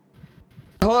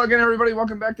Hello again, everybody.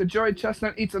 Welcome back to Joey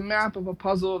Chestnut Eats a Map of a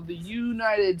Puzzle of the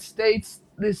United States.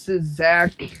 This is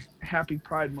Zach. Happy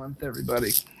Pride Month,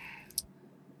 everybody.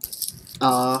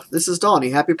 This is Donnie.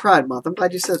 Happy Pride Month. I'm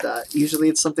glad you said that. Usually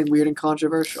it's something weird and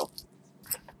controversial.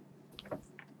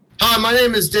 Hi, my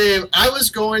name is Dave. I was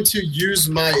going to use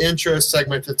my intro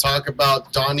segment to talk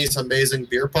about Donnie's amazing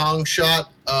beer pong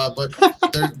shot,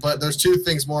 but there's two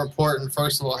things more important.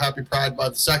 First of all, happy Pride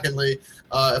Month. Secondly,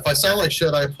 if I sound like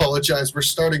shit, I apologize. We're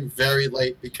starting very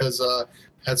late because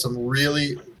had some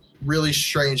really, really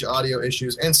strange audio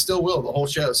issues and still will the whole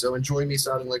show, so enjoy me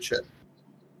sounding like shit.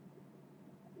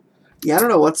 Yeah, I don't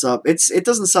know what's up. It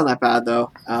doesn't sound that bad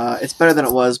though. It's better than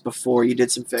it was before you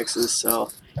did some fixes, so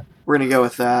we're gonna go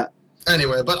with that.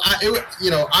 Anyway, but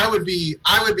I would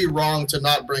be wrong to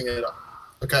not bring it up.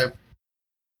 Okay,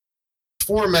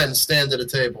 4 men stand at a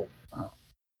table.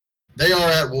 They are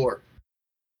at war.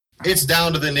 It's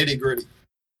down to the nitty gritty.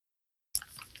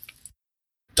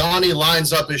 Donnie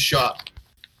lines up his shot.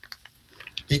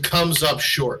 He comes up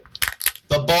short.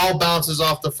 The ball bounces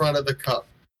off the front of the cup.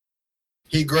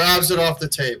 He grabs it off the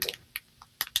table.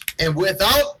 And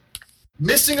without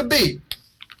missing a beat,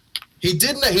 he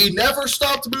never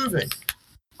stopped moving.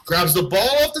 Grabs the ball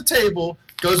off the table,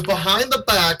 goes behind the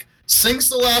back, sinks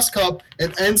the last cup,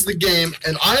 and ends the game.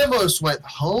 And I almost went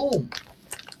home.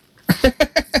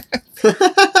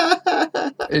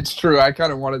 It's true. I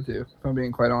kind of wanted to, if I'm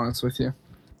being quite honest with you.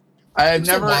 It's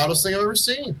the wildest thing I've ever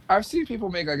seen. I've seen people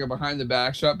make like a behind the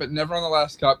back shot, but never on the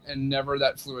last cup and never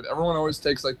that fluid. Everyone always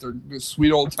takes like their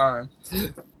sweet old time.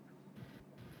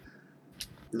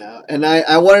 No, and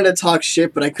I wanted to talk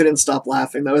shit, but I couldn't stop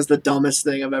laughing. That was the dumbest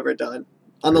thing I've ever done.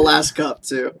 On the last cup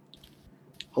too.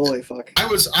 Holy fuck. I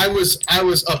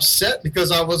was upset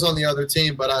because I was on the other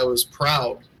team, but I was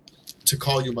proud to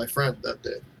call you my friend that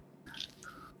day.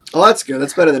 Oh, that's good.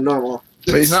 That's better than normal.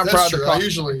 But he's not proud to call. I'm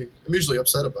usually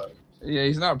upset about it. Yeah,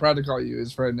 he's not proud to call you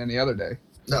his friend any other day.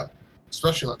 No,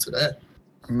 especially not today.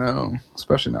 No,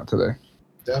 especially not today.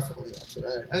 Definitely not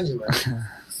today. Anyway,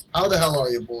 how the hell are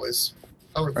you boys?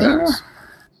 How are things?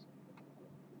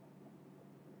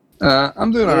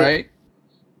 I'm doing all right.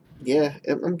 Yeah,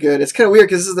 I'm good. It's kind of weird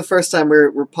because this is the first time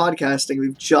we're podcasting.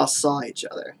 We just saw each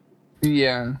other.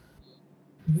 Yeah.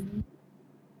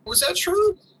 Was that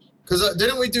true? Because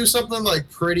didn't we do something like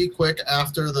pretty quick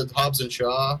after the Hobbs and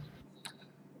Shaw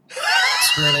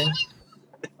screening?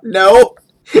 No.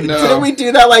 Didn't we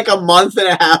do that like a month and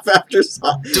a half after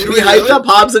Shaw? Did we we hyped really? up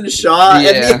Hobbs and Shaw,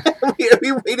 Yeah. and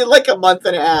we waited like a month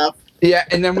and a half. Yeah,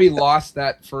 and then we lost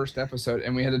that first episode,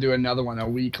 and we had to do another one a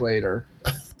week later.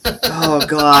 Oh,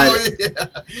 God. Oh, yeah.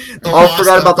 I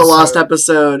forgot about the lost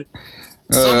episode.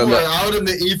 Somewhere out in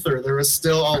the ether, there was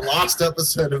still a lost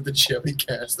episode of the Chevy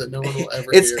Cast that no one will ever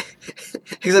hear.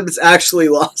 Except it's actually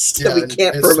lost. Yeah, we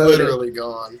can't it's promote literally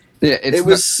gone. Yeah, it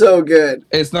was so good.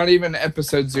 It's not even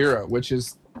episode 0, which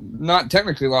is not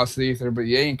technically lost to the ether, but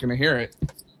you ain't gonna hear it.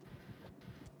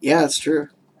 Yeah, it's true.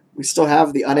 We still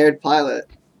have the unaired pilot.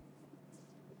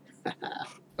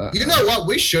 You know what?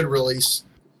 We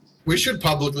should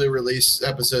publicly release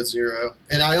episode 0,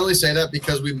 and I only say that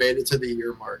because we made it to the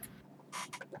year mark.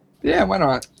 Yeah, why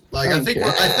not? Like I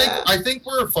think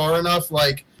we're far enough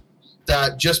like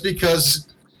that. Just because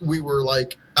we were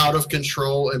like out of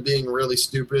control and being really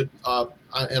stupid,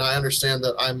 and I understand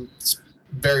that I'm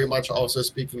very much also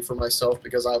speaking for myself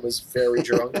because I was very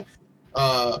drunk.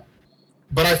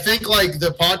 But I think like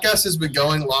the podcast has been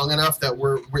going long enough that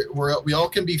we all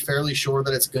can be fairly sure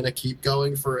that it's going to keep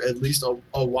going for at least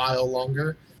a while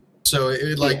longer. So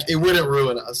it wouldn't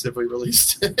ruin us if we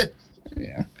released it.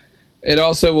 Yeah. It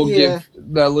also will give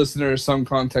the listeners some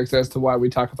context as to why we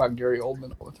talk about Gary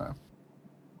Oldman all the time.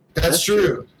 That's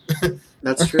true.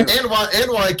 That's true. and why are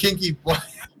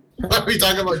we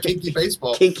talking about kinky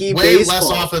baseball? Kinky Way baseball.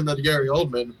 less often than Gary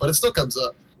Oldman, but it still comes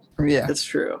up. Yeah. That's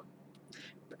true.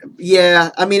 Yeah,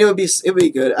 I mean it would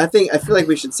be good. I feel like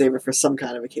we should save it for some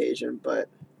kind of occasion, but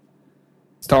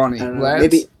Tony,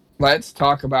 maybe let's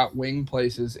talk about wing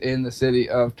places in the city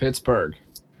of Pittsburgh.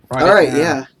 All right,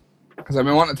 yeah. Because I've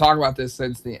been wanting to talk about this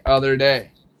since the other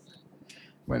day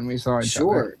when we saw each other.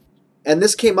 Sure. And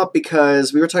this came up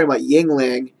because we were talking about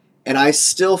Yuengling, and I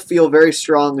still feel very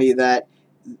strongly that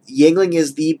Yuengling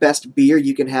is the best beer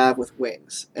you can have with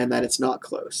wings, and that it's not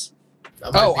close.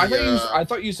 I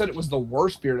thought you said it was the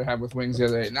worst beer to have with wings the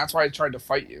other day, and that's why I tried to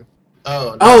fight you.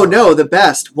 Oh no, the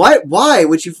best. Why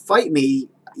would you fight me?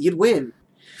 You'd win.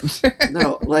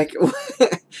 No, like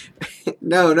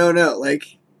no,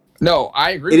 like. No, I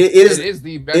agree. It is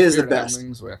the best. It is beer the to have best.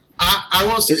 wings with. I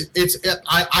will say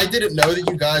I didn't know that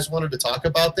you guys wanted to talk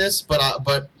about this, but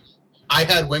I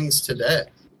had wings today.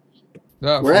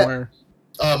 No, Where at? where?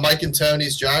 Mike and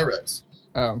Tony's gyros.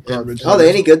 Oh, garbage. Oh, they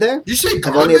any good there? You say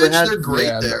I've only ever garbage? had- They're great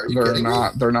Yeah, there. You they're kidding me?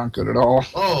 not. They're not good at all.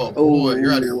 Oh boy,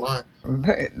 you're out of your Ooh.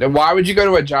 mind. Why would you go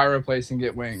to a gyro place and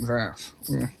get wings?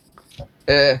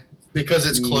 Because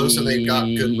it's close and they've got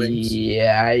good wings.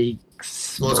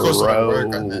 Yikes. Well, it's close to my work, I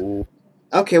bro. meant.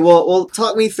 Okay, well,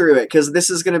 talk me through it, because this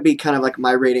is going to be kind of like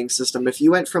my rating system. If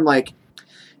you went from, like,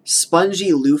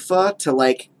 spongy loofah to,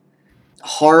 like,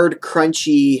 hard,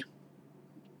 crunchy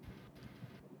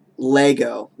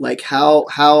Lego, like, how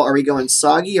are we going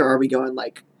soggy, or are we going,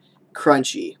 like,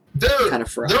 crunchy They're kind of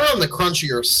fry? they're on the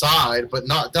crunchier side, but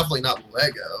definitely not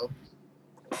Lego.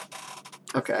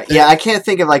 Okay. Yeah, I can't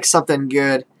think of, like, something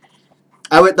good.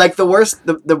 I would like the worst.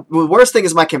 The worst thing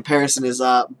is my comparison is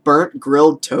burnt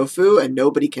grilled tofu, and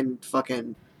nobody can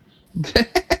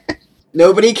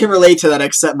relate to that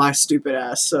except my stupid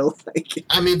ass. So like,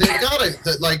 I mean, they've got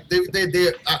it. Like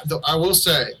I will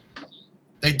say,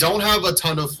 they don't have a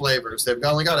ton of flavors. They've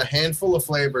only got a handful of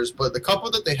flavors, but the couple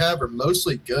that they have are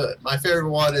mostly good. My favorite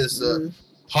one is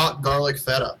hot garlic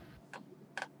feta.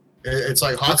 It's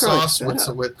like hot sauce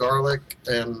with garlic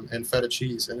and feta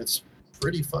cheese, and it's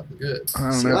pretty fucking good. I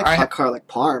don't see, know. I like hot garlic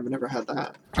parm. I never had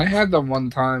that. I had them one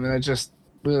time and it just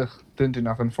didn't do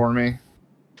nothing for me.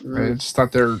 I just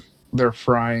thought their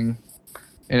frying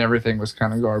and everything was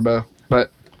kind of garbo.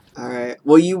 But All right.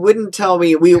 Well, you wouldn't tell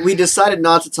me. We decided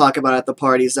not to talk about it at the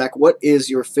party, Zach. What is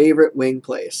your favorite wing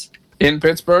place? in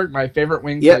Pittsburgh, my favorite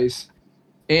wing Yep. place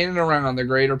in and around the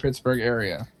greater Pittsburgh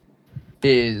area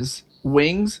is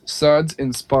Wings, Suds,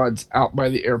 and Spuds out by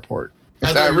the airport.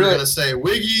 I thought you were gonna say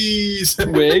Wiggies.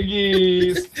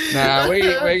 Wiggies. Nah,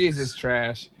 Wiggies is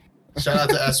trash. Shout out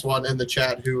to S1 in the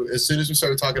chat, who, as soon as we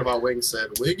started talking about wings, said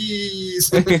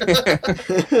Wiggies.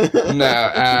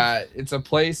 No, it's a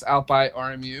place out by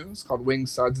RMU. It's called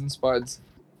Wings, Suds, and Spuds.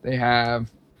 They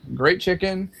have great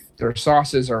chicken. Their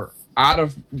sauces are out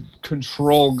of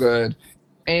control good,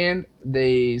 and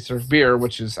they serve beer,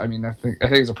 which is, I think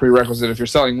it's a prerequisite. If you're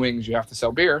selling wings, you have to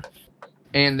sell beer.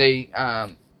 And they,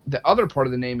 the other part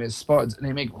of the name is Spuds, and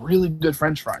they make really good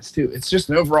French fries too. It's just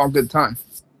an overall good time.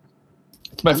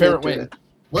 It's my favorite wing.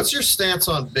 What's your stance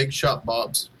on Big Shot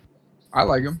Bob's? I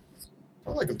like them.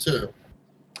 I like them too.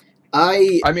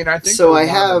 I think so they're I one of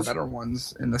have the better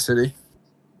ones in the city.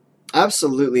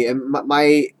 Absolutely, and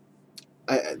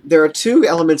there are two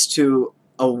elements to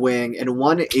a wing, and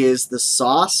one is the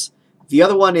sauce. The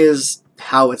other one is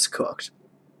how it's cooked.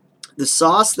 The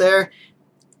sauce there,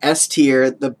 S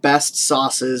tier, the best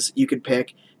sauces you could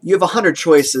pick. You have 100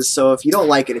 choices, so if you don't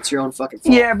like it, it's your own fucking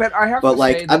fault. Yeah, but I have But to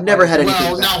like, say I've never had anything.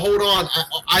 Well, bad. now hold on.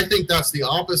 I think that's the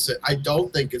opposite. I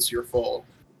don't think it's your fault,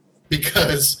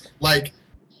 because like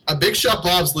a Big Shot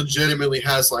Bob's legitimately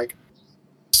has like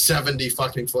 70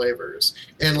 fucking flavors,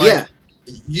 and like Yeah.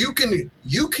 you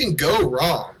can go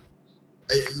wrong.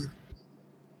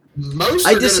 Most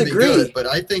I are going to be disagree. good, but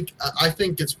I think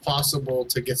it's possible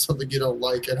to get something you don't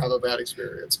like and have a bad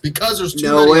experience because there's too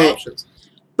No many way. options.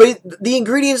 But the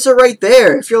ingredients are right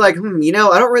there. If you're like, I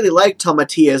don't really like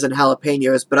tomatillas and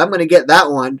jalapenos, but I'm going to get that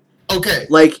one. Okay.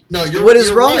 Like, No, what is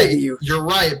you're wrong right. with you? You're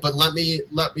right, but let me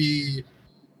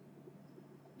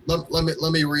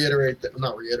reiterate that.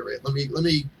 Not reiterate. Let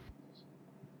me.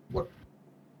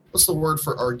 What's the word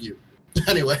for argue?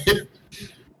 Anyway.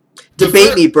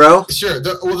 Debate me, bro. Sure.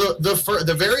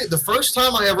 The first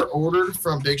time I ever ordered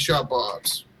from Big Shot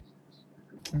Bob's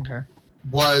Okay.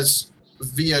 was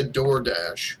via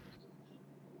DoorDash,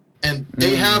 and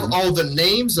they have all the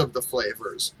names of the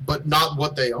flavors, but not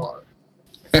what they are.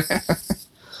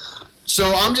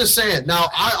 So I'm just saying. Now,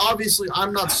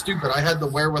 I'm not stupid. I had the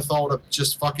wherewithal to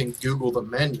just fucking Google the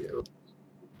menu,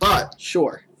 but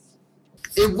Sure.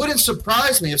 it wouldn't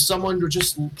surprise me if someone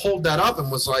just pulled that up and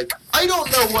was like, "I don't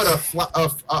know what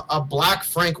a black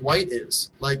Frank White is.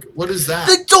 Like, what is that?"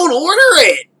 Then don't order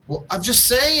it. Well, I'm just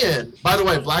saying. By the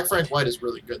way, black Frank White is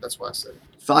really good. That's why I said it.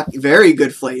 Fuck, very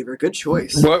good flavor. Good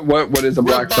choice. What is a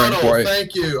black Frank Rebuttal, White?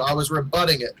 Thank you. I was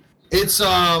rebutting it. It's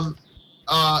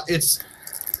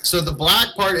so the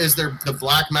black part is the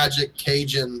Black Magic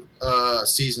Cajun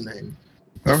seasoning.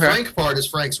 The Okay. Frank part is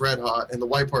Frank's Red Hot, and the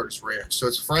white part is ranch. So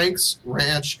it's Frank's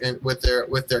ranch and with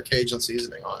their Cajun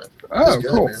seasoning on it. Oh, It's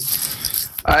good, cool. man.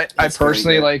 I That's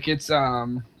personally very like it's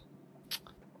the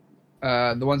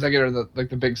ones I get are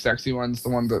the big sexy ones, the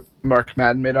one that Mark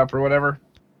Madden made up or whatever.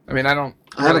 I mean, I I haven't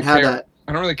really had care. that.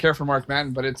 I don't really care for Mark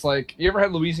Madden, but it's like, you ever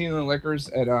had Louisiana Liquors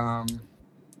at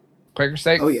Quaker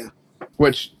Steak? Oh yeah.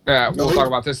 Which we'll No. talk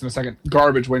about this in a second.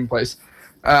 Garbage wing place.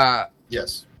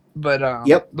 Yes. But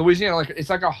Yep. Louisiana Liquor, it's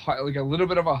like a little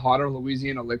bit of a hotter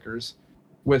Louisiana Liquors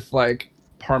with like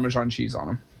Parmesan cheese on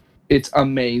them. It's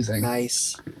amazing.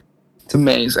 Nice. It's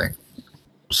amazing.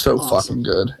 So Awesome. fucking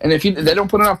good. And if they don't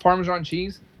put enough Parmesan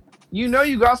cheese, you know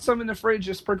you got some in the fridge.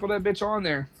 Just sprinkle that bitch on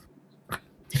there.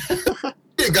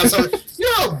 You got some, you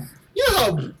know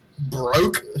how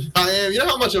broke I am. You know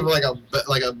how much of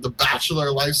the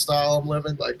bachelor lifestyle I'm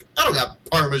living. Like I don't got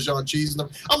Parmesan cheese in them.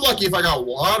 I'm lucky if I got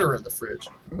water in the fridge.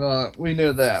 We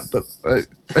knew that, but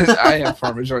I have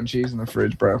Parmesan cheese in the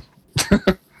fridge, bro. Yeah,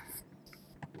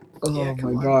 Oh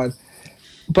come my on. god!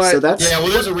 But So that's Yeah, well,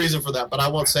 there's a reason for that, but I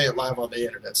won't say it live on the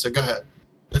internet. So go ahead.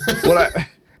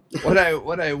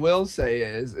 what I will say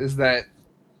is that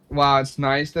while it's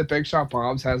nice that Big Shot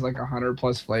Bob's has like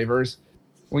 100+ flavors,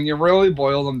 when you really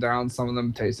boil them down, some of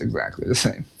them taste exactly the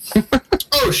same.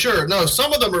 Oh, sure. No,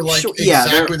 some of them are like Sure, yeah,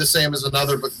 exactly the same as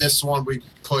another, but this one we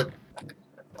put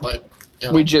like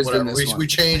We just whatever. in this one. We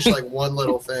changed like one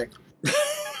little thing.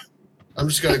 I'm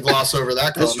just gonna gloss over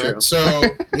that That's comment. true. So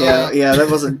yeah, that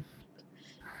wasn't.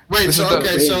 wait, This so is the-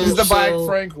 okay, this so This is the Black so,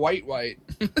 Frank White.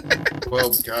 well,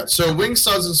 God. So Wing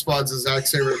Suds and Spuds is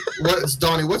Zach's favorite.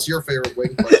 Donnie? What's your favorite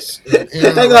wing place? In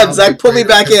and Hang around on, Zach, put me Greater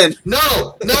back in.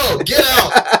 No, get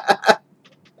out,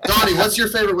 Donnie. What's your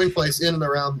favorite wing place in and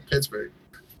around Pittsburgh?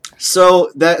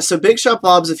 So Big Shot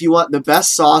Bob's, if you want the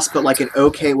best sauce but like an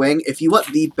okay wing, if you want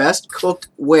the best cooked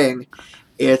wing,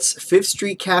 it's Fifth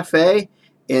Street Cafe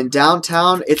in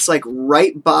downtown. It's like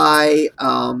right by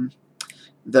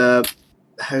the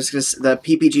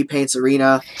PPG Paints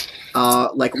Arena,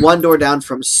 like one door down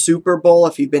from Super Bowl.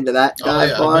 If you've been to that Oh dive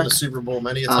yeah, bar, I've been to Super Bowl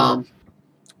many a time.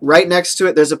 right next to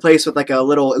it, there's a place with like a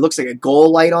little. It looks like a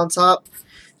goal light on top.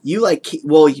 You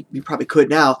probably could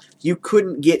now. You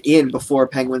couldn't get in before a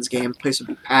Penguins game. The place would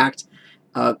be packed.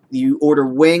 You order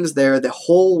wings there, the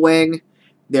whole wing.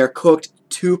 They're cooked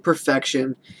to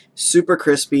perfection, super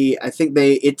crispy. I think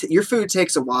your food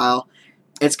takes a while.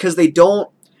 It's because they don't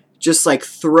just like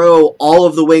throw all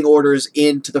of the wing orders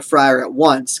into the fryer at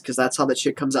once, because that's how that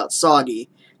shit comes out soggy.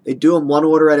 They do them one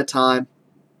order at a time.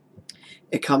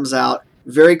 It comes out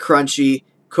very crunchy,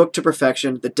 cooked to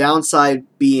perfection. The downside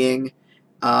being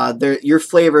your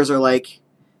flavors are like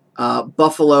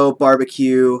buffalo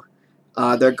barbecue.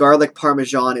 Their garlic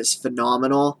parmesan is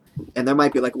phenomenal, and there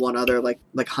might be like one other like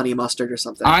honey mustard or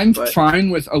something. I'm but fine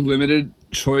with a limited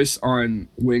choice on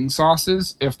wing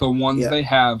sauces if the ones Yeah. they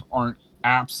have aren't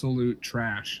absolute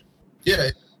trash. Yeah,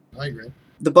 I agree.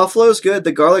 the buffalo's good.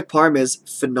 The garlic parm is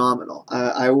phenomenal.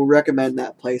 I will recommend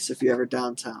that place if you're ever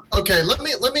downtown. Okay, let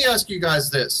me ask you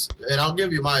guys this, and I'll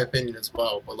give you my opinion as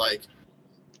well. But like,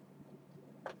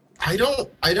 I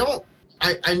know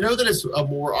that it's a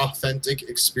more authentic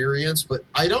experience, but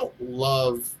I don't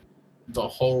love the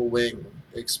whole wing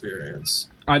experience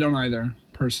I don't either,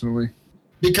 personally.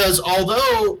 because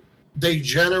although they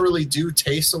generally do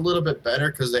taste a little bit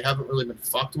better because they haven't really been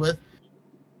fucked with,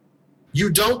 you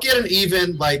don't get an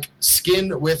even like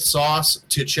skin with sauce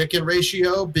to chicken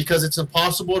ratio because it's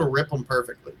impossible to rip them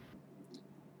perfectly.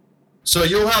 So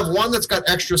you'll have one that's got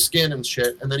extra skin and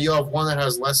shit, and then you'll have one that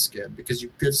has less skin because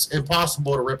it's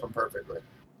impossible to rip them perfectly.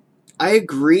 I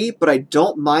agree, but I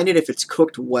don't mind it if it's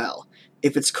cooked well.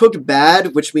 If it's cooked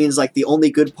bad, which means like the only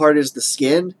good part is the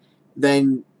skin,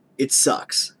 then it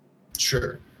sucks.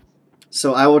 Sure.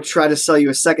 So I will try to sell you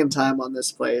a second time on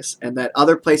this place, and that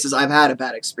other places I've had a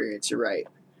bad experience. You're right.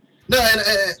 No,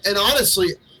 and honestly,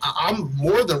 I'm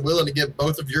more than willing to give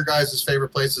both of your guys' favorite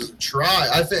places a try.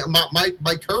 I think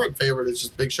my current favorite is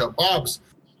just Big Shot Bob's,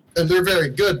 and they're very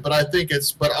good. But I think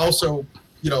but also,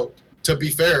 to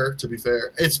be fair,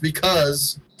 it's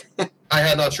because I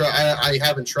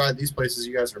haven't tried these places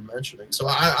you guys are mentioning. So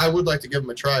I would like to give them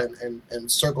a try and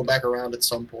circle back around at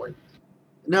some point.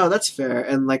 No, that's fair.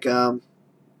 And like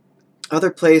other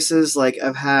places, like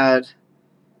I've had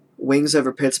Wings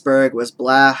Over Pittsburgh was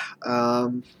blah.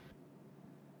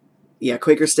 Yeah,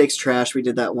 Quaker Steak's trash. We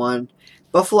did that one.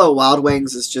 Buffalo Wild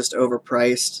Wings is just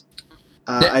overpriced.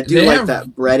 I do they like have-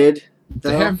 that breaded.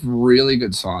 They though. have really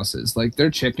good sauces. Like their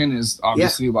chicken is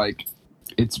obviously like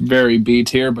it's very B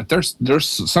tier, but there's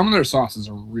some of their sauces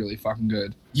are really fucking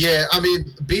good. Yeah, I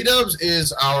mean, B-Dubs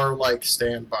is our like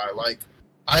standby. Like,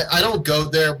 I don't go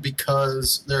there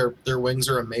because their wings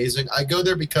are amazing. I go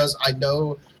there because I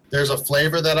know there's a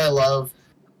flavor that I love,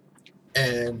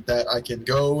 and that I can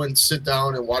go and sit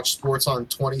down and watch sports on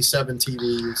 27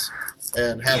 TVs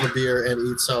and have a beer and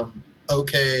eat some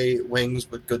okay wings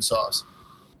with good sauce.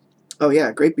 Oh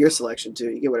yeah, great beer selection too.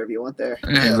 You get whatever you want there.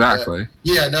 Yeah, exactly.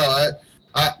 Yeah, no,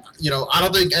 I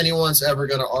don't think anyone's ever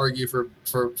gonna argue for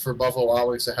Buffalo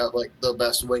Wild Wings to have like the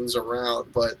best wings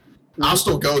around, but I'll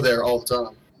still go there all the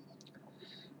time.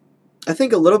 I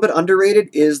think a little bit underrated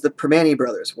is the Permane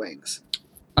Brothers wings.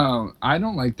 Oh, I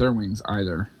don't like their wings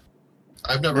either.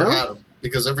 I've never No? had them.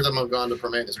 because every time I've gone to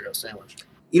Permanis, I got a sandwich.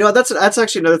 You know, that's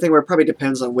actually another thing where it probably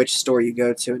depends on which store you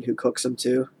go to and who cooks them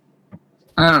too.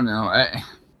 I don't know.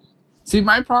 See,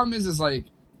 my problem is like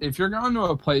if you're going to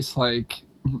a place like,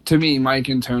 to me, Mike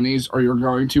and Tony's, or you're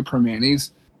going to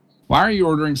Permanis, why are you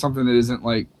ordering something that isn't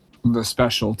like the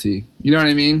specialty? You know what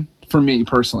I mean? For me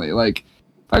personally, like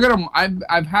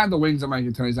I've had the wings at Mike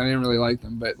and Tony's. I didn't really like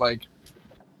them, but like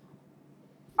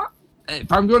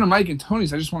if I'm going to Mike and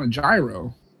Tony's, I just want a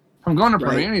gyro. If I'm going to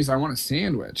Right. Permanis, I want a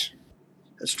sandwich.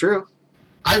 That's true.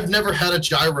 I've never had a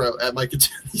gyro at Mike and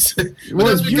Tony's. Well,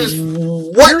 That's because,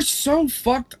 What? You're so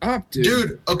fucked up, dude.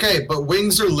 dude, okay, but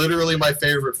wings are literally my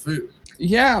favorite food.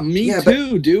 Yeah, me Yeah, but-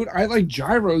 too, dude. I like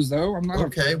gyros though. I'm not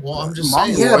Okay, well, I'm just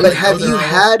Mongol. saying. Yeah, why but they have go you there all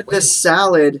had the wings?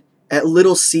 salad at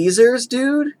Little Caesars,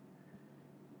 dude?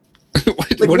 what,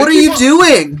 Like, what what are did you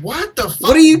doing? What the fuck?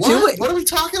 What are you doing? What are we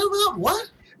talking about? What?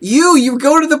 You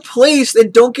go to the place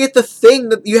and don't get the thing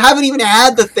that you haven't even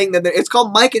had the thing that it's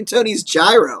called Mike and Tony's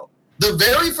gyro. The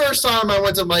very first time I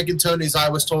went to Mike and Tony's, I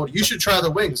was told, you should try the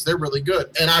wings. They're really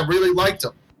good. And I really liked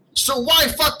them. So why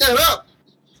fuck that up?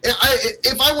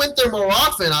 If I went there more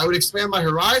often, I would expand my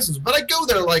horizons. But I go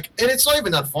there and it's not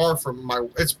even that far from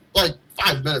it's like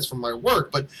 5 minutes from my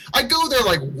work. But I go there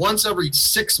like once every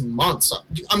 6 months.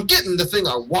 I'm getting the thing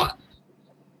I want.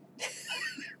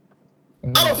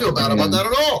 I don't feel bad about that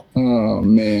at all. Oh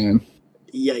man.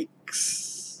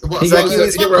 Yikes. Well, Exactly,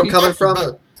 that's you get not where what I'm coming talking from?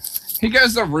 about. He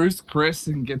goes to Ruth Chris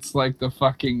and gets like the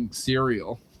fucking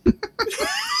cereal.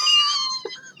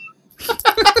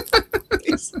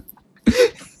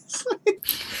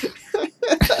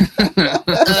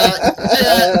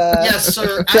 Yes,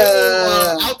 sir.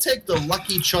 I'll take the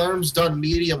Lucky Charms done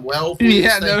medium well, please.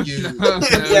 Yeah, Thank you. Hell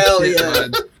shit, yeah.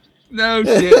 bud. No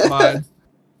shit, bud.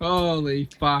 Holy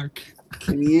fuck.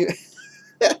 Can you?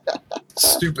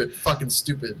 Stupid. Fucking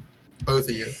stupid. Both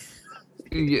of you.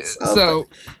 Yeah, Okay. so,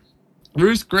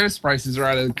 Ruth Chris prices are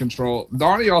out of control.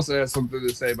 Donnie also has something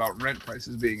to say about rent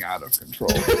prices being out of control.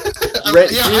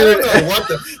 Rent- Yeah, I don't know what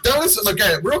that was.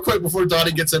 Okay, real quick before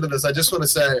Donnie gets into this, I just want to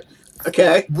say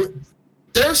Okay.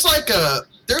 there's like a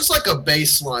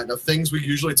baseline of things we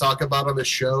usually talk about on the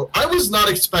show. I was not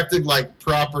expecting like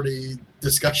property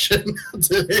discussion on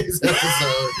today's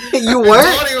episode. You And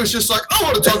weren't? Donnie was just like, I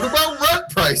want to talk about rent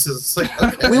prices. It's like,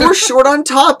 okay. We were short on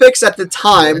topics at the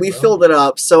time. We Well. filled it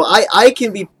up, so I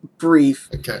can be brief.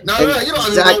 Okay. No, And you know, I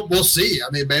mean, Zach- we'll see. I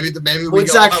mean, maybe we Well, all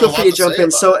Zach, have feel a free lot to jump say in.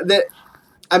 about So it.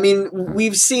 I mean,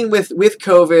 we've seen with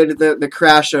COVID the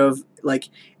crash of like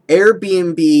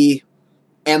Airbnb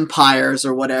empires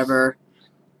or whatever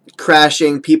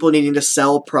crashing, people needing to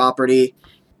sell property,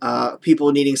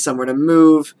 people needing somewhere to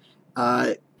move.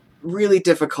 Really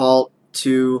difficult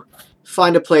to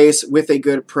find a place with a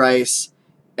good price.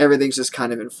 Everything's just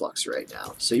kind of in flux right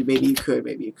now. So maybe you could,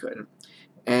 maybe you couldn't.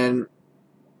 And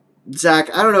Zach,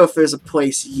 I don't know if there's a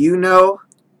place you know.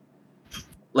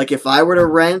 Like if I were to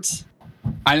rent,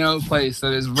 I know a place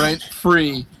that is rent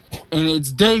free, and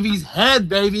it's Davy's Head,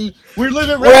 baby. We're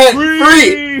living Rent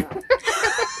rent free.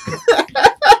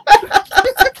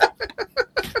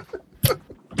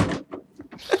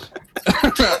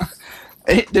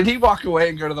 Did he walk away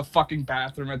and go to the fucking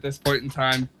bathroom at this point in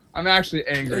time? I'm actually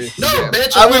angry. at No, him.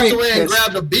 bitch, I I would went be away and pissed.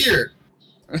 grabbed a beer.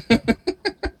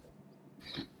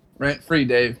 Rent free,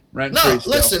 Dave. Rent No, free.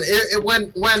 still. listen.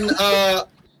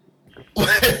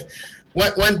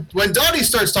 When Donnie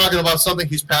starts talking about something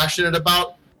he's passionate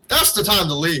about, that's the time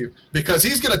to leave because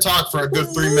he's gonna talk for a good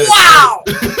 3 minutes. Wow!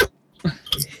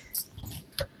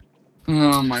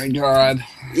 Oh my god.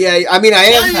 Yeah, I mean, I Why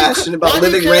am do you- passionate why about do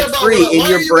you living care rent about free what- in why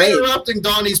your are you brain. interrupting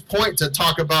Donnie's point to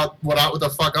talk about what the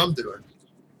fuck I'm doing?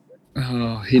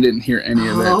 Oh, he didn't hear any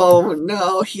of it. Oh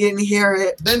no, he didn't hear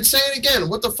it. Then say it again.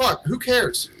 What the fuck? Who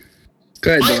cares?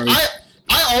 Good, Donnie.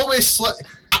 I always slept.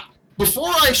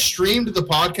 Before I streamed the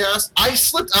podcast, I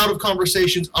slipped out of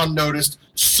conversations unnoticed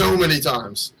so many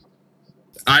times.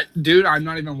 Dude, I'm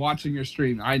not even watching your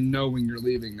stream. I know when you're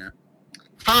leaving now.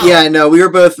 How? Yeah, no, we were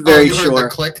both very you heard sure. the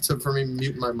click for me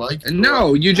mute my mic?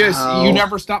 No, you just Ow. you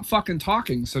never stop fucking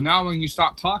talking. So now when you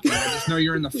stop talking, I just know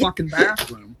you're in the fucking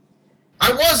bathroom.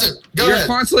 I wasn't. Go You're ahead.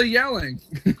 constantly yelling.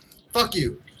 Fuck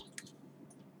you.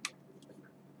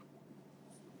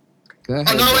 Go ahead,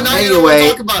 Oh, no, and now Donnie. you don't want Anyway.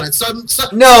 to talk about it. No,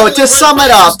 suddenly just sum it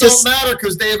rent up, prices just- don't matter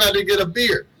because Dave had to get a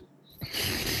beer.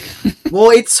 Well,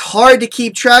 it's hard to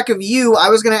keep track of you. I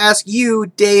was going to ask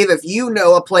you, Dave, if you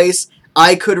know a place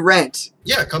I could rent.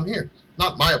 Yeah, come here.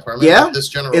 Not my apartment. Yeah? But this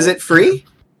general. Is it free?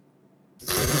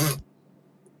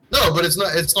 No, but it's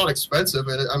not. It's not expensive,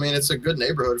 and I mean, it's a good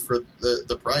neighborhood for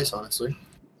the price, honestly.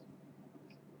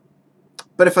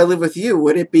 But if I live with you,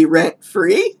 would it be rent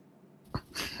free?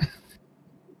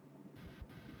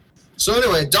 So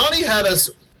anyway, Donnie had us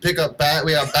pick up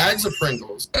we have bags of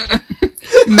Pringles.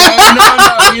 No,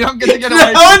 you don't get to get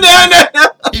away. No.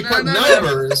 He put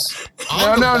numbers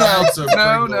on the bags of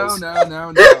Pringles.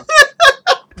 No.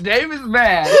 Dave is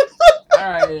mad.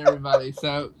 All right, everybody.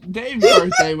 So Dave's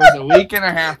birthday was a week and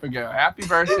a half ago. Happy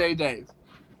birthday, Dave.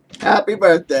 Happy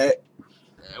birthday.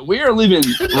 We are living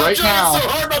I'm right trying now. so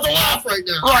hard not to laugh right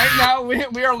now. Right now,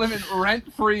 we are living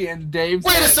rent free in Dave's.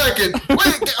 Wait a second.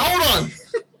 Hold on.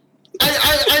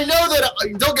 I know that.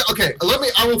 Don't get okay.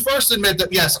 I will first admit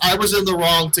that yes, I was in the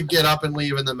wrong to get up and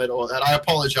leave in the middle of that. I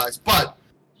apologize. But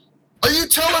are you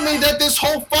telling me that this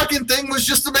whole fucking thing was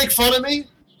just to make fun of me?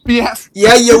 Yes.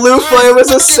 Yeah, you loofah. It was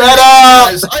a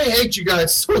setup. I hate you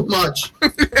guys so much.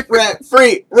 Rent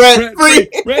free. Rent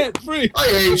free. I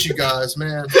hate you guys,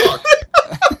 man. Fuck.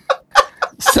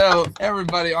 So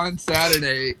everybody, on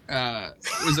Saturday, the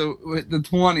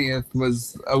 20th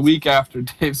was a week after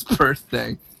Dave's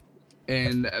birthday,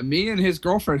 and me and his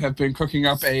girlfriend have been cooking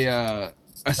up a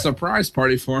surprise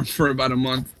party for him for about a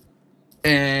month.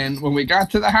 And when we got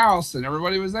to the house and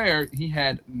everybody was there, he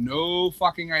had no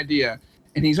fucking idea.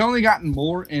 And he's only gotten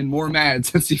more and more mad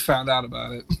since he found out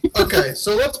about it. Okay,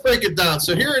 so let's break it down.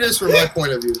 So here it is from my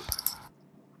point of view.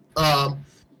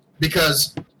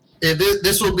 Because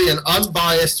this will be an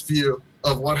unbiased view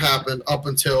of what happened up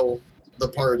until the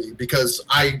party. Because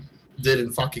I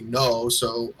didn't fucking know,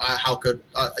 so how could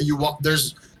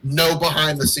there's no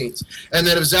behind the scenes. And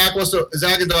then if Zach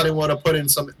and Donnie want to put in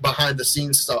some behind the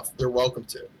scenes stuff, they're welcome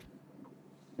to.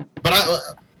 But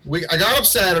I got up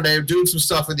Saturday doing some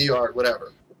stuff in the yard,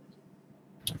 whatever.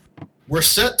 We're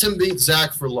set to meet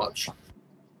Zach for lunch.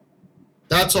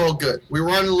 That's all good. We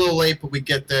run a little late, but we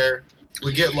get there.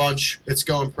 We get lunch. It's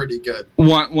going pretty good.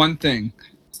 One thing.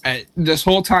 This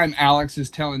whole time, Alex is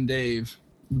telling Dave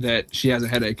that she has a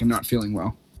headache and not feeling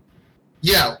well.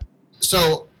 Yeah.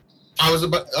 So I was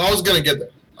gonna get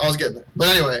there. I was getting there. But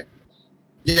anyway,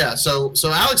 yeah. So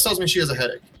Alex tells me she has a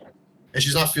headache and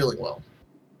she's not feeling well.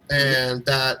 And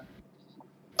that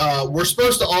we're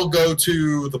supposed to all go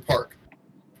to the park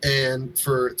and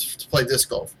to play disc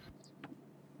golf.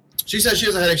 She says she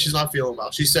has a headache. She's not feeling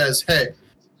well. She says, "Hey,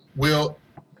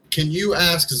 can you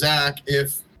ask Zach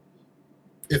if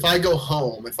I go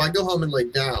home and lay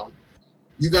down,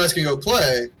 you guys can go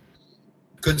play?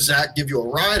 Could Zach give you a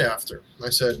ride after?" And I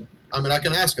said, "I mean, I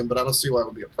can ask him, but I don't see why it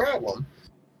would be a problem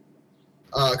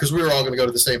because we were all going to go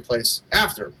to the same place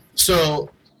after." So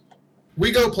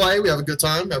we go play. We have a good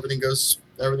time. Everything goes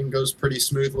pretty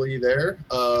smoothly there.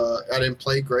 I didn't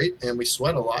play great, and we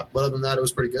sweat a lot. But other than that, it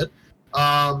was pretty good.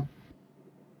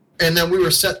 And then we were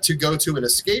set to go to an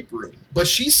escape room. But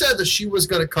she said that she was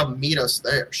going to come meet us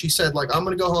there. She said, like, I'm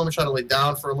going to go home and try to lay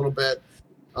down for a little bit.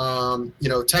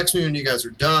 Text me when you guys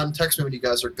are done. Text me when you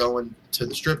guys are going to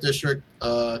the strip district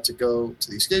to go to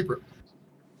the escape room.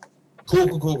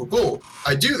 Cool.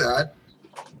 I do that.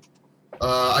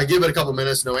 I give it a couple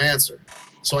minutes, no answer.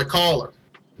 So I call her,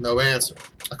 no answer.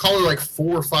 I call her like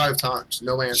 4 or 5 times,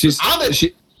 no answer.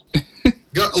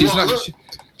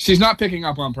 She's not picking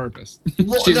up on purpose.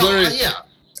 Well, Yeah.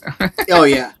 Oh,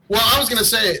 yeah. Well, I was going to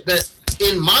say that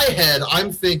in my head,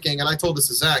 I'm thinking, and I told this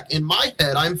to Zach, in my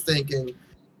head, I'm thinking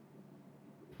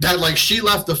that, like, she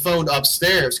left the phone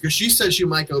upstairs because she said she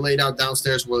might go lay down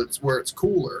downstairs where it's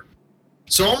cooler.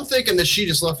 So I'm thinking that she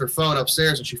just left her phone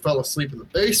upstairs and she fell asleep in the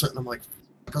basement. And I'm like,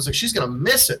 I was like, she's going to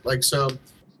miss it. Like, so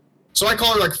I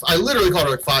called her, I literally called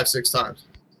her like 5, 6 times.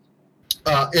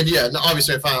 And yeah,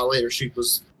 obviously I found out later she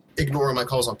was ignoring my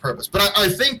calls on purpose. But I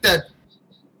think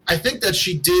that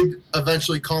she did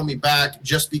eventually call me back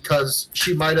just because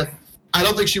she might have. I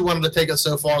don't think she wanted to take it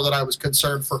so far that I was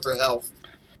concerned for her health.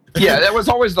 Yeah, that was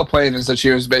always the plan, is that she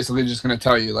was basically just going to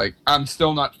tell you, like, I'm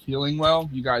still not feeling well.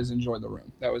 You guys enjoy the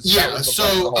room. That was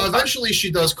so eventually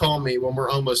she does call me when we're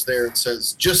almost there and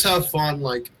says, just have fun.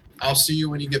 Like, I'll see you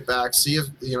when you get back. See if,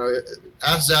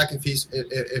 ask Zach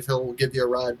if he'll give you a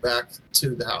ride back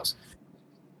to the house.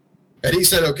 And he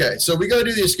said, okay. So we go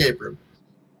to the escape room.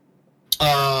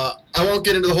 I won't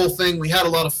get into the whole thing. We had a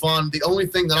lot of fun. The only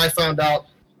thing that I found out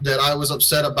that I was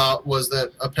upset about was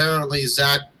that apparently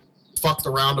Zach fucked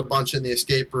around a bunch in the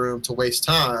escape room to waste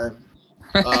time.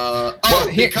 Here's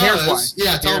why.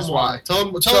 Yeah, tell him why. Tell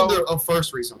him the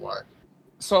first reason why.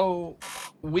 So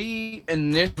we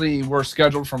initially were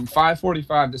scheduled from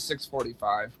 5:45 to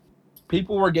 6:45.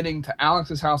 People were getting to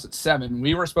Alex's house at 7.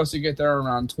 We were supposed to get there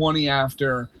around 20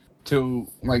 after to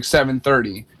like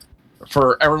 7:30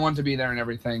 for everyone to be there and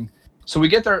everything. So we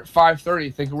get there at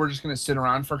 5:30 thinking we're just going to sit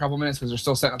around for a couple minutes because they're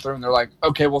still setting up the room. They're like,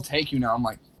 okay, we'll take you now. I'm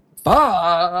like,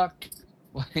 fuck.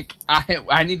 Like,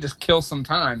 I need to kill some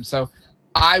time. So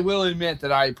I will admit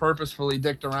that I purposefully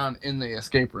dicked around in the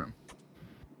escape room.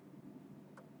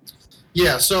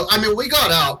 Yeah, so I mean, we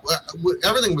got out.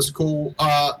 Everything was cool.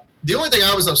 The only thing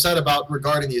I was upset about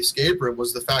regarding the escape room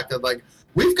was the fact that like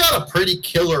we've got a pretty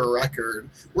killer record.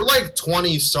 We're like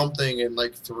 20 something in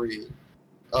like 3,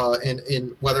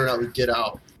 in whether or not we get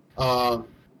out.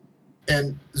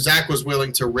 And Zach was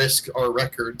willing to risk our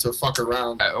record to fuck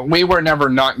around. We were never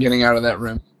not getting out of that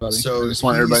room, buddy. So I just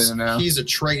want everybody to know. He's a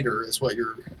traitor, is what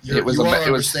you're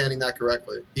understanding that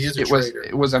correctly. He is a traitor.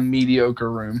 It was a mediocre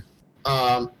room.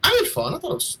 I had fun. I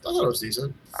thought it was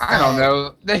decent. I don't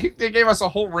know. They gave us a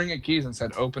whole ring of keys and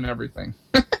said open everything.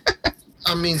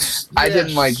 I mean, I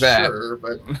didn't like that. Sure,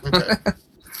 but okay.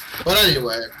 But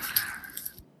anyway,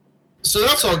 so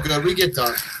that's all good. We get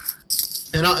done,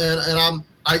 and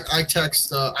I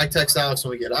text Alex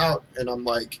when we get out, and I'm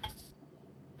like,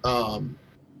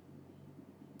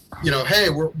 hey,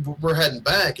 we're heading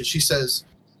back, and she says,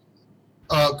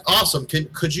 awesome.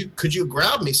 Could you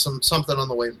grab me something on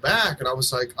the way back? And I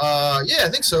was like, yeah, I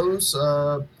think so.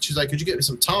 She's like, could you get me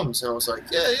some Tums? And I was like,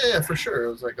 yeah, for sure. I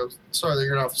was like, I'm sorry that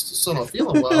you're still not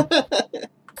feeling well.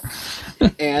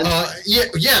 And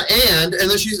and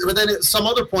then but then at some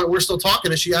other point we're still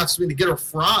talking, and she asks me to get her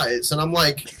fries, and I'm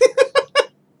like,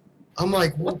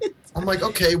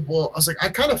 okay, well, I was like, I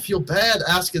kind of feel bad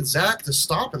asking Zach to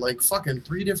stop at like fucking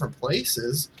 3 different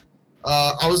places.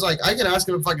 I was like, I can ask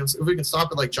him if we can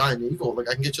stop at like Giant Eagle, like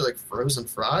I can get you like frozen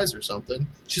fries or something.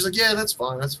 She's like, yeah, that's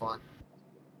fine.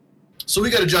 So we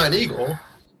go to Giant Eagle,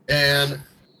 and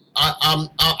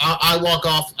I walk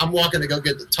off. I'm walking to go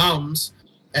get the Tums,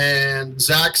 and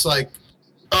Zach's like,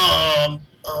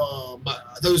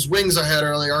 those wings I had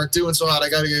earlier aren't doing so hot. I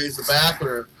got to go use the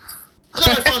bathroom. And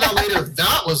then I found out later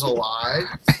that was a lie.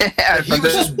 He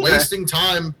was just wasting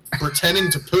time pretending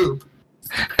to poop.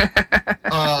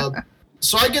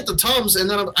 So I get the Tums, and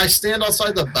then I stand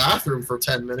outside the bathroom for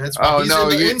 10 minutes. While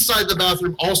he's inside the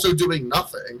bathroom also doing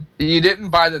nothing. You didn't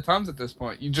buy the Tums at this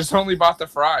point. You just only bought the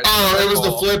fries. Oh, it was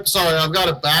the flip. Sorry, I've got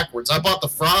it backwards. I bought the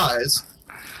fries,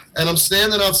 and I'm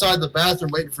standing outside the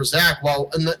bathroom waiting for Zach.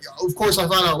 Of course, I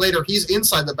found out later he's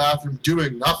inside the bathroom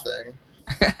doing nothing.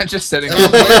 Just sitting. And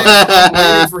I'm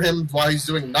waiting for him while he's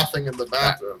doing nothing in the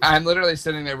bathroom. I'm literally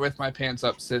sitting there with my pants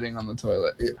up, sitting on the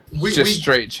toilet, we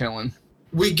straight chilling.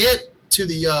 We get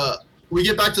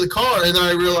back to the car, and then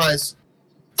I realize,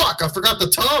 fuck, I forgot the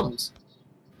Tums.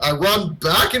 I run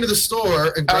back into the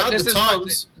store and grab the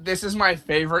Tums. This is my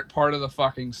favorite part of the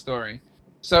fucking story.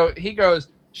 So he goes,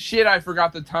 shit, I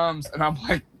forgot the Tums, and I'm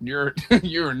like, you're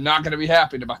not gonna be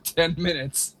happy in about 10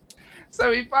 minutes.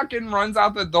 So he fucking runs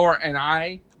out the door, and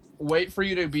I wait for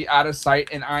you to be out of sight,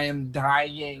 and I am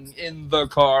dying in the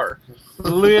car.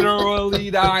 Literally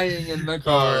dying in the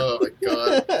car. Oh, my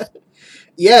God.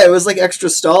 Yeah, it was like extra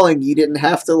stalling. You didn't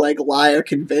have to like lie or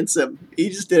convince him. He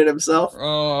just did it himself.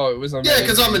 Oh, it was amazing. Yeah,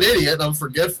 because I'm an idiot and I'm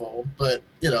forgetful, but,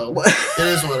 it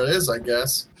is what it is, I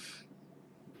guess.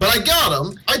 But I got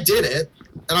him. I did it.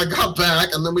 And I got back,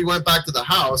 and then we went back to the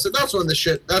house, and that's when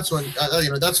that's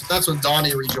when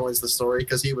Donnie rejoins the story,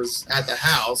 because he was at the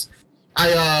house.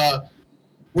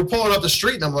 We're pulling up the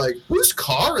street, and I'm like, whose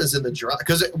car is in the drive?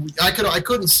 Because I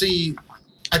couldn't see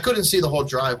the whole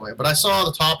driveway, but I saw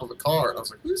the top of the car, and I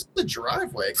was like, who's in the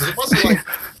driveway? Because it wasn't like,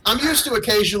 I'm used to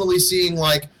occasionally seeing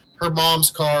like her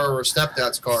mom's car or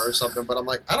stepdad's car or something, but I'm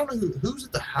like, I don't know who's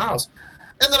at the house.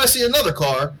 And then I see another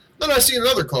car, then I see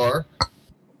another car.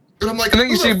 And I'm like, and then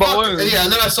you see balloons.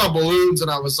 And then I saw balloons, and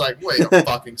I was like, wait a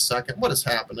fucking second, what is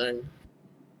happening?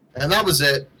 And that was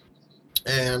it.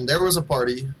 And there was a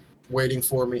party waiting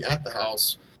for me at the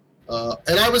house.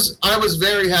 And I was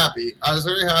very happy. I was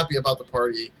very happy about the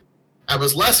party. I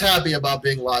was less happy about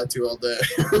being lied to all day.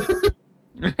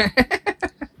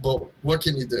 But what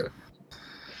can you do?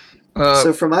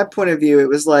 So from my point of view, it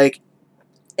was like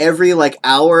every like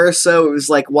hour or so, it was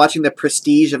like watching the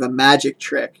prestige of a magic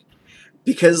trick.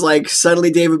 Because, like,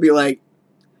 suddenly Dave would be like,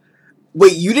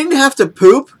 wait, you didn't have to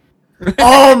poop?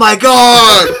 Oh, my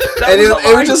God! And it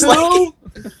was just like,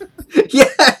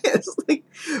 yeah, it's like,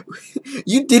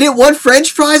 you didn't want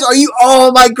French fries? Are you,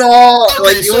 oh, my God! Okay,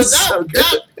 like, it was so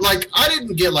good. Like, I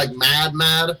didn't get, like, mad,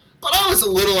 but I was a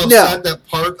little upset that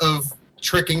part of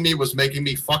tricking me was making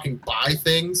me fucking buy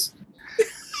things.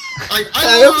 Like,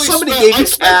 I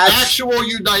spent actual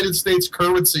United States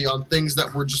currency on things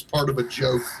that were just part of a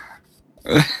joke.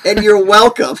 And you're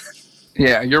welcome.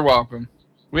 Yeah, you're welcome.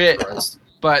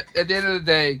 But at the end of the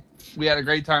day, we had a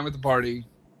great time at the party.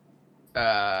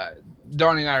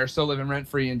 Donnie and I are still living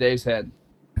rent-free in Dave's head.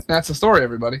 That's the story,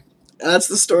 everybody. That's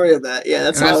the story of that. Yeah,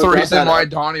 that's the reason why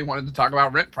Donnie wanted to talk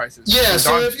about rent prices. Yeah,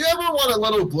 so if you ever want a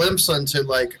little glimpse into,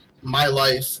 like, my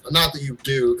life, not that you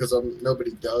do, because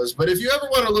nobody does, but if you ever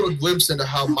want a little glimpse into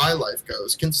how my life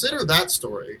goes, consider that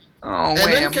story. Oh,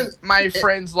 then wham. My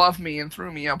friends love me and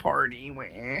threw me a party. Wah.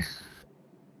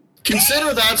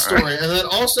 Consider that story, and then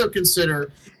also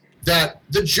consider that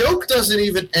the joke doesn't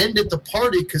even end at the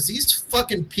party because these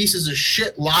fucking pieces of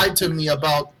shit lied to me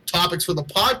about topics for the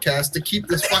podcast to keep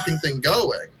this fucking thing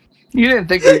going. You didn't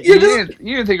think you didn't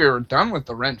think we were done with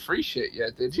the rent-free shit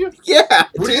yet, did you? Yeah.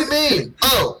 What do you mean?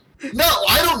 Oh, no,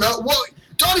 I don't know. Well,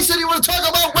 Donnie said he wanted to talk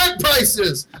about rent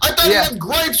prices. I thought he had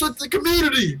gripes with the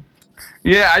community.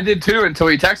 Yeah, I did too until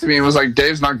he texted me and was like,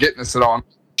 Dave's not getting this at all.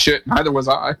 Shit, neither was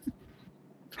I.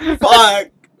 Fuck.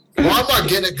 Well, I'm not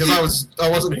getting it because I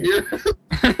wasn't here.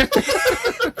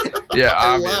 Yeah,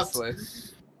 I obviously.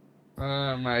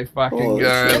 Oh my fucking Holy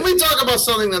god. Can we talk about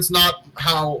something that's not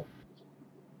how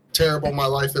terrible my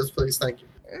life is, please? Thank you.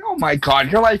 Oh my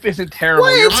god, your life isn't terrible.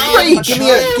 What? You're It's fucking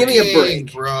great. Give me a joking,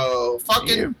 break. bro.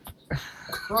 Fucking You-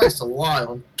 Christ alive,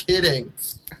 I'm kidding.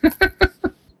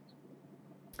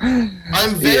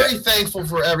 I'm very thankful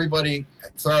for everybody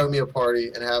throwing me a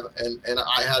party and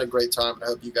I had a great time, and I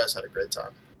hope you guys had a great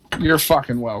time. You're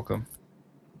fucking welcome.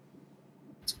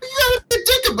 You gotta be a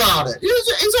dick about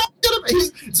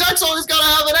it. Zach's always gotta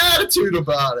have an attitude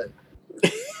about it.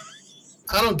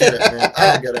 I don't get it, man.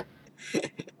 I don't get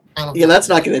it. Yeah, that's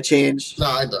not going to change. No,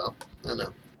 I know. I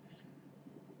know.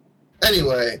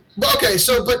 Anyway, okay,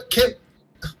 so,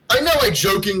 I know I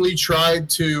jokingly tried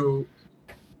to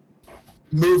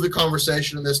move the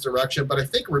conversation in this direction, but I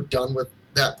think we're done with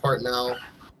that part now.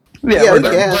 Yeah, we're we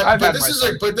done. can. I've But had this my is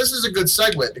fun. but this is a good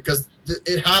segue because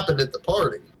it happened at the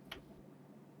party.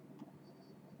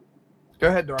 Go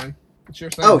ahead, Donnie. What's your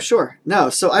thing? Oh, sure. No,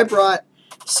 so I brought...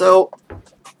 So,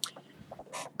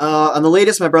 on the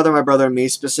latest My Brother, and Me,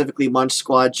 specifically Munch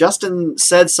Squad, Justin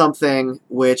said something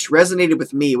which resonated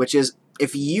with me, which is,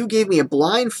 if you gave me a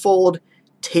blindfold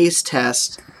taste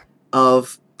test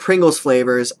of Pringles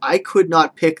flavors, I could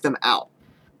not pick them out.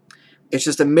 It's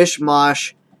just a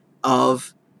mishmash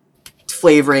of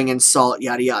flavoring and salt,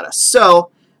 yada yada.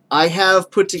 So, I have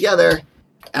put together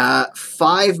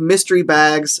 5 mystery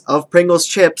bags of Pringles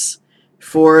chips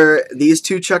for these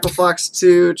two Chuckle Fox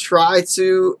to try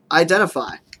to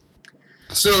identify.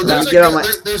 So Now there's, get on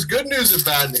my- there's good news and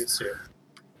bad news here.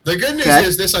 The good news Okay.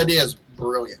 is this idea is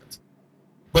brilliant.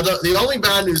 But the only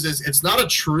bad news is it's not a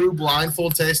true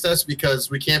blindfold taste test because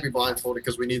we can't be blindfolded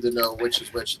because we need to know which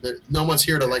is which. No one's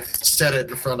here to like set it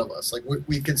in front of us. Like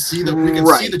we can see the see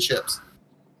Right. the chips.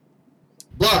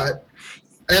 But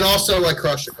and also like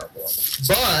crush a couple of them.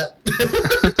 But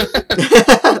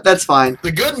That's fine.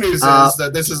 the good news is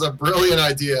that this is a brilliant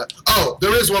idea. Oh,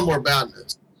 there is one more bad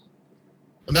news.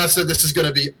 And that's that this is going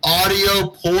to be audio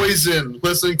poison.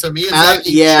 Listening to me and Zach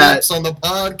eat yeah. chips on the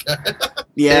podcast.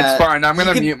 Yeah. It's fine. I'm gonna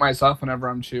You could- mute myself whenever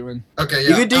I'm chewing. Okay, yeah.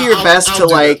 You could do your best I'll to, do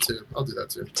that like- too. I'll do that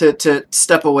too. To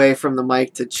step away from the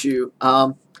mic to chew.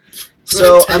 So,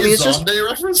 I mean, it's just... Day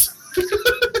reference?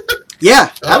 Yeah, All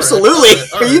right, absolutely.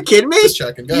 all right. Are you kidding me? Just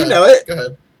checking. Go You ahead. know it.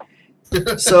 Go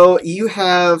ahead. So you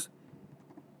have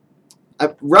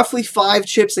roughly 5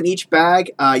 chips in each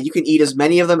bag. You can eat as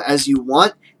many of them as you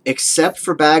want, except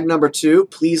for bag number 2.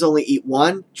 Please only eat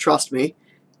 1. Trust me.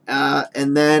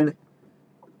 And then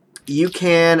you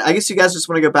can... I guess you guys just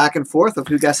want to go back and forth of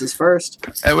who guesses first.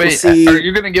 Wait, We'll see. are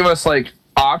you gonna give us like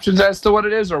options as to what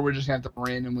it is, or we're just gonna have to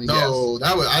randomly guess? No,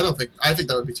 I think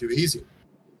that would be too easy.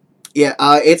 Yeah,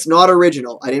 it's not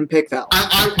original. I didn't pick that one.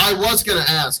 I was gonna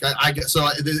ask. I guess so.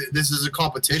 This is a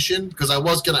competition because I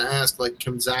was gonna ask. Like,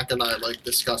 can Zach and I like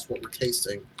discuss what we're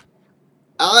tasting?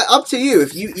 Up to you.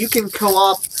 If you can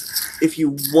co-op if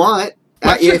you want.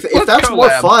 Let's If that's more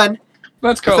collab. fun.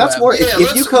 Let's go. If that's more... Yeah, if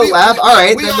let's- you collab, all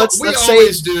right, then let's say...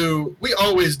 we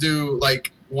always do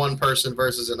like one person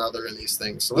versus another in these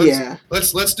things. So Yeah.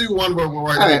 let's do one where we're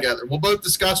working All right. together. We'll both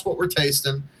discuss what we're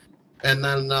tasting, and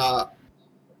then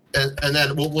and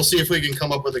then we'll see if we can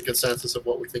come up with a consensus of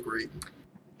what we think we're eating.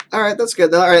 All right, that's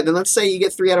good. All right, then let's say you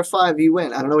get 3 out of 5, you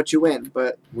win. I don't know what you win,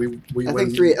 but We I win,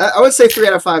 think 3. I would say 3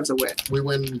 out of 5 is a win. we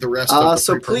win the rest. of the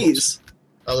So 3 promos. please,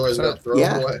 Otherwise, we're gonna throw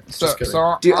yeah. them away. So, Just kidding.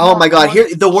 so dude. I'm Oh my on- God! I'm on Here,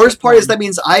 the worst part is one. that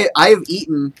means I have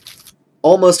eaten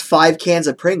almost 5 cans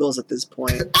of Pringles at this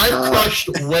point. I crushed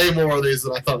way more of these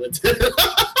than I thought I did.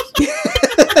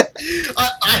 I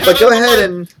had But go it in ahead my-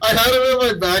 and I had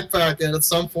it in my backpack, and at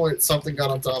some point, something got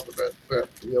on top of it. But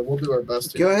yeah, we'll do our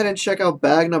best. go ahead and check out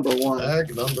bag number 1.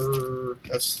 Bag number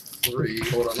that's 3.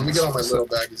 Hold on, let me get all my little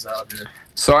baggies out here.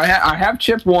 So I have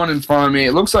chip 1 in front of me.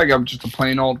 It looks like I'm just a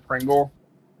plain old Pringle.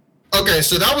 Okay,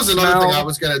 so that was another No. thing I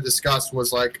was going to discuss.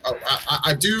 Was like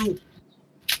I think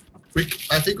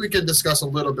we can discuss a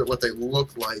little bit what they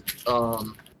look like.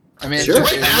 I mean, Sure. Do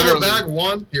I it have a literally- bag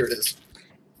one? Here it is.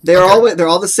 They're Okay.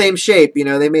 all the same shape. You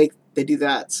know, they do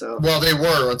that. So Well, they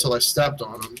were until I stepped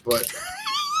on them, but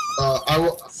I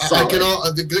will. I Solid. can.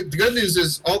 The good news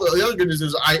is the other good news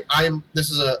is I'm.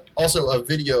 This is also a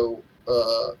video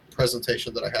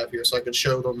presentation that I have here, so I can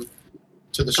show them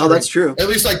to the stream. oh, that's true. At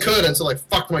least I could until I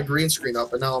fucked my green screen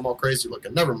up, and now I'm all crazy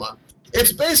looking. Never mind.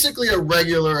 It's basically a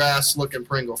regular ass looking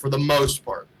Pringle for the most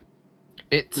part.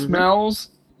 It Mhm. smells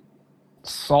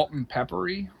salt and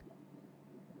peppery.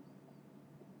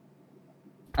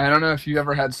 I don't know if you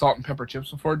ever had salt and pepper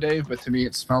chips before, Dave, but to me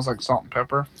it smells like salt and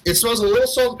pepper. It smells a little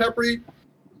salt and peppery.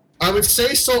 I would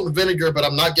say salt and vinegar, but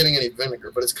I'm not getting any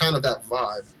vinegar. But it's kind of that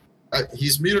vibe.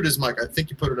 He's muted his mic. I think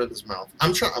he put it in his mouth.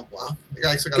 I'm trying. Wow.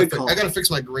 Good call. I gotta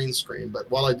fix my green screen. But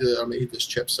while I do it, I'm gonna eat this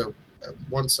chip. So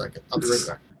 1 second. I'll be right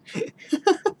back.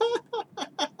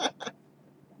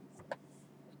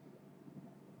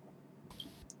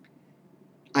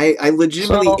 I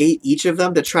legitimately So- ate each of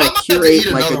them to try I'm to gonna have to curate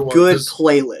eat like a another one, good 'cause-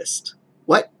 playlist.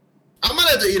 What? I'm gonna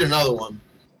have to eat another one.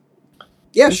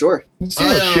 Yeah, sure. This is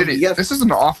I, a shitty. yeah. This is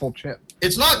an awful chip.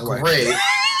 It's not By the great.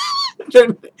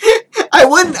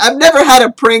 I've never had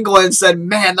a Pringle and said,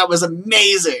 "Man, that was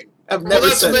amazing." I've Well, never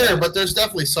that's said fair, that. but there's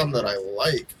definitely some that I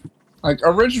like. Like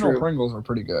original True. Pringles are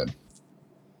pretty good.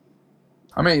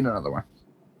 I'm gonna eat another one.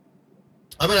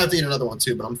 I'm gonna have to eat another one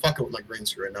too, but I'm fucking with my green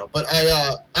screen right now. But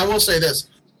I will say this.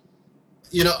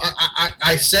 You know,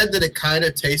 I said that it kind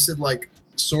of tasted like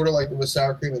sort of like it was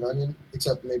sour cream and onion,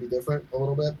 except maybe different a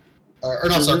little bit. Or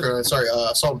not sour Mhm. cream, sorry,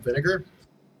 salt and vinegar.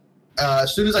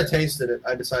 As soon as I tasted it,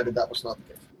 I decided that was not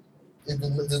the case.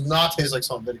 It did not taste like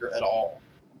salt and vinegar at all.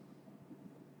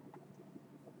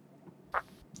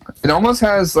 It almost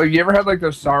has like, you ever had like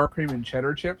those sour cream and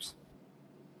cheddar chips?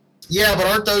 Yeah, but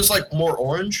aren't those like more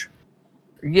orange?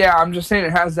 Yeah, I'm just saying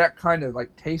it has that kind of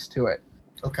like taste to it.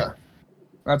 Okay.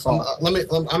 That's all. I'm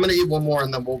gonna eat one more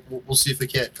and then we'll see if we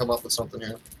can't come up with something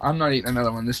here. I'm not eating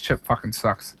another one. This chip fucking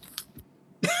sucks.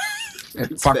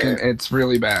 It's fair. It's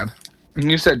really bad. And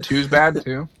you said two's bad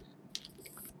too?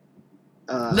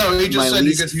 No, he my just said you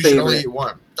least should only favorite. eat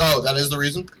one. Oh, that is the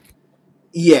reason?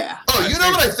 Yeah. Oh, you know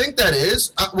what I think that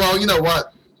is? Well, you know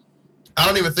what? I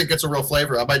don't even think it's a real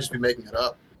flavor. I might just be making it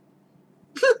up.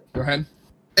 Go ahead.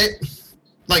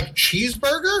 Like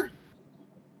cheeseburger?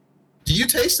 Do you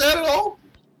taste that at all?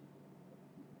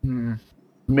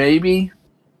 Maybe.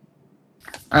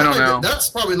 I don't know. That's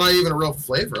probably not even a real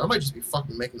flavor. I might just be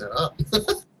fucking making that up.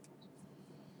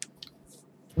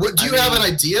 What? Do you have an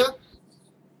idea?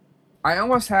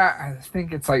 I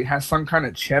think it's like has some kind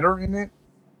of cheddar in it.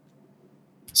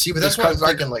 See, but that's why I'm Because I-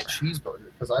 thinking like cheeseburger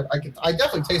because I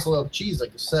definitely taste a little cheese,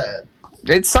 like you said.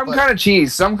 It's some But- kind of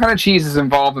cheese. Some kind of cheese is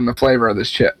involved in the flavor of this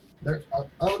chip. I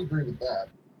would agree with that.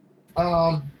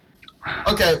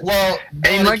 Okay, well,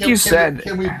 And like you said-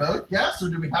 can we vote guess or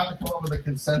do we have to come up with a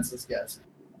consensus guess?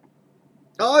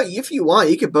 Oh, if you want,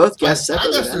 you could both guess I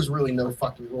separately. guess then. there's really no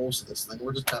fucking rules to this thing.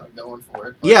 We're just kind of going for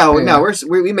it. But, Yeah, well, Yeah. no,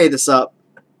 we made this up.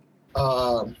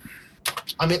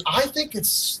 I mean, I think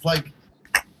it's like,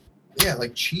 yeah,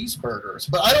 like cheeseburgers,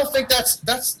 but I don't think that's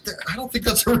I don't think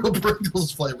that's a real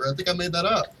Pringles flavor. I think I made that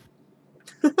up.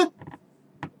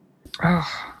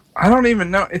 I don't even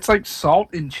know. It's like salt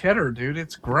and cheddar, dude.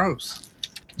 It's gross.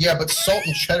 Yeah, but salt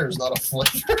and cheddar is not a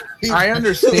flavor. I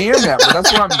understand that, but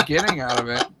that's what I'm getting out of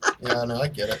it. Yeah, no, I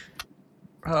get it.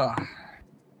 Ugh.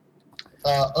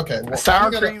 Okay, well,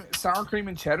 Sour cream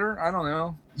and cheddar. I don't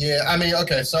know. Yeah, I mean,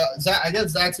 okay, so Zach, I guess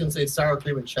Zach's gonna say sour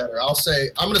cream and cheddar. I'm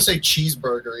gonna say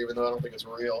cheeseburger, even though I don't think it's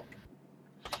real.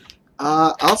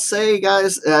 I'll say,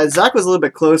 guys, Zach was a little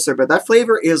bit closer, but that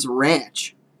flavor is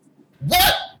ranch.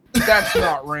 What? That's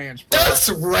not ranch, bro. That's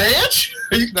ranch?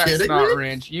 Are you That's kidding not me?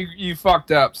 ranch. You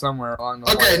fucked up somewhere along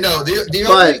the Okay, line. no.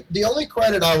 But- The only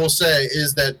credit I will say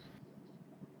is that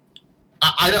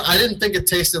I didn't think it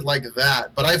tasted like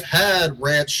that, but I've had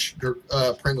ranch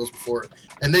Pringles before,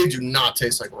 and they do not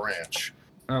taste like ranch.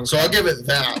 Okay. So I'll give it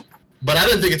that. But I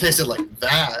didn't think it tasted like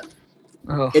that.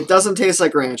 Ugh. It doesn't taste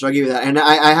like ranch. I'll give you that. And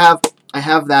I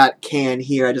have that can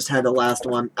here. I just had the last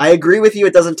one. I agree with you.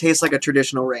 It doesn't taste like a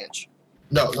traditional ranch.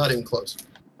 No, not even close.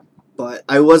 But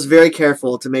I was very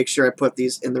careful to make sure I put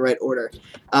these in the right order.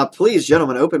 Please,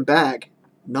 gentlemen, open bag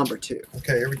number 2.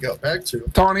 Okay, here we go. Back to.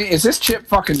 Tony, is this chip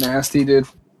fucking nasty, dude?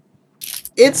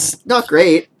 It's not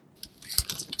great.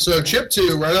 So chip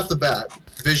 2, right off the bat,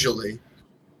 visually,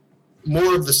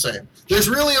 more of the same. There's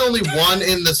really only one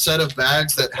in the set of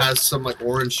bags that has some like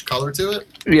orange color to it.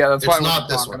 Yeah, that's why It's we're not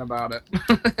this talking one. about it.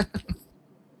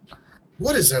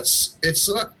 What is that? It's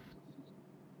not.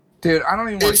 Dude, I don't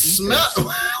even want It to eat smells. this.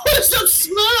 What is that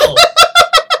smell?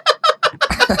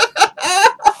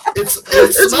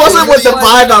 This wasn't what the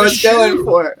like vibe I a was going shoe.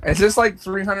 for. Is this like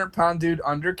 300-pound dude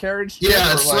undercarriage? chip,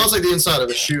 Yeah, or it smells like the inside of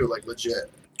a shoe, like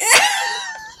legit.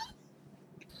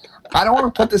 I don't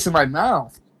want to put this in my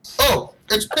mouth. Oh,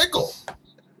 it's pickle.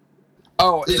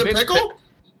 Oh, Is it pickle?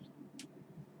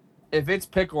 If it's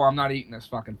pickle, I'm not eating this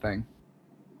fucking thing.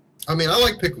 I mean, I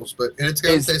like pickles, but it's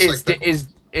gonna taste like pickle.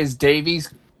 Is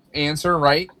Davy's answer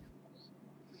right?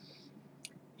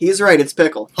 He's right. It's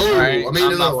pickle. Oh, Right? I mean,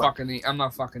 I'm another not one. I'm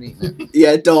not fucking eating it.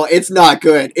 Yeah, don't. It's not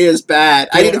good. It is bad.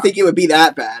 I Yeah. didn't think it would be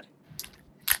that bad.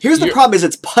 Here's the You- problem: is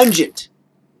it's pungent.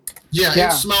 Yeah, Yeah,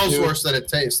 it smells dude. worse than it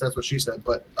tastes. That's what she said.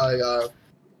 But I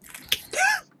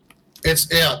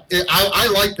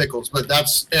like pickles, but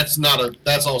that's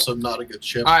also not a good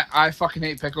chip. I fucking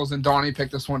hate pickles, and Donnie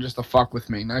picked this one just to fuck with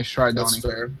me. Nice try, That's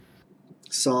Donnie. fair.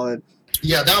 Solid.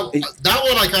 Yeah, that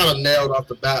one I kind of nailed off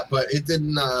the bat, but it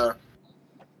didn't.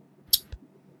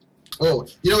 Oh,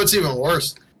 you know what's even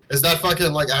worse is that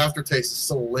fucking like aftertaste is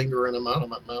still lingering in my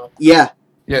mouth. Yeah,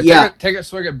 Yeah, Yeah. Take a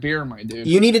swig of beer, my dude.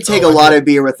 you need to take Oh, a I lot did. of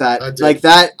beer with I that. did. Like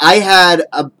that, I had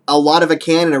a lot of a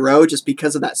can in a row just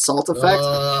because of that salt effect,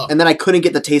 and then I couldn't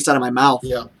get the taste out of my mouth.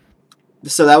 Yeah,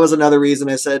 So that was another reason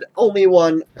I said only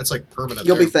one. that's like permanent.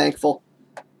 You'll be there. thankful.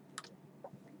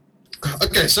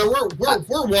 Okay, so we're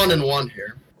 1-1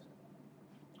 here.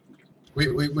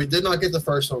 We did not get the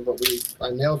first one, but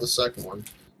I nailed the second one.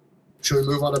 Should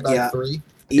we move on to bag Yeah. 3?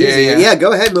 Easy. Yeah. Yeah,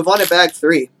 go ahead. Move on to bag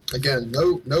 3. Again,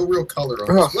 no real color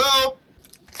on Ugh. this. Well,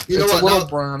 you know it's what? a little Now-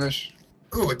 brownish.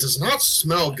 Oh, it does not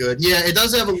smell good. Yeah, it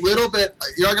does have a little bit.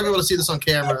 You're not gonna be able to see this on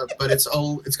camera, but it's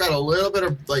got a little bit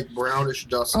of like brownish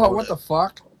dust. Oh, on what it. the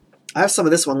fuck? I have some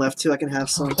of this one left too. I can have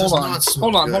some. It does Hold on. not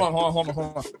smell Hold on. good.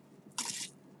 Hold on.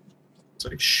 It's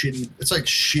like shitty. It's like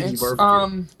shitty It's,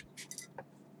 barbecue.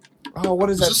 Oh, what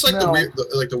is Is that this like smell?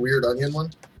 the weird onion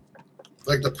one?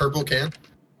 Like the purple can?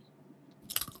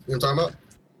 You know what I'm talking about?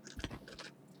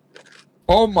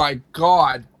 Oh my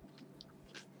god.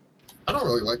 I don't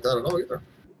really like that at all either.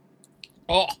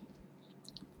 Oh.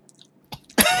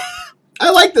 I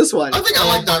like this one. I think I Oh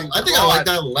like that. my I think I like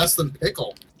God. that less than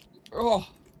pickle. Oh.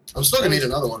 I'm still gonna need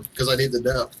another one because I need the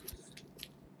depth.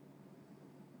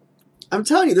 I'm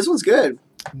telling you, this one's good.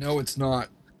 No, it's not.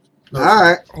 No, All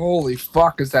right. Holy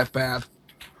fuck, is that bad?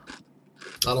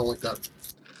 I don't like that.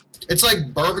 It's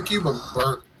like barbecue but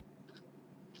burnt.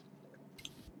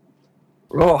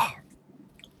 Oh.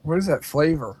 What is that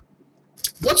flavor?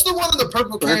 What's the one in the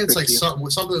purple can? It's like Barbecue.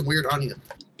 something weird onion.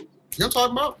 You know what I'm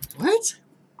talking about? What?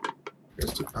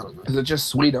 I don't know. Is it just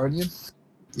sweet onion?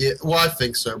 Yeah, well, I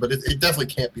think so, but it definitely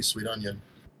can't be sweet onion.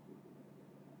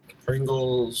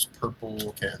 Pringles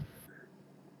purple can.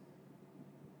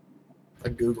 I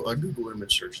Google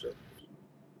image searched it.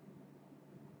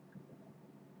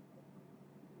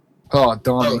 Oh,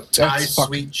 Donnie. Oh, Thai That's fuck-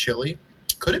 sweet chili.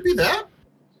 Could it be that?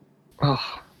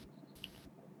 Oh.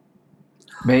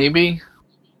 Maybe.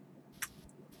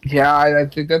 Yeah, I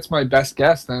think that's my best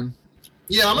guess then.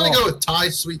 Yeah, I'm gonna Oh. go with Thai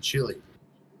sweet chili.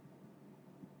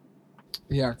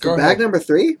 Yeah, For go bag ahead. number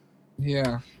 3,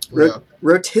 Yeah. Yeah.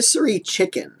 rotisserie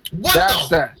chicken. What That's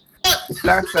the? that.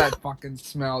 That's that fucking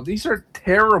smell. These are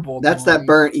terrible. That's Donnie. that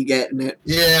burnt you get in it.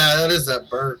 Yeah, that is that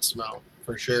burnt smell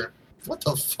for sure. What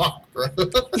the fuck, bro?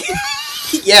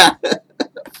 Yeah.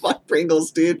 Fuck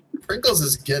Pringles, dude. Pringles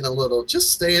is getting a little.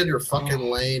 Just stay in your fucking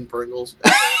lane, Pringles.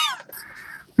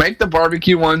 Make the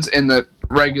barbecue ones and the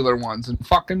regular ones and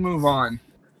fucking move on.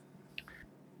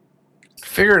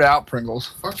 Figure it out, Pringles.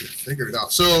 Fucking figure it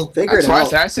out. So Figure That's it why I out.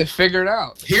 said, I said figure it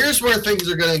out. here's where things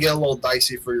are gonna get a little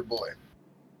dicey for your boy.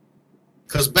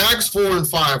 Because bags 4 and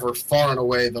 5 are far and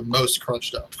away the most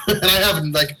crunched up, and I have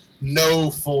like no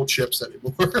full chips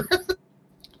anymore.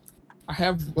 I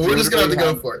have. But we're just gonna have to go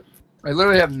literally for it. I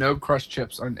literally have no crushed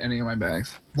chips on any of my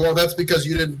bags. Well, that's because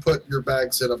you didn't put your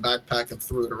bags in a backpack and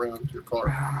threw it around your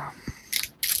car.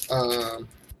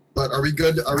 But are we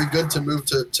good? Are we good to move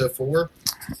to 4?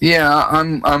 Yeah,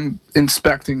 I'm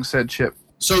inspecting said chip.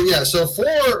 So yeah, so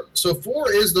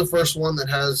 4 is the first one that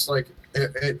has like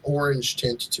an orange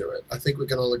tint to it. I think we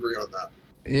can all agree on that.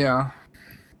 Yeah.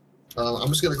 I'm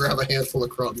just gonna grab a handful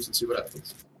of crumbs and see what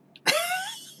happens.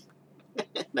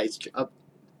 Nice job.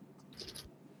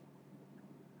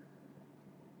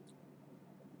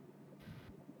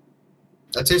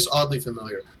 That tastes oddly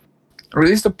familiar. Are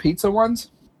these the pizza ones?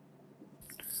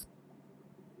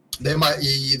 They might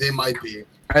be.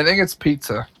 I think it's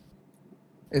pizza.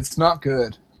 It's not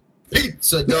good.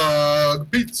 Pizza dog,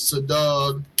 pizza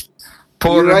dog.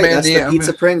 You're right. That's the Portamania.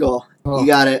 pizza Pringle. Oh. You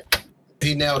got it.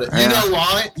 He nailed it. Yeah. You know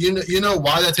why? You know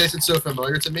why that tasted so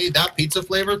familiar to me? That pizza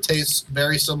flavor tastes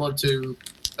very similar to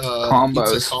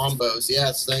Combos. pizza combos.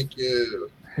 Yes, thank you.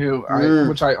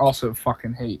 which I also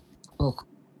fucking hate. Ugh.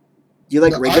 You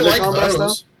like No, regular I like combos though?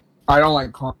 those. I don't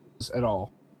like combos at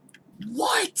all.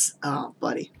 What? Oh,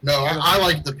 buddy. No, I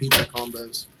like the pizza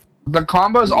combos. The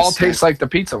combos Makes all sense. taste like the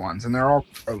pizza ones, and they're all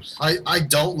gross. I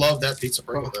don't love that pizza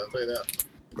Pringle though. I'll tell you that.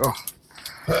 Ugh.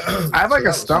 I have like So that a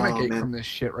was- stomach oh, ache man. from this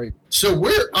shit right. So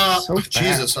we're So fat.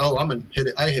 Jesus. Oh,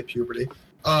 I hit puberty.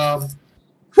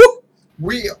 Woo!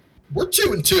 We're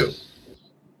 2-2.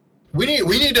 We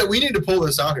need to pull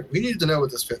this out here. We need to know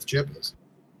what this fifth chip is.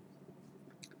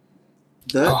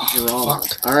 The Oh, draw.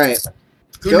 fuck. All right.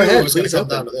 Who Go knew ahead, it was going to please come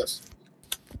down open. to this?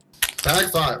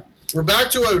 Bag 5. We're back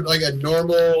to a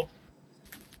normal,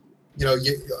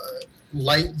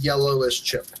 light yellowish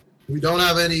chip. We don't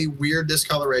have any weird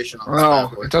discoloration on this bad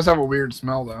Oh, boy. it does have a weird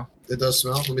smell though. It does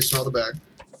smell. Let me smell the bag.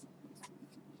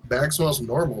 Bag smells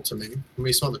normal to me. Let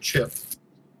me smell the chip.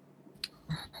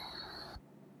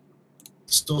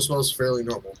 Still smells fairly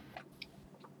normal.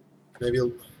 Maybe.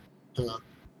 Hang on.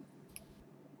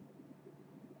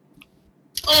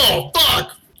 Oh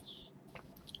fuck!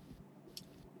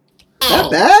 That Oh,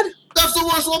 bad? that's the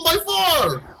worst one by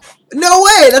far. No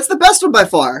way. That's the best one by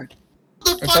far. What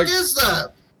the It's fuck like- is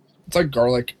that? It's like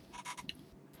garlic.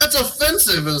 That's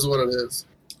offensive, is what it is.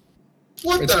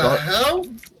 What It's the gar- hell?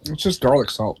 It's just garlic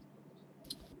salt.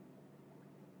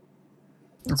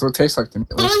 That's what it tastes like to me.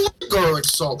 at But least. I like garlic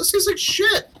salt. This tastes like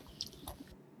shit.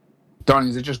 Donnie,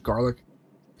 is it just garlic?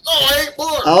 Oh, I ate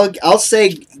more. I'll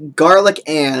say garlic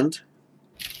and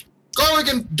Garlic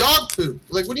and dog poop.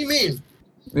 Like, what do you mean?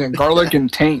 Yeah, garlic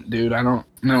and taint, dude. I don't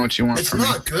know what you want It's from me.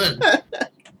 not good.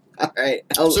 all right.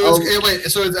 So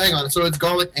hang on. So it's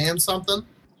garlic and something.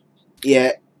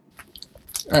 Yeah.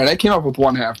 All right, I came up with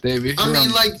one half, Davey. I You're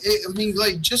mean,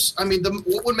 on-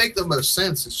 what would make the most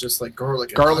sense is just like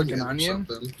garlic Garlic and and onion. onion?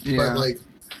 Or something. Yeah. But like,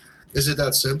 is it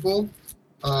that simple?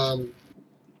 Oh.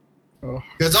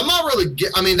 Because I'm not really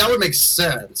that would make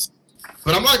sense,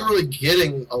 but I'm not really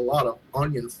getting a lot of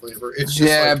onion flavor. It's just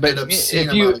Yeah, like but an obscene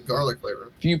if you- amount of garlic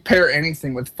flavor. If you pair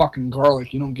anything with fucking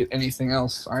garlic, you don't get anything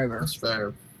else either. That's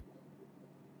fair.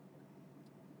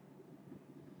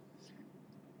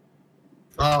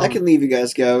 I can leave you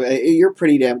guys go. You're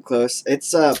pretty damn close.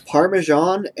 It's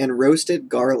Parmesan and roasted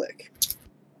garlic.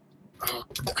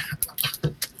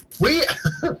 We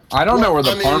I don't know where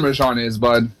the I mean- Parmesan is,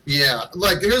 bud. Yeah,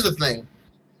 like here's the thing.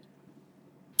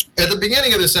 At the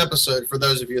beginning of this episode, for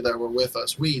those of you that were with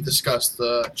us, we discussed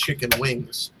the chicken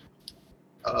wings,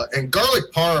 and garlic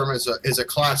parm is a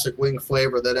classic wing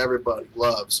flavor that everybody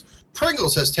loves.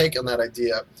 Pringles has taken that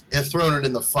idea and thrown it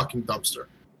in the fucking dumpster.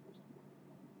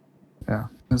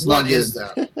 It's What not is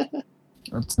good. that?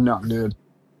 It's not good.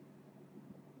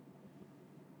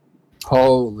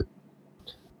 Holy.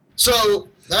 So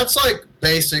that's like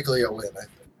basically a win, I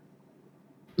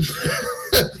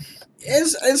think.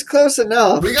 It's close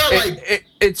enough. We got like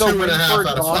It's a 2.5 win for out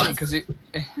of Donnie 5. because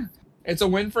it's a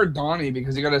win for Donnie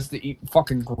because he got us to eat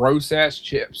fucking gross ass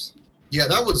chips. yeah,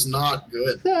 that was not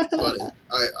good, buddy.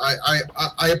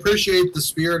 I appreciate the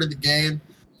spirit of the game,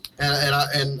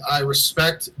 and I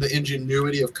respect the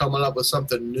ingenuity of coming up with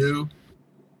something new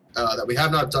that we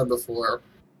have not done before.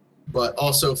 But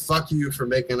also, fuck you for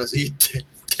making us eat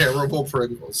terrible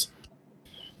Pringles.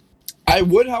 I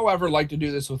would, however, like to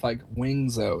do this with like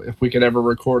wings though. If we could ever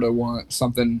record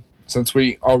something, since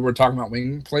we were talking about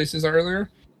wing places earlier,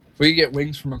 if we could get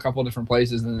wings from a couple different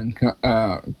places and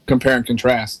then compare and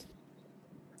contrast.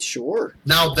 Sure.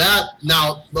 Now,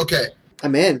 okay.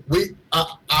 I'm in.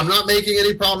 I'm not making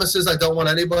any promises. I don't want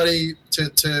anybody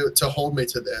to hold me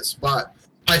to this, but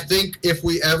I think if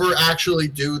we ever actually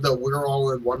do the "We're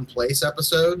All in One Place"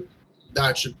 episode,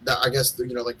 that should be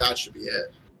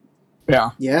it.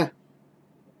 Yeah, Yeah.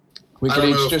 we I could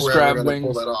don't know each if just we're ever grab gonna wings.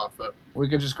 pull that off, but We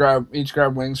could just grab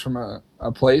wings from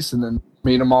a place and then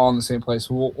meet them all in the same place.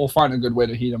 We'll find a good way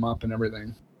to heat them up and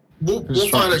everything. we'll Just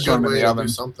find a throw good 'em in way the to oven.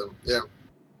 do something. Yeah,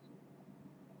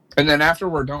 And then after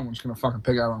we're done, we're just gonna fucking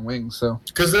pick out on wings. So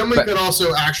because then we But- could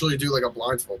also actually do like a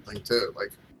blindfold thing too,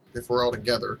 like if we're all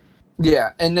together.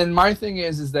 yeah, and then my thing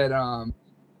is that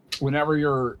whenever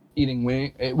you're eating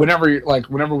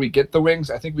whenever we get the wings,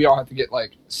 I think we all have to get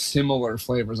like similar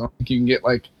flavors. I don't think you can get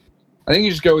like, I think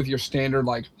you just go with your standard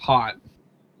like hot,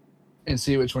 and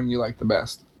see which one you like the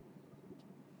best.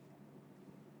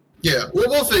 Yeah,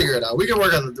 we'll figure it out. We can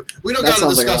work on the. We don't That got to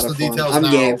sounds like a discuss lot the of fun. details I'm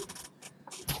now. game.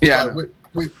 Yeah, but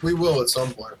we will at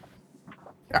some point.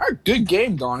 good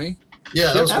game, Donnie.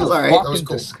 Yeah, that was That cool. was all right. That was Fucking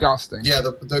cool. disgusting. Yeah,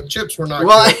 the chips were not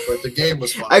Well, good, but the game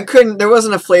was fun. I couldn't. There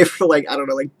wasn't a flavor like, I don't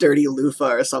know, like dirty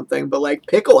loofah or something. But like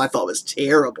pickle, I thought was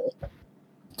terrible.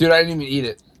 Dude, I didn't even eat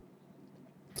it.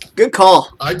 Good call.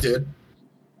 I did.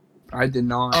 I did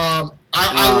not.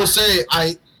 I will say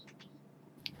I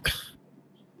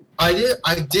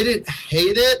didn't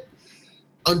hate it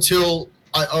until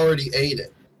I already ate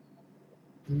it.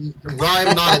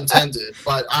 Rhyme not intended,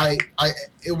 but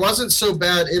it wasn't so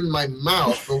bad in my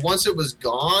mouth, but once it was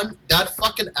gone, that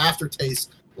fucking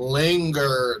aftertaste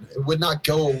lingered. It would not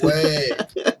go away.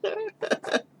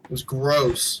 It was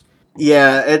gross.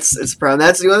 Yeah, it's a problem.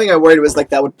 That's the only thing I worried was like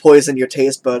that would poison your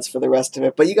taste buds for the rest of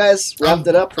it. But you guys wrapped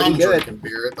it up pretty I'm good. drinking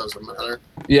beer. It doesn't matter.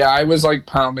 Yeah, I was like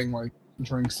pounding like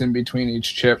drinks in between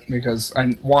each chip because I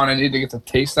need to get the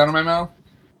taste out of my mouth,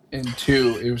 and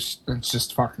two, it's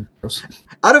just fucking gross.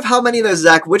 Out of how many of those,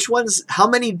 Zach? How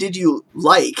many did you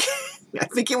like? I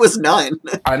think it was none.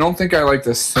 I don't think I liked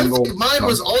a I single. think mine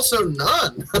was also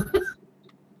none.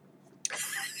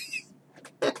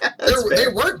 They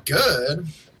weren't good.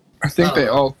 I think they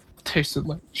all tasted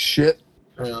like shit.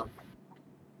 Yeah.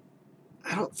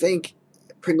 I don't think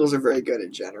Pringles are very good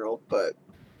in general, but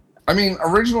I mean,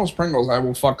 original Pringles, I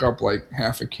will fuck up like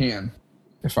half a can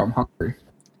if I'm hungry.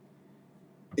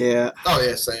 yeah. Oh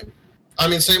yeah, same. I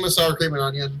mean, same with sour cream and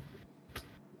onion.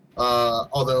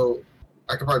 Although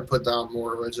I could probably put down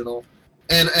more original.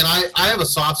 And I have a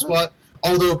soft spot.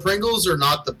 Although Pringles are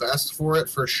not the best for it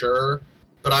for sure,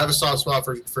 but I have a soft spot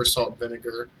for salt and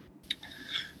vinegar.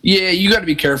 Yeah, you got to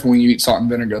be careful when you eat salt and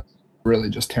vinegar.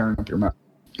 Really, just tearing up your mouth.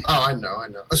 Oh, I know.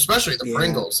 Especially the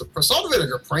Pringles. The salt and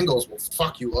vinegar Pringles will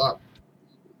fuck you up.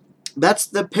 That's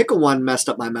the pickle one messed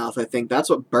up my mouth, I think. That's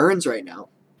what burns right now.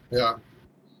 Yeah.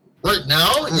 Right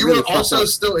now, you really are also fucked up.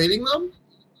 still eating them?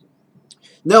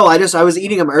 No, I was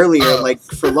eating them earlier, Oh. like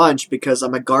for lunch because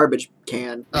I'm a garbage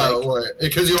can. Oh, wait.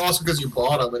 Because you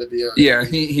bought them at the end. Yeah,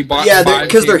 he bought Yeah, 5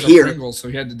 'cause they're cans of here. Pringles, so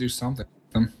he had to do something.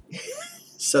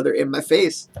 So they're in my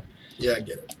face. Yeah, I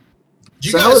get it. Did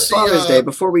you So guys how was see, Father's Day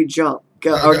before we jump?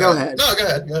 Go ahead. No, go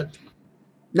ahead.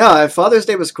 No, Father's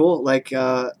Day was cool. Like,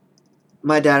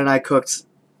 my dad and I cooked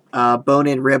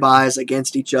bone-in ribeyes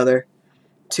against each other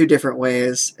 2 different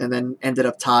ways and then ended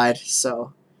up tied.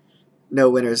 So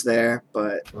no winners there,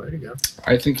 but There you go.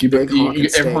 I think Big honking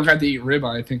everyone steak. got to eat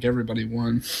ribeye. I think everybody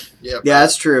won. Yeah, yeah,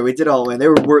 that's true. We did all win. They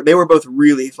were both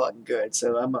really fucking good,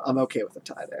 so I'm okay with the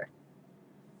tie there.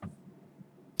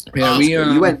 Yeah,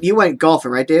 You went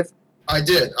golfing, right, Dave? I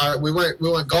did. We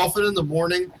went golfing in the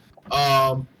morning.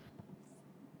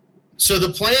 So the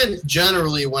plan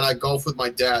generally when I golf with my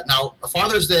dad. Now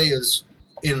Father's Day is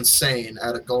insane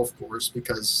at a golf course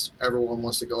because everyone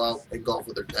wants to go out and golf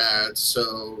with their dads.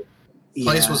 So the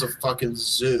place was a fucking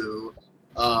zoo.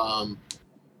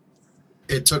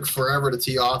 It took forever to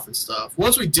tee off and stuff.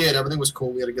 Once we did, everything was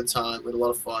cool. We had a good time. We had a lot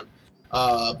of fun.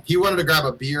 He wanted to grab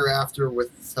a beer after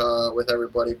with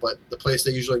everybody, but the place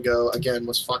they usually go again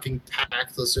was fucking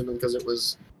packed, assuming because it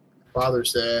was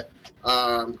Father's Day.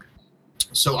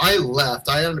 So I left.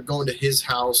 I ended up going to his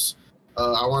house.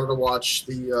 I wanted to watch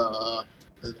the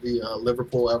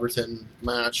Liverpool Everton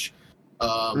match,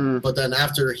 but then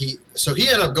after he actually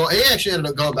ended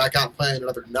up going back out and playing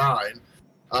another 9.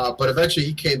 But eventually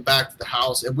he came back to the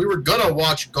house, and we were gonna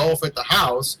watch golf at the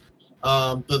house.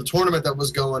 The tournament that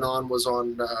was going on was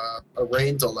on a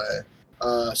rain delay.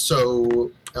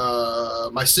 So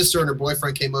my sister and her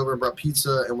boyfriend came over and brought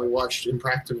pizza, and we watched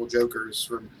Impractical Jokers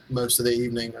for most of the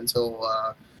evening until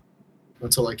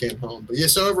I came home. But yeah,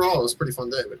 so overall it was a pretty fun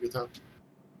day. We had a good time.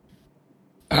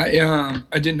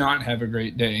 I did not have a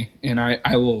great day, and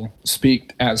I will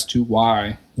speak as to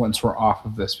why once we're off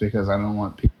of this because I don't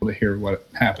want people to hear what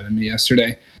happened to me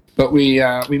yesterday. But we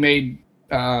made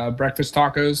breakfast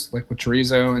tacos like with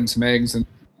chorizo and some eggs and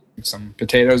some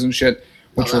potatoes and shit,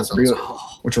 which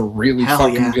were really Hell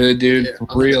fucking yeah. good, dude. Yeah,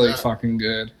 really fucking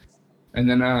good. And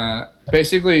then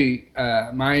basically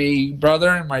my brother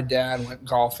and my dad went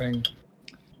golfing.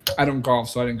 I don't golf,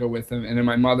 so I didn't go with them. And then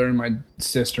my mother and my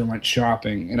sister went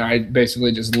shopping, and I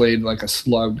basically just laid like a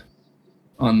slug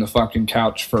on the fucking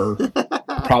couch for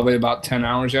probably about 10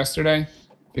 hours yesterday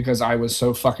because I was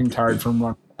so fucking tired from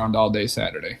running around all day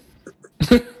Saturday.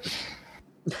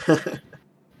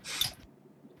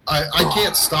 I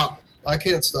can't stop. I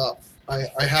can't stop.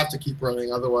 I have to keep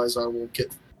running, otherwise I will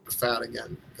get fat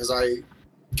again because I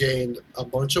gained a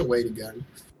bunch of weight again.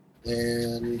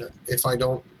 And if I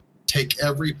don't take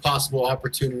every possible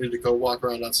opportunity to go walk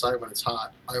around outside when it's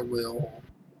hot, I will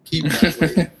keep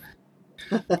that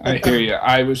weight. I hear you.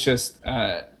 I was just,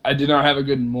 I did not have a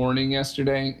good morning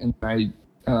yesterday, and I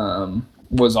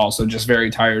was also just very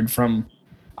tired from,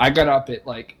 I got up at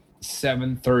like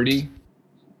 7:30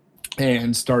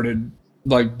 and started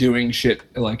like doing shit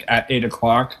like at 8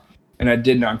 o'clock, and I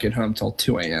did not get home till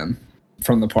 2 a.m.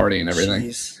 from the party and everything.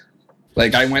 Jeez.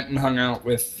 Like I went and hung out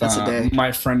with That's a day.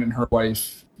 my friend and her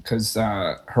wife because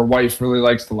her wife really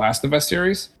likes the Last of Us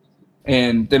series,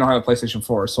 and they don't have a PlayStation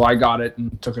 4, so I got it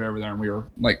and took it over there, and we were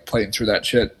like playing through that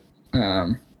shit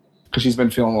because she's been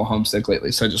feeling a little homesick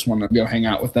lately, so I just wanted to go hang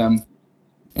out with them.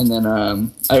 And then I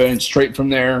went straight from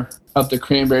there up to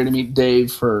Cranberry to meet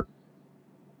Dave for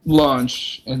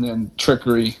lunch, and then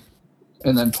Trickery,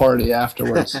 and then party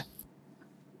afterwards.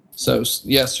 So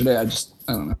yesterday, I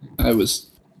don't know, I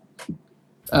was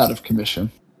out of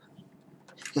commission.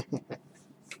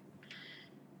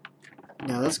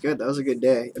 No, that's good. That was a good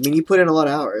day. I mean, you put in a lot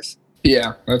of hours.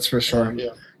 Yeah, that's for sure. Yeah.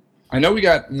 I know we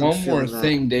got one more feeling that.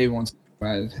 thing Dave wants to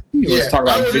add. Let's talk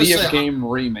I about was just video saying, game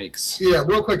remakes. Yeah,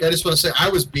 real quick, I just want to say I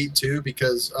was beat too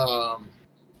because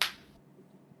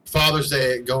Father's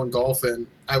Day going golfing,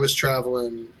 I was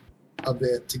traveling a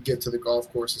bit to get to the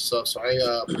golf course and stuff. So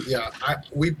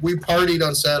we partied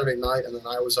on Saturday night, and then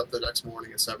I was up the next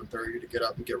morning at 7:30 to get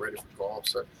up and get ready for golf.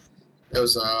 So it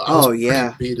was I was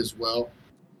pretty beat as well.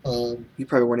 You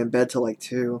probably weren't in bed till like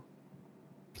 2.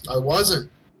 I wasn't.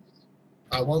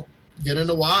 I won't get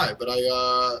into why, but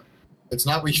it's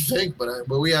not what you think. But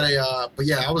we had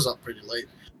I was up pretty late,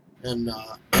 and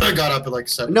I got up at like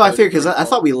 7. No, I figured because I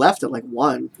thought we left at like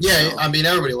 1. Yeah, so. I mean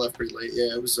everybody left pretty late.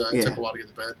 Yeah, it was. It took a while to get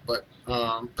to bed, but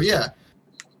yeah.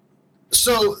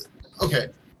 So okay,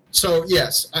 so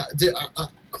yes,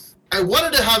 I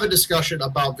wanted to have a discussion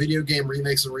about video game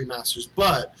remakes and remasters,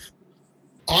 but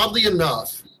oddly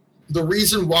enough, the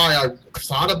reason why I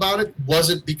thought about it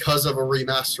wasn't because of a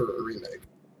remaster or a remake,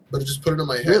 but it just put it in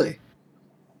my head. Really?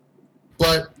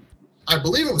 But I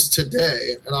believe it was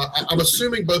today, and I'm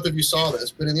assuming both of you saw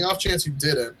this, but in the off chance you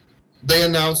didn't, they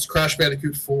announced Crash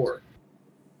Bandicoot 4.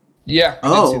 Yeah, I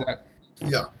did see that.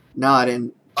 Yeah. No, I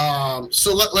didn't.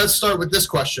 So let's start with this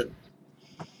question.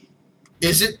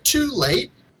 Is it too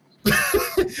late?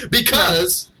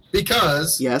 because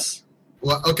Yes.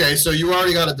 well, okay, so you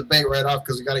already got a debate right off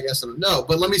because we got a yes and a no.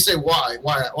 But let me say why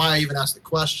I even asked the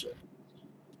question.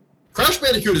 Crash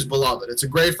Bandicoot is beloved. It's a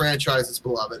great franchise. It's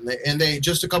beloved, and they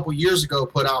just a couple years ago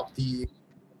put out the.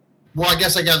 Well, I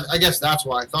guess that's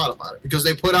why I thought about it, because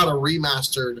they put out the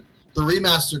remastered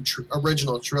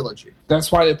original trilogy.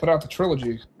 That's why they put out the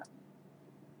trilogy.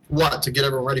 What, to get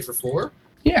everyone ready for 4?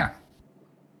 Yeah.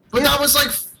 But that was like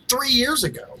 3 years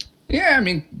ago. Yeah, I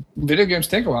mean, video games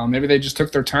take a while. Maybe they just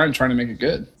took their time trying to make it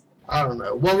good. I don't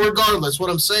know. Well, regardless, what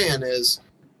I'm saying is...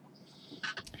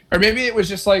 Or maybe it was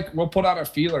just like, we'll put out a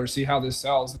feeler, see how this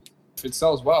sells. If it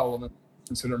sells well, then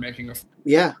consider making a...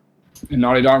 Yeah. And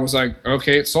Naughty Dog was like,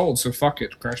 okay, it sold, so fuck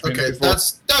it. Crash Bandicoot 4.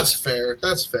 That's fair.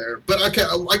 That's fair. But okay,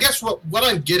 I guess what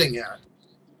I'm getting at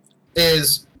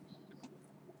is...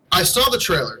 I saw the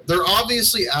trailer. They're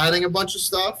obviously adding a bunch of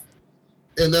stuff,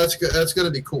 and that's going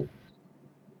to be cool.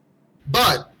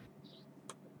 But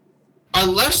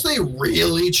unless they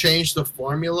really change the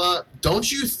formula,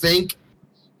 don't you think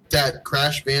that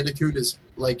Crash Bandicoot is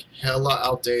like hella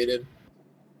outdated?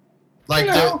 Like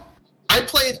I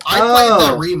played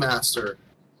that remaster,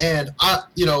 and I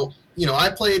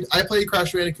played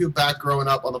Crash Bandicoot back growing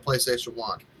up on the PlayStation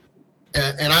 1,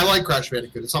 and I like Crash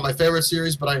Bandicoot. It's not my favorite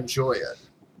series, but I enjoy it.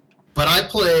 But I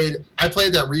played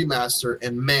that remaster,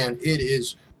 and man, it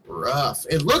is rough.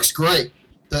 It looks great.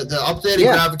 The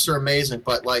updated graphics are amazing,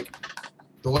 but like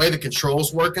the way the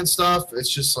controls work and stuff, it's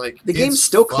just like the game's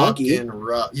still clunky.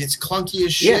 Rough. It's clunky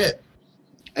as shit.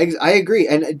 I agree.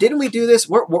 And didn't we do this?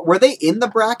 Were they in the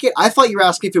bracket? I thought you were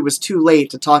asking if it was too late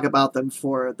to talk about them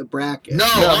for the bracket. No,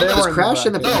 was Crash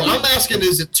in the bracket? No, I'm asking,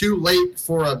 is it too late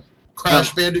for a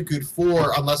Crash Bandicoot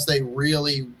 4 unless they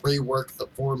really rework the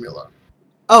formula?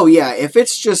 Oh yeah, if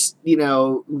it's just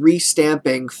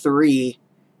restamping 3.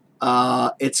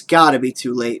 It's got to be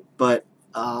too late, but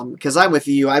because I'm with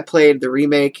you, I played the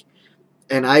remake,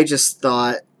 and I just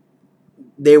thought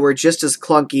they were just as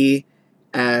clunky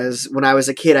as when I was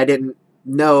a kid. I didn't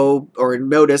know or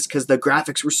notice because the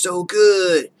graphics were so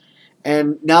good,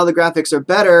 and now the graphics are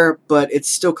better, but it's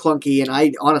still clunky, and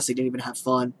I honestly didn't even have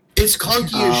fun. It's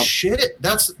clunky as shit.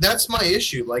 That's my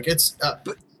issue. Like it's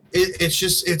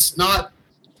not.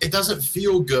 It doesn't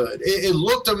feel good. It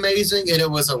looked amazing, and it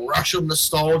was a rush of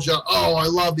nostalgia. Oh, I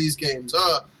love these games.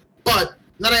 But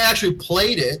then I actually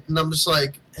played it, and I'm just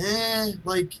like,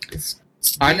 it's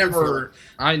I never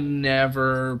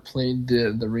played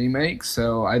the remake,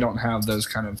 so I don't have those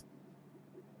kind of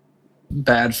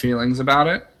bad feelings about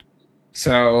it.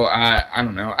 So I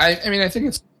don't know. I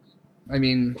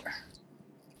mean,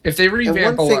 if they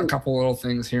revamp a couple little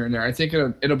things here and there, I think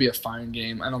it'll be a fine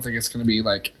game. I don't think it's going to be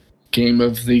like Game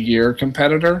of the Year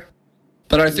competitor,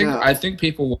 but I think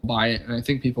people will buy it, and I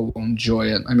think people will enjoy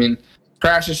it. I mean,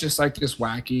 Crash is just like this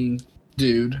wacky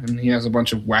dude, and he has a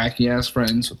bunch of wacky ass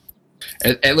friends with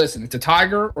And listen, if the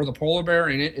tiger or the polar bear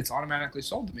in it, it's automatically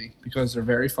sold to me because they're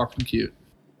very fucking cute.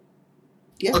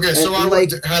 Yeah. Okay, so and,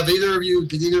 did either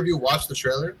of you watch the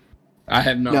trailer? I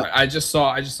have not. No. I just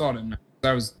saw it in.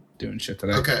 I was doing shit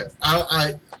today. Okay,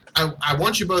 I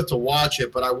want you both to watch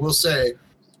it, but I will say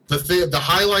the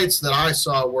highlights that I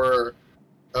saw were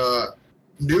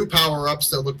new power-ups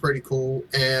that look pretty cool,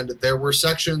 and there were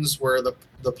sections where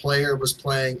the player was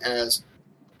playing as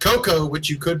Coco,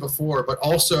 which you could before, but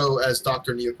also as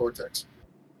Dr. Neocortex.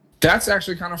 That's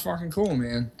actually kind of fucking cool,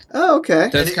 man. Oh, okay.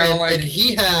 That's kind of like. And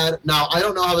he had. Now, I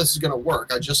don't know how this is going to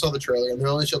work. I just saw the trailer, and they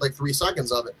only showed like 3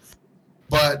 seconds of it.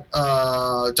 But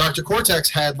Dr. Cortex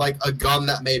had like a gun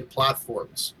that made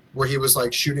platforms, where he was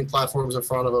like shooting platforms in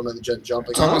front of him and then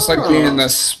jumping. It's almost like being the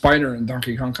spider in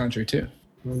Donkey Kong Country too.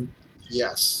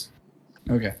 Yes.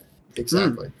 Okay.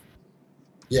 Exactly.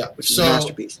 Yeah. Which is a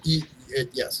masterpiece.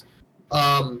 Yes.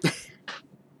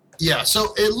 Yeah,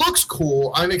 so it looks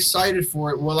cool. I'm excited for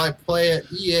it. Will I play it?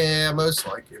 Yeah, most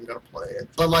likely I'm gonna play it.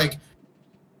 But like,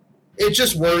 it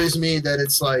just worries me that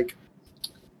it's like,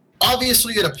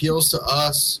 obviously it appeals to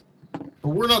us, but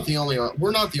we're not the only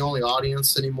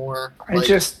audience anymore. Like,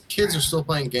 kids are still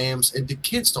playing games, and the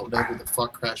kids don't know who the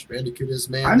fuck Crash Bandicoot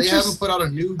is, man. They haven't put out a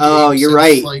new game. Oh, you're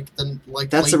since, right.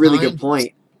 That's a really good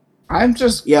point.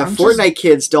 Fortnite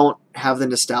kids don't have the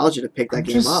nostalgia to pick that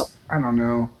game up. I don't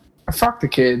know. Fuck the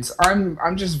kids.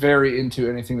 I'm just very into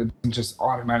anything that doesn't just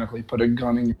automatically put a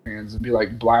gun in your hands and be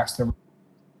like blast them.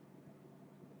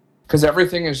 Because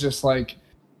everything is just like,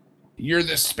 you're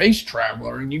this space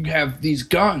traveler and you have these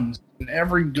guns and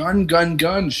every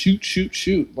gun,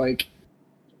 shoot. Like,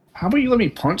 how about you let me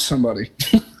punch somebody?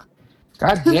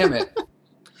 God damn it.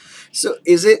 So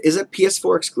is it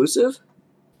PS4 exclusive?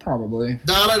 Probably.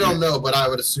 That I don't know, but I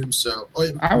would assume so.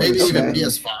 Maybe even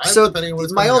PS5. So depending on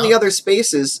what's my only other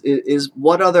space is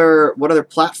what other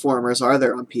platformers are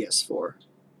there on PS4?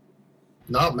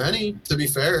 Not many, to be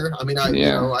fair. I mean, I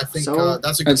think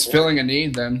that's a good It's filling a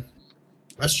need then.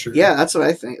 That's true. Yeah, that's what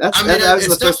I think. That was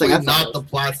the first thing I thought. It's not the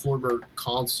platformer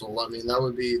console. I mean, that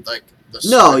would be like the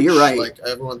Switch. No, you're right. Like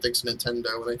everyone thinks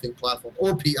Nintendo when they think platform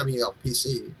or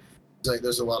PC. Like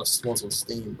there's a lot of ones on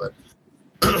Steam, but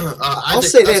I'll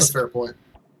say that's this. a fair point.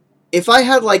 If I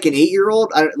had like an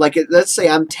 8-year-old, let's say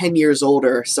I'm 10 years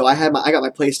older, so I got my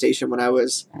PlayStation when I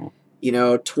was,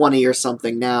 20 or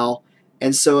something now,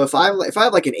 and so if I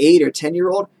have like an 8 or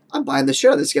 10-year-old, I'm buying the shit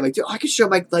out of this game. Like, dude, I can show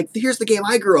here's the game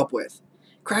I grew up with,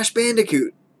 Crash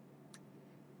Bandicoot,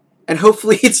 and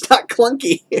hopefully it's not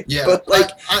clunky. Yeah, but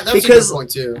that's because a good point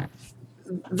too.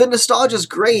 The nostalgia is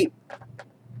great.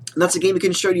 And that's a game you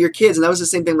can show to your kids, and that was the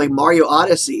same thing like Mario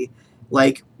Odyssey.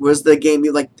 Like, was the game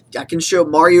I can show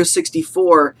Mario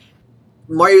 64,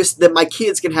 that my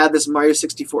kids can have this Mario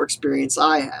 64 experience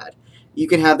I had. You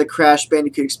can have the Crash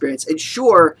Bandicoot experience. And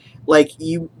sure, like,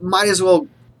 you might as well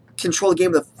control the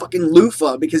game with a fucking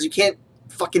loofah, because you can't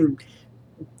fucking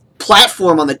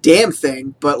platform on the damn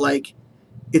thing, but, like,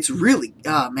 it's really,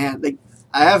 man, like,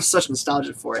 I have such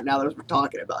nostalgia for it now that we're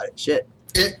talking about it. Shit.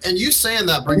 And you saying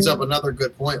that brings up another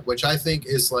good point, which I think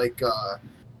is, like,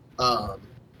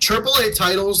 AAA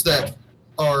titles that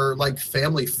are like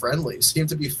family friendly seem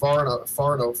to be far enough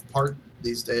apart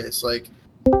these days. Like,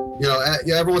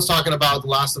 everyone's talking about The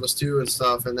Last of Us 2 and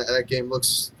stuff, and that game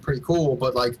looks pretty cool.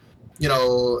 But like,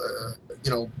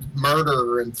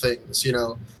 murder and things.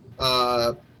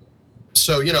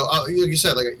 So like you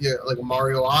said, like a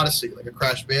Mario Odyssey, like a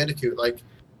Crash Bandicoot, like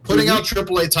putting out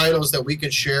AAA titles that we can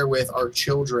share with our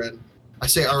children. I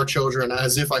say our children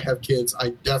as if I have kids. I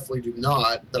definitely do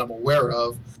not, that I'm aware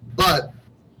of. But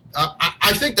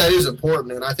I think that is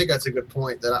important, and I think that's a good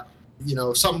point. That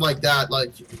something like that,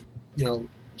 like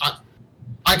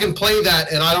I can play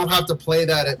that, and I don't have to play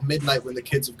that at midnight when the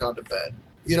kids have gone to bed.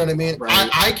 You know what I mean? Right.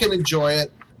 I can enjoy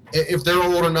it if they're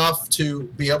old enough to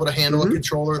be able to handle a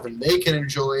controller. Then they can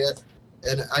enjoy it,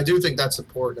 and I do think that's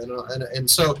important. And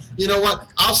so you know what?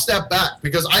 I'll step back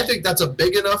because I think that's a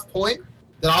big enough point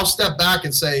that I'll step back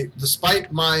and say,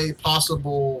 despite my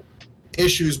possible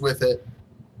issues with it,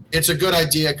 it's a good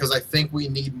idea because I think we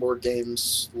need more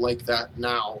games like that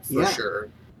now, for sure.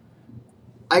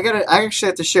 I actually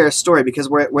have to share a story because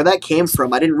where that came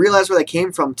from, I didn't realize where that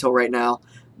came from until right now.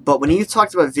 But when you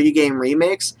talked about video game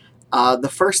remakes, the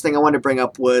first thing I wanted to bring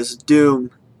up was Doom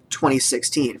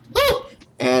 2016.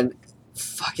 And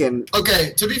fucking...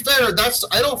 Okay, to be fair,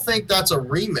 I don't think that's a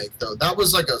remake, though. That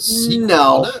was like a sequel,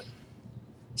 No. wasn't it?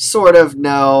 Sort of,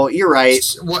 no. You're right.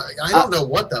 I don't know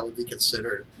what that would be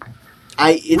considered.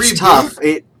 It's Reboot? tough.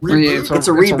 Reboot? It's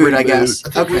a reboot, I guess. I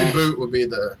think Okay. reboot would be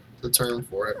the term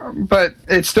for it. But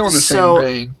it's still in the same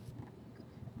vein.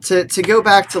 to go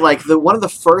back to like one of the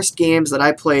first games that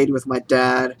I played with my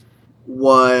dad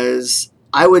was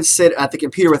I would sit at the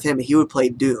computer with him and he would play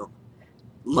Doom,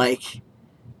 like,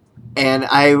 and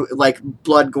I like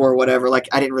blood gore whatever. Like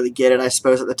I didn't really get it, I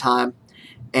suppose, at the time.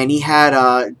 And he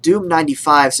had Doom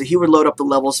 95, so he would load up the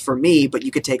levels for me, but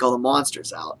you could take all the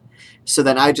monsters out. So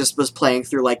then I just was playing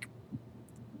through like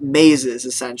mazes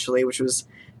essentially, which was,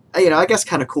 I guess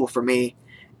kind of cool for me.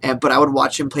 But I would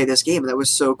watch him play this game, and that was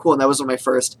so cool. And that was one of my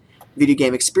first video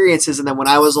game experiences. And then when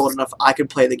I was old enough, I could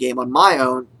play the game on my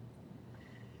own.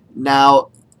 Now,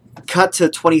 cut to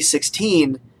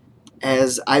 2016,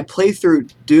 as I play through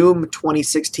Doom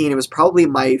 2016, it was probably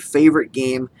my favorite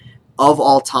game of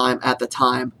all time at the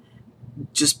time,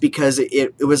 just because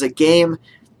it was a game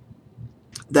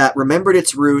that remembered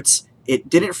its roots. It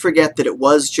didn't forget that it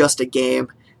was just a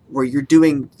game where you're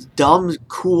doing dumb,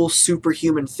 cool,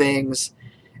 superhuman things.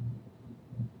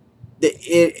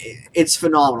 It's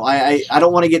phenomenal. I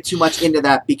don't want to get too much into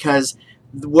that, because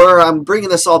where I'm bringing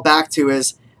this all back to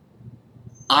is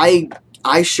I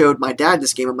showed my dad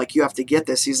this game. I'm like, you have to get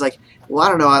this. He's like, well, I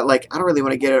don't know. I don't really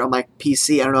want to get it on my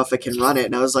PC. I don't know if I can run it.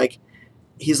 And I was like,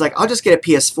 he's like, I'll just get a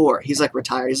PS4. He's like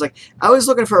retired. He's like, I was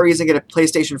looking for a reason to get a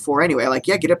PlayStation 4 anyway. I'm like,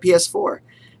 yeah, get a PS4.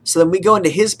 So then we go into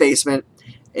his basement,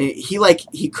 and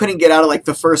he couldn't get out of like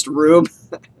the first room.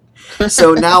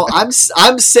 So now I'm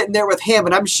sitting there with him,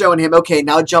 and I'm showing him, okay,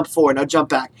 now jump forward, now jump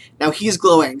back. Now he's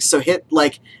glowing, so hit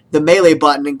like the melee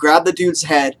button and grab the dude's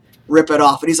head, rip it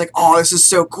off, and he's like, oh, this is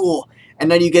so cool. And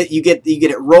then you get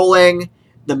it rolling.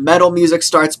 The metal music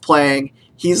starts playing.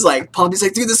 He's like pumped. He's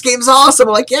like, dude, this game's awesome.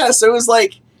 I'm like, yeah. So it was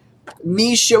like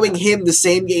me showing him the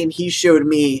same game he showed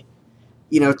me,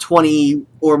 20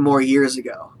 or more years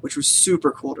ago, which was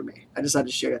super cool to me. I just had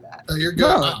to share that. Oh, you're good.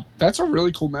 No, that's a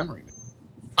really cool memory.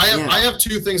 I have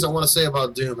two things I want to say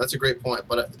about Doom. That's a great point.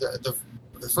 But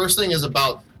the first thing is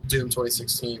about Doom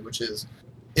 2016, which is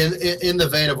in the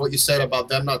vein of what you said about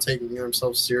them not taking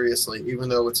themselves seriously, even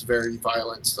though it's very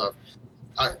violent stuff.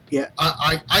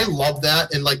 I love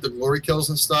that, and like the glory kills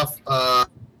and stuff are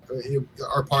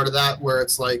part of that, where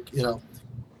it's like,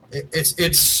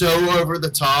 it's so over the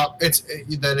top.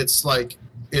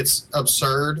 It's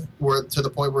absurd, where to the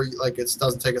point where like it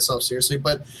doesn't take itself seriously,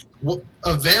 but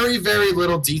a very, very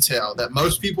little detail that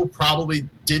most people probably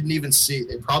didn't even see.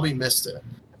 They probably missed it,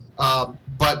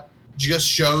 but just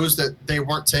shows that they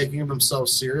weren't taking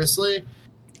themselves seriously.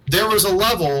 There was a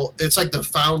level, it's like the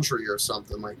Foundry or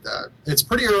something like that. It's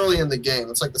pretty early in the game.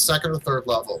 It's like the second or third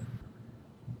level,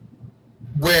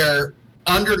 where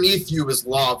underneath you is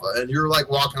lava, and you're like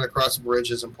walking across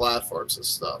bridges and platforms and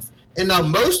stuff. And now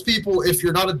most people, if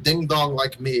you're not a ding-dong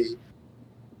like me,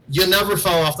 you never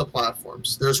fell off the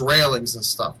platforms. There's railings and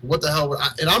stuff. What the hell?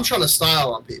 And I'm trying to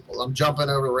style on people. I'm jumping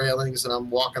over railings, and I'm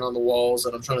walking on the walls,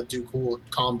 and I'm trying to do cool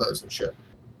combos and shit.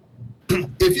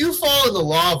 If you fall in the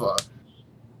lava,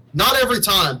 not every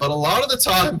time, but a lot of the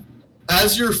time,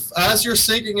 as you're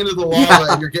sinking into the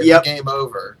lava and you're getting the game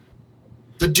over,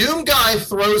 the Doom guy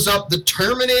throws up the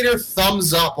Terminator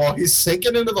thumbs up while he's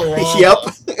sinking into the lava. Yep.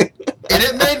 And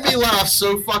it made me laugh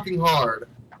so fucking hard.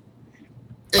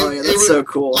 That's so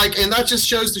cool. Like, and that just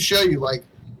shows to show you, like,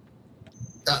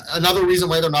 another reason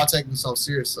why they're not taking themselves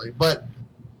seriously. But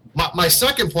my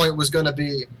second point was going to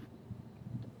be,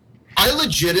 I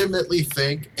legitimately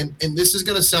think, and this is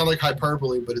going to sound like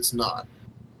hyperbole, but it's not.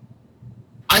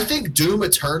 I think Doom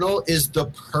Eternal is the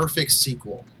perfect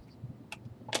sequel.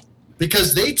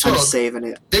 Because I'm saving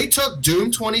it. They took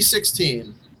Doom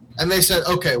 2016 and they said,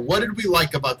 okay, what did we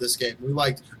like about this game? We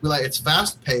like it's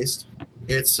fast paced.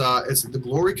 It's the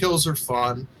glory kills are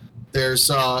fun. There's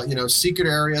secret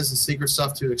areas and secret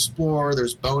stuff to explore.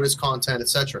 There's bonus content,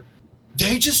 etc.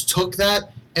 They just took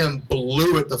that and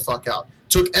blew it the fuck out.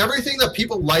 Took everything that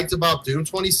people liked about Doom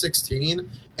 2016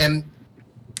 and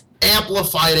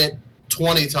amplified it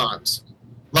 20 times.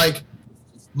 Like,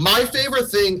 my favorite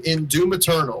thing in Doom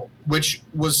Eternal, which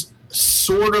was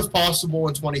sort of possible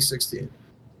in 2016,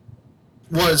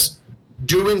 was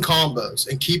doing combos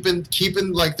and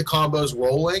keeping like the combos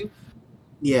rolling.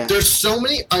 Yeah. There's so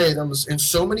many items and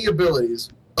so many abilities.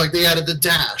 Like, they added the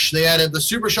dash. They added the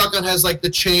super shotgun has like the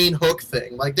chain hook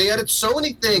thing. Like, they added so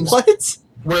many things. What?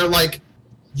 Where like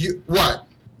what?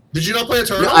 Did you not play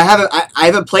Eternal? No, I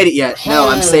haven't played it yet. No,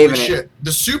 I'm saving it.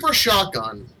 The super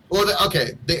shotgun. Well,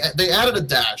 they added a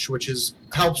dash, which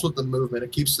helps with the movement.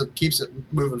 It keeps it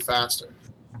moving faster.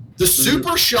 The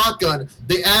super shotgun,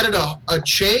 they added a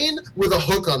chain with a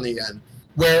hook on the end,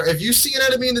 where if you see an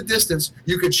enemy in the distance,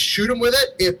 you could shoot them with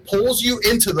it. It pulls you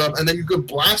into them, and then you can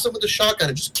blast them with the shotgun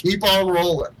and just keep on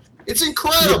rolling. It's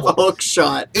incredible. Hook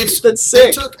shot. It's That's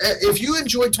sick. if you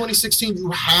enjoyed 2016, you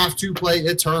have to play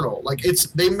Eternal. Like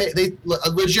they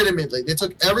legitimately they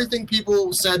took everything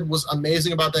people said was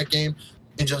amazing about that game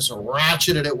and just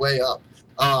ratcheted it way up.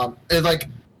 And like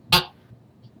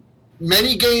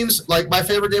many games, like my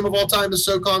favorite game of all time is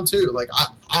SOCOM 2. Like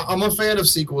I'm a fan of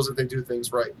sequels if they do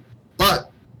things right,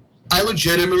 but I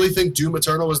legitimately think Doom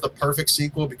Eternal was the perfect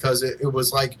sequel because it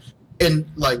was like in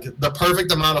like the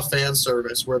perfect amount of fan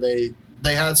service where they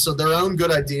had their own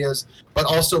good ideas, but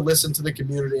also listened to the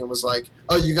community and was like,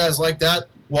 oh, you guys like that?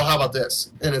 Well, how about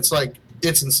this? And it's like,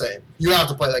 it's insane. You have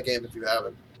to play that game if you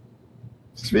haven't.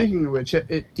 Speaking of which, I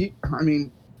mean,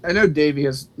 I know Davey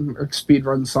has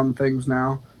speedrun some things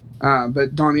now,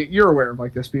 but Donnie, you're aware of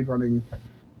like the speedrunning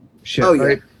shit,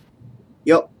 right?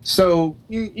 Yep. So,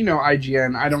 you know,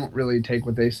 IGN, I don't really take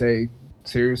what they say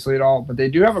seriously at all, but they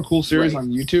do have a cool series on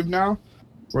YouTube now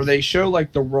where they show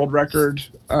like the world record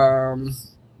world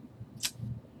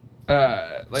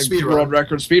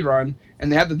record speedrun,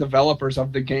 and they have the developers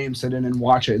of the game sit in and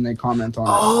watch it and they comment on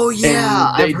it. Oh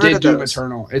yeah, and they I've heard did of Doom those.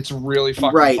 Eternal. It's really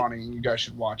fucking funny and you guys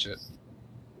should watch it.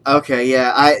 Okay,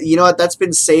 yeah. You know what, that's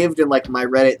been saved in like my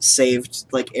Reddit saved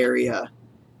like area.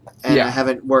 And I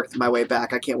haven't worked my way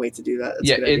back. I can't wait to do that. That's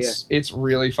a good idea. It's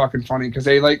really fucking funny because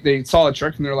they saw a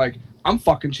trick and they're like, I'm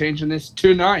fucking changing this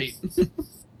tonight.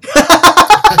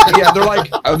 Yeah, they're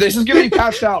like, oh, this is gonna be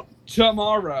patched out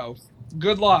tomorrow.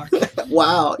 Good luck.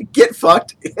 Wow, get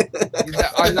fucked.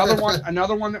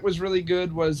 Another one that was really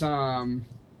good was the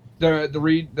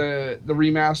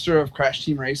remaster of Crash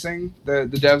Team Racing. The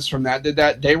devs from that did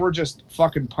that. They were just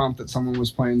fucking pumped that someone was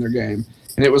playing their game.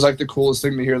 And it was like the coolest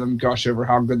thing to hear them gush over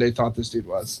how good they thought this dude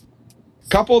was. A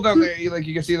couple of them, like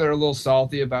you can see, they're a little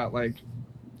salty about like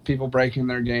people breaking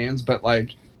their games, but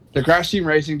like the Crash Team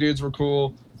Racing dudes were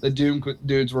cool, the Doom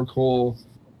dudes were cool.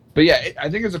 But yeah, I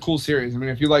think it's a cool series. I mean,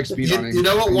 if you like speedrunning, you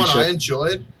know what one I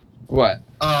enjoyed? What?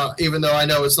 Even though I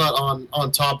know it's not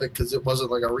on topic because it wasn't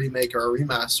like a remake or a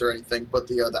remaster or anything, but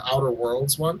the Outer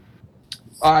Worlds one.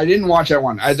 I didn't watch that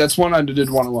one. That's one I did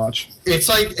want to watch. It's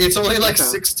only like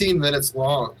 16 minutes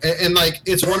long, and like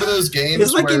it's one of those games.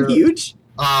 Is that game huge?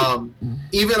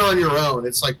 Even on your own,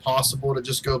 it's like possible to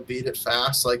just go beat it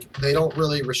fast. Like they don't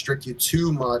really restrict you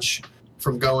too much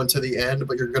from going to the end,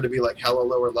 but you're going to be like hella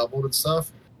lower leveled and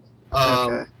stuff.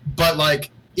 But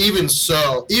like even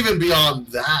beyond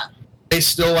that, they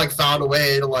still like found a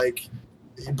way to like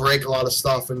break a lot of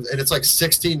stuff, and it's like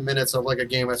 16 minutes of like a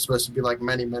game that's supposed to be like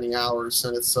many hours,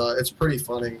 and it's pretty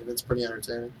funny and it's pretty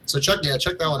entertaining. So check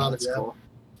that one out if you have.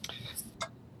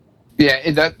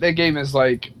 Yeah, that game is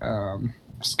like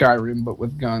Skyrim but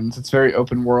with guns. It's very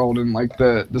open world, and like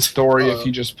the story, if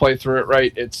you just play through it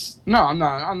right, I'm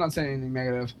not saying anything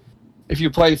negative. If you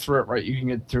play through it right, you can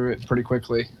get through it pretty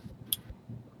quickly.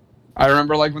 I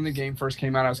remember like when the game first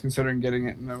came out, I was considering getting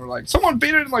it, and they were like, "Someone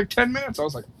beat it in like 10 minutes." I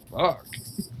was like, "Fuck."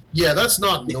 Yeah, that's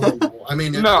not normal. I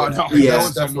mean, no,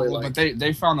 it's definitely but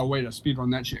they found a way to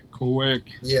speedrun that shit quick.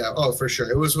 Yeah, oh for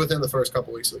sure. It was within the first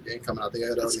couple weeks of the game coming out. They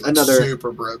had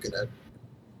super broken it.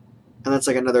 And that's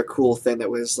like another cool thing that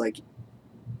was like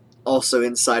also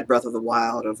inside Breath of the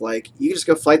Wild of like you can just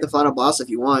go fight the final boss if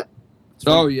you want.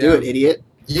 Oh yeah, do it, idiot.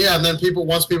 Yeah, and then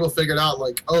once people figured out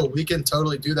like, oh, we can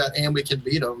totally do that and we can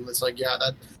beat them. It's like, yeah,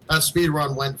 that speed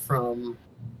run went from,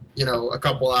 a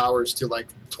couple hours to like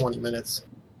 20 minutes.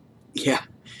 Yeah.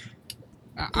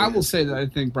 I will say that I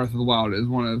think Breath of the Wild is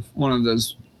one of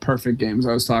those perfect games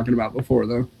I was talking about before,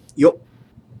 though. Yep.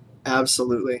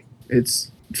 Absolutely.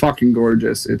 It's fucking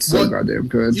gorgeous. It's so goddamn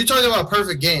good. You're talking about a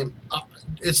perfect game.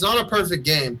 It's not a perfect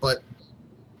game, but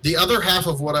the other half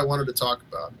of what I wanted to talk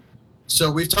about. So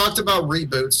we've talked about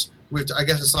reboots. I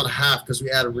guess it's not a half because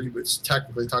we added reboots.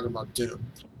 Technically talking about Doom.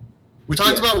 We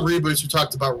talked about reboots. We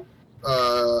talked about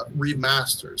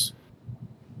remasters.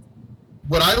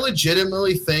 What I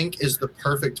legitimately think is the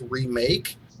perfect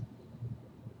remake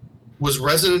was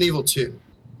Resident Evil 2.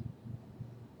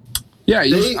 Yeah,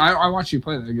 I watched you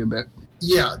play that a good bit.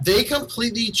 Yeah, they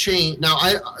completely changed. Now,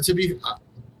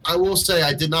 I will say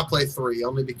I did not play 3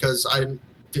 only because I didn't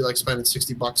feel like spending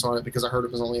 $60 on it because I heard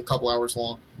it was only a couple hours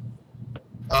long.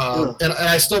 And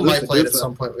I still might play it at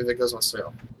some point if it goes on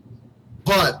sale.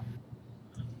 But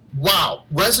wow,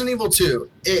 Resident Evil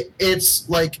 2, it's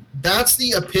like that's the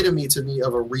epitome to me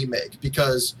of a remake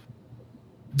because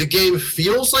the game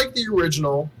feels like the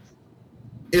original.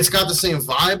 It's got the same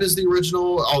vibe as the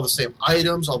original, all the same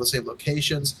items, all the same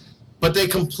locations, but they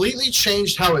completely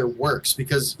changed how it works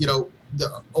because,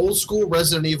 the old school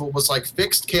Resident Evil was like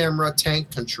fixed camera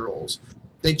tank controls.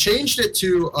 They changed it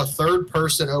to a third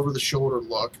person over the shoulder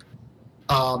look.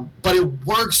 But it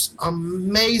works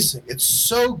amazing. It's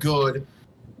so good.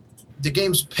 The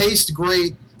game's paced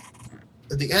great.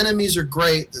 The enemies are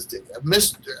great.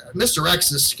 Mr.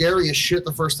 X is scary as shit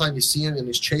the first time you see him, and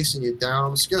he's chasing you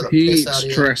down. Scare the piss out of you.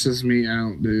 He stresses me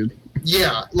out, dude.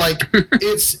 Yeah, like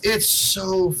it's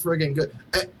so friggin' good.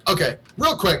 Okay,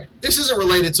 real quick. This isn't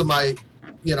related to my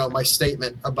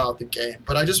statement about the game,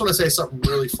 but I just want to say something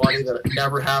really funny that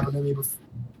never happened to me before,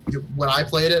 when I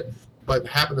played it, but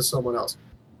happened to someone else.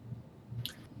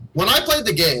 When I played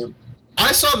the game,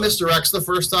 I saw Mr. X the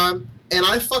first time, and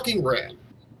I fucking ran.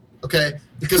 Okay,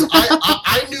 because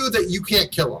I knew that you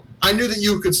can't kill him. I knew that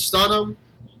you could stun him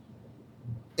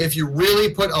if you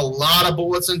really put a lot of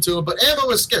bullets into him. But ammo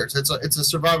is scarce. It's a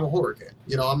survival horror game.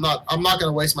 You know, I'm not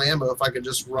gonna waste my ammo if I could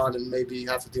just run and maybe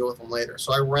have to deal with him later.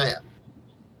 So I ran.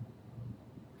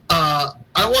 I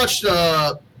watched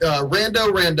Rando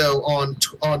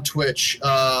on Twitch,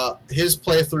 his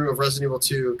playthrough of Resident Evil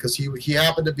 2, because he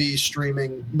happened to be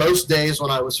streaming most days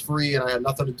when I was free and I had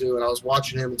nothing to do, and I was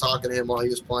watching him and talking to him while he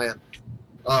was playing.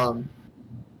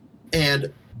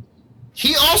 And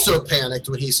he also panicked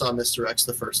when he saw Mr. X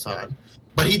the first time,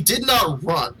 but he did not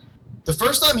run. The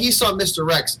first time he saw Mr.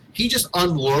 X, he just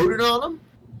unloaded on him.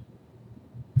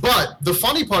 But the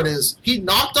funny part is, he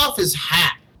knocked off his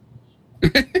hat.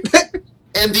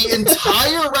 And the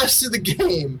entire rest of the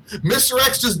game, Mr.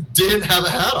 X just didn't have a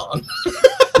hat on.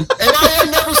 And I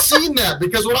had never seen that,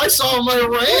 because when I saw him, I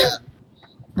ran.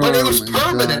 But it was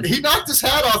permanent. God. He knocked his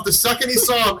hat off the second he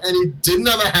saw him, and he didn't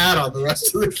have a hat on the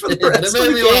rest of the game. It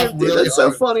made me laugh really That's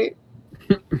so funny.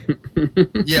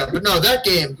 Yeah, but no, that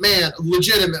game, man,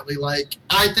 legitimately, like,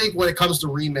 I think when it comes to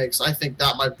remakes, I think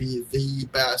that might be the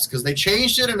best, because they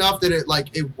changed it enough that it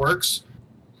works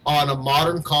on a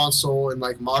modern console and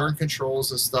like modern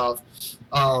controls and stuff,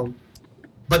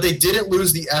 but they didn't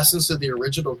lose the essence of the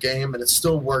original game, and it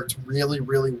still worked really,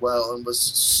 really well and was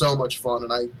so much fun.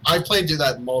 And I played through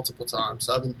that multiple times.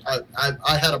 I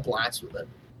had a blast with it.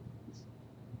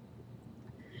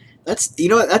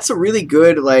 That's a really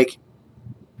good, like,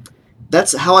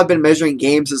 that's how I've been measuring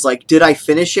games, is like, did I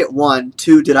finish it? 1,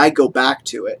 2, did I go back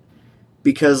to it?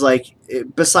 Because like,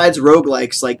 besides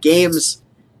roguelikes, like games,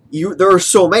 there are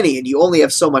so many, and you only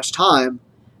have so much time.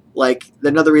 Like,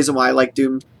 another reason why I like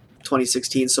Doom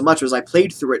 2016 so much was I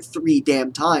played through it 3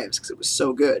 damn times because it was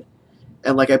so good.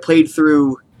 And like, I played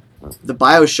through the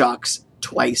BioShocks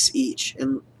twice each,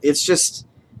 and it's just,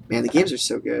 man, the games are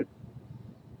so good.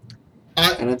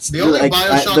 And it's the only like,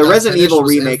 BioShock the Resident Evil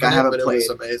remake Infinite, I haven't played. It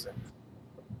was amazing.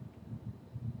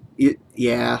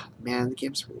 Yeah, man, the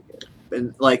game's really good.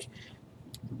 And like,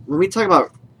 when we talk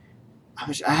about,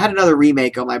 I had another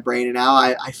remake on my brain, and now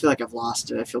I feel like I've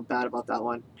lost it. I feel bad about that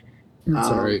one. That's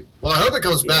all right. Well, I hope it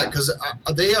comes back, because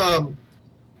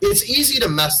it's easy to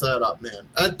mess that up, man.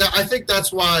 I think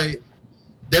that's why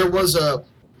there was a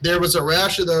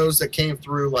rash of those that came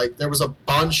through. Like, there was a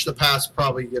bunch the past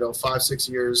probably 5-6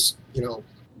 years,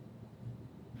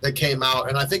 that came out,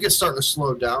 and I think it's starting to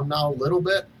slow down now a little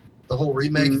bit. The whole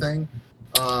remake thing,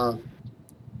 it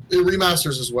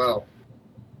remasters as well.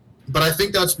 But I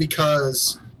think that's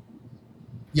because,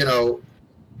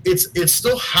 it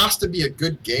still has to be a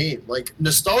good game. Like,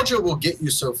 nostalgia will get you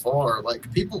so far. Like,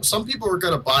 some people are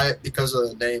gonna buy it because of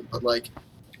the name, but like,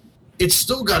 it's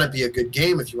still got to be a good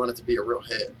game if you want it to be a real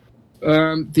hit.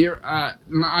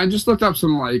 I just looked up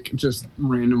some, like, just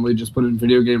randomly just put in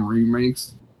video game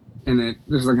remakes, and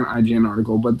there's like an IGN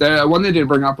article. But the one they did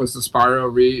bring up was the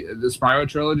Spyro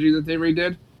trilogy that they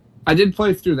redid. I did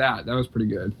play through that. That was pretty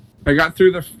good. I got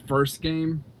through the first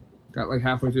game, got like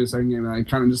halfway through the second game, and I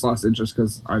kind of just lost interest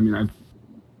because, I mean, I've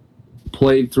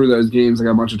played through those games like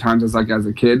a bunch of times as a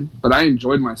kid, but I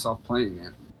enjoyed myself playing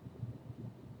it.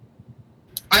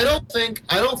 I don't think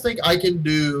I can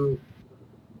do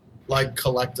like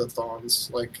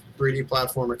collectathons, like 3D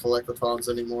platformer collectathons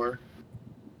anymore.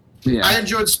 Yeah. I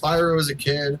enjoyed Spyro as a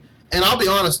kid, and I'll be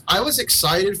honest, I was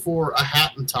excited for A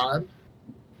Hat in Time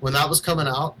when that was coming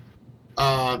out.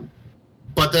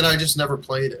 But then I just never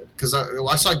played it because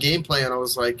I saw gameplay and I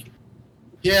was like,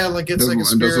 yeah, like it's like a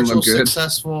spiritual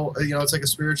successful, it's like a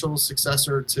spiritual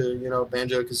successor to,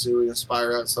 Banjo-Kazooie and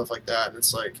Spyro and stuff like that. And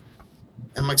it's like,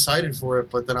 I'm excited for it,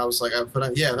 but then I was like,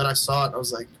 then I saw it and I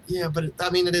was like, yeah, but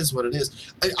it is what it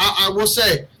is. I will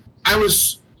say,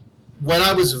 when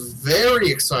I was very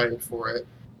excited for it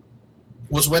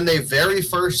was when they very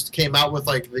first came out with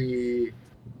like a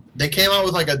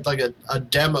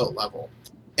demo level.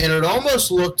 And it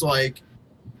almost looked like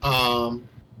Mario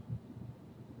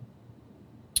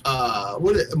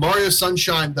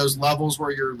Sunshine, those levels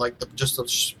where you're like the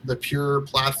pure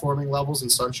platforming levels in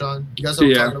Sunshine. You guys know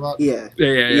what I'm talking about? Yeah.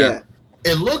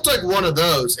 it looked like one of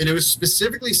those, and it was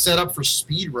specifically set up for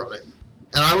speed running.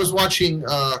 And I was watching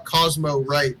Cosmo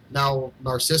Wright, now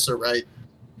Narcissa Wright,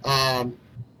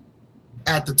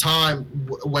 at the time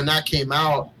when that came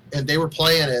out, and they were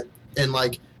playing it and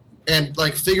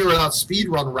figuring out speed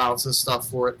run routes and stuff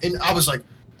for it. And I was like,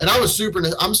 I'm still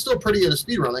pretty into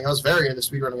speedrunning. I was very into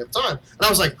speedrunning at the time. And I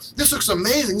was like, this looks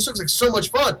amazing. This looks like so much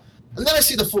fun. And then I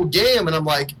see the full game, and I'm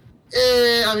like,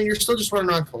 I mean, you're still just running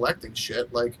around collecting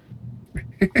shit. Like,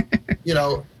 you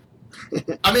know,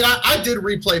 I mean, I did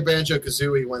replay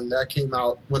Banjo-Kazooie when that came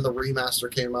out, when the remaster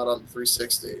came out on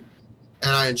 360,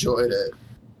 and I enjoyed it.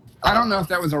 I don't know if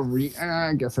that was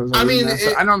I guess it was a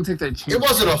remaster. I don't think they changed it. It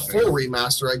wasn't a full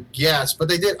remaster, I guess, but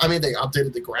they did. I mean, they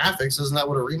updated the graphics. Isn't that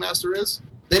what a remaster is?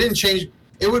 They didn't change.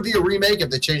 It would be a remake if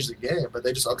they changed the game, but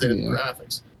they just updated the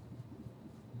graphics.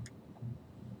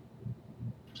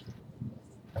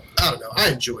 I don't know. I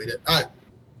enjoyed it. I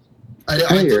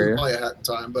didn't play it at the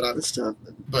time,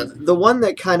 but the one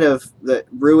that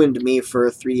ruined me for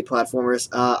 3D platformers,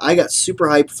 I got super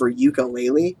hyped for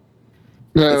Yooka-Laylee.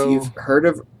 No, if you've heard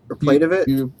of or played of it,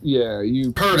 you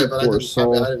heard it, but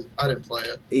I didn't play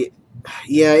it.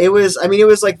 Yeah, it was. I mean, it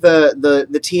was like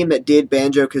the team that did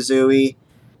Banjo-Kazooie,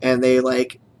 and they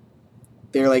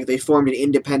formed an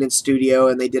independent studio,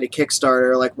 and they did a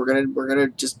Kickstarter. Like, we're gonna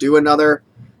just do another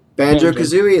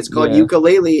Banjo-Kazooie. It's called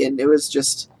Yooka-Laylee, and it was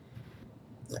just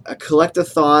a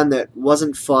collectathon that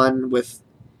wasn't fun.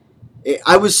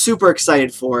 I was super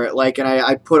excited for it, and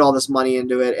I put all this money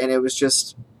into it, and it was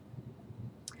just.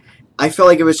 I felt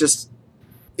like it was just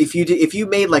if you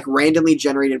made randomly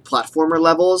generated platformer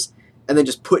levels and then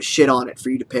just put shit on it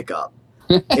for you to pick up.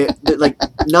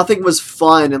 Nothing was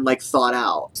fun and thought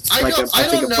out. I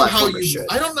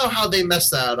don't know how they messed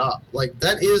that up.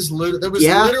 That was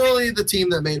literally the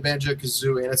team that made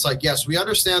Banjo-Kazooie, and it's yes, we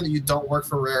understand that you don't work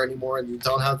for Rare anymore and you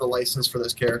don't have the license for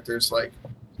those characters. I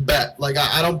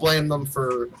don't blame them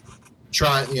for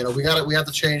trying. You know, we have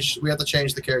to change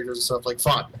the characters and stuff.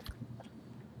 Fine.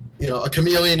 You know, a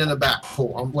chameleon in the back.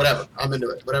 Cool. Whatever. I'm into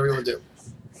it. Whatever you want to do.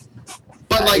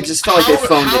 But it just felt like they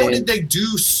phoned it in. How did they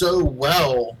do so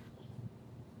well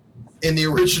in the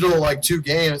original 2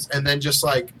 games, and then just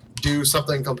do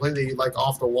something completely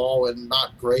off the wall and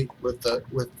not great with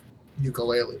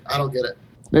Yooka-Laylee? I don't get it.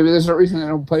 Maybe there's no reason they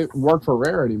don't work for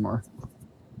Rare anymore.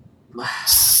 Maybe.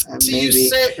 You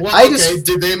say,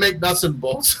 did they make nuts and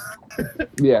bolts?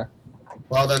 Yeah.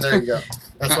 Well, then there you go.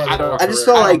 That's why I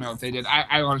don't know if they did.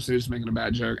 I honestly was making a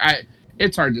bad joke.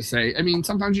 It's hard to say. I mean,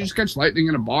 sometimes you just catch lightning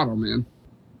in a bottle, man.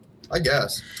 I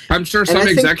guess. I'm sure some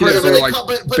executives are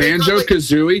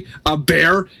Banjo-Kazooie, a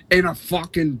bear, and a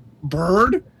fucking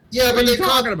bird? Yeah, what are you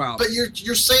talking about? But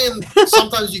you're saying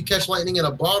sometimes you catch lightning in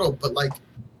a bottle, but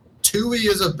Tui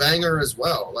is a banger as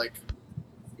well.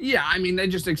 Yeah, I mean, they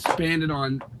just expanded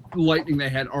on lightning they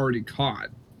had already caught.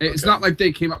 It's not like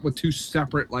they came up with 2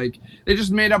 separate, they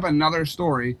just made up another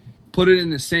story, put it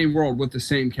in the same world with the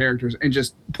same characters, and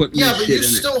just put new shit in it. Yeah, but you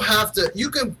still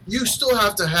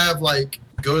have to have,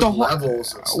 good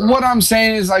levels and stuff. What I'm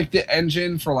saying is, the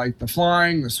engine for, the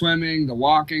flying, the swimming, the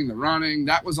walking, the running,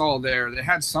 that was all there. They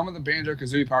had some of the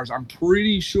Banjo-Kazooie powers, I'm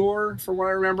pretty sure, from what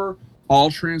I remember, all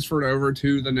transferred over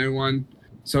to the new one.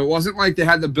 So it wasn't like they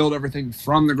had to build everything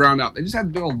from the ground up. They just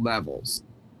had to build levels.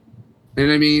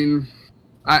 And I mean...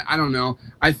 I don't know.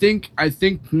 I think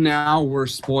now we're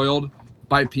spoiled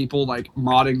by people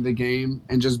modding the game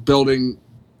and just building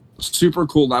super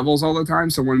cool levels all the time.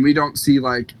 So when we don't see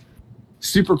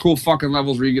super cool fucking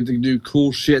levels where you get to do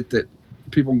cool shit that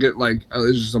people get oh,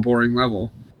 this is just a boring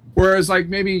level. Whereas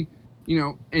maybe, in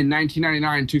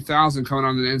 1999, 2000 coming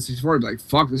on the N64, be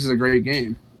fuck, this is a great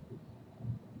game.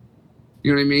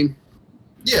 You know what I mean?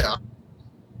 Yeah.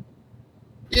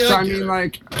 Yeah, so I mean,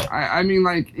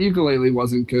 Yooka-Laylee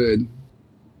wasn't good.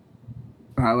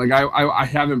 I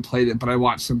haven't played it, but I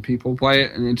watched some people play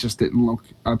it, and it just didn't look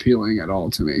appealing at all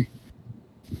to me.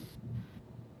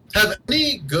 Have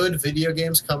any good video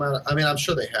games come out? I mean, I'm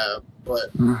sure they have,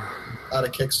 but out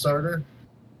of Kickstarter?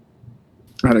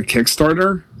 Out of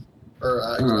Kickstarter?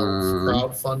 Or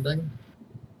crowdfunding?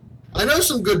 I know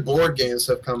some good board games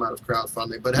have come out of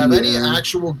crowdfunding, but have any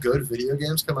actual good video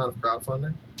games come out of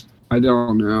crowdfunding? I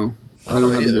don't know. I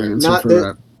don't have an answer for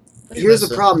that. Here's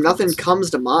the problem. Nothing comes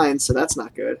to mind, so that's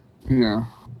not good. Yeah.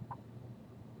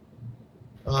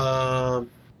 I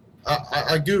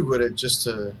Googled it just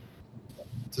to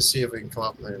see if we can come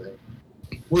up with anything.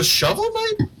 Was Shovel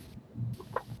Knight?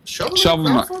 Shovel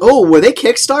Knight. Oh, were they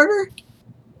Kickstarter?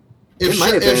 If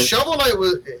Shovel Knight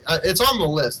was... it's on the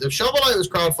list. If Shovel Knight was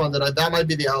crowdfunded, that might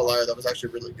be the outlier that was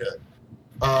actually really good.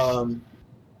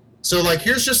 So like,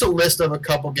 here's just a list of a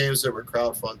couple games that were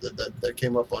crowdfunded that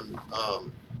came up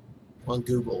on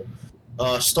Google.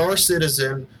 Star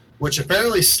Citizen, which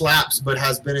apparently slaps, but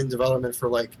has been in development for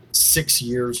like 6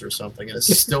 years or something, and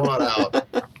it's still not out.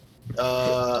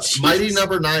 Mighty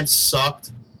Number 9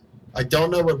 sucked. I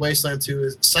don't know what Wasteland 2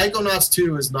 is. Psychonauts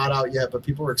 2 is not out yet, but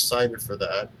people are excited for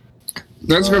that.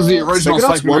 That's because the original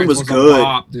Psychonauts 1 Psychonauts was was good. a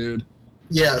bop, dude.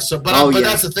 Yeah, so but Oh, yeah.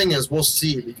 that's the thing is we'll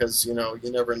see because you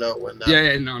never know when that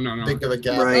No. big of a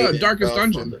gap. Right. may be Darkest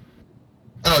crowdfunded. Dungeon.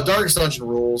 Oh, Darkest Dungeon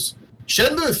rules.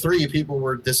 Shenmue 3 people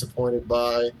were disappointed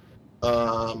by.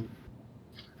 I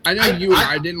know you and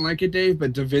I didn't like it, Dave,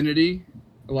 but Divinity,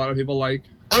 a lot of people like.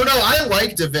 Oh no, I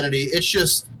like Divinity. It's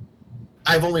just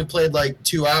I've only played like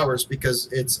 2 hours because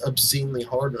it's obscenely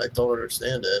hard and I don't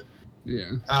understand it.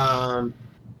 Yeah.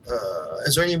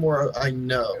 Is there any more I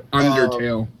know?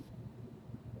 Undertale.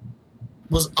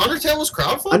 Was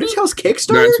crowdfunded? Undertale's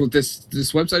Kickstarter? That's what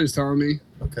this website is telling me.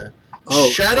 Okay. Oh,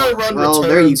 Shadowrun well, Returns.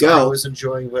 there you go. I was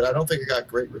enjoying, but I don't think it got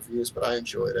great reviews, but I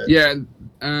enjoyed it. Yeah.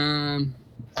 I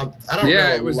don't know.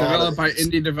 It was a lot developed of by these.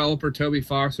 indie developer Toby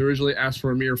Fox, who originally asked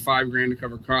for a mere $5,000 to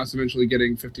cover costs, eventually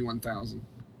getting $51,000.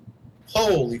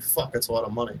 Holy fuck, that's a lot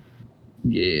of money.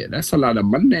 Yeah, that's a lot of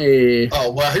money.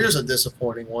 Oh well, here's a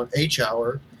disappointing one.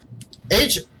 H-Hour.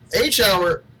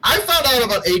 H-Hour. I found out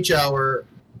about H-Hour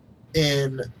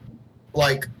in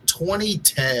like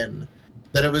 2010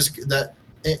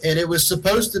 and it was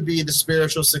supposed to be the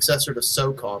spiritual successor to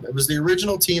SOCOM. It was the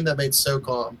original team that made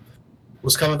SOCOM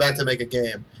was coming back to make a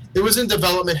game. It was in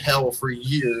development hell for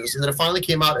years, and then it finally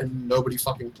came out and nobody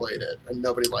fucking played it and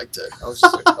nobody liked it. I was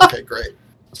just like, okay, great.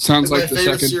 Sounds It's like my the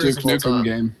favorite second series Duke of all Nukem time.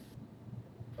 game.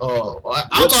 Oh, I'll What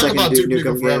talk second about Duke Duke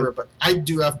Nukem Nukem forever, but I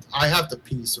have to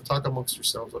pee, so talk amongst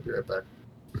yourselves. I'll be right back.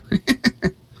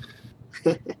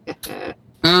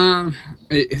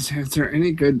 Is there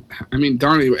any good? I mean,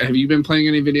 Donnie, have you been playing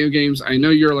any video games? I know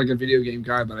you're like a video game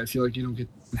guy, but I feel like you don't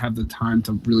have the time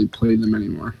to really play them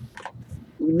anymore.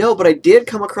 No, but I did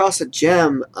come across a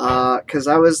gem because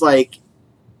I was like,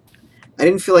 I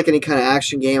didn't feel like any kind of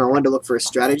action game. I wanted to look for a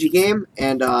strategy game,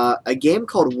 and a game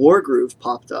called Wargroove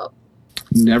popped up.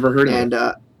 Never heard of And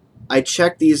it. I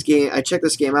checked this game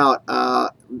out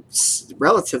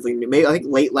relatively new. Maybe I think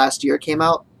late last year it came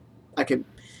out. Did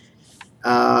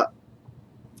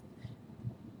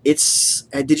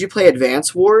you play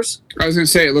Advance Wars? I was gonna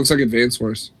say it looks like Advance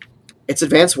Wars. It's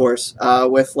Advance Wars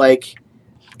with like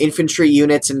infantry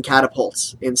units and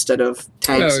catapults instead of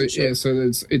tanks and shit. Yeah,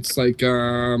 so it's like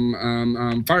Fire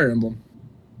Emblem.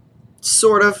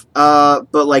 Sort of,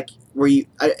 but like where you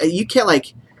can't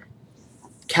like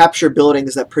capture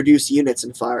buildings that produce units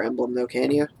in Fire Emblem, though,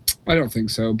 can you? I don't think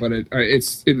so, but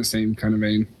it's in the same kind of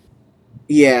vein.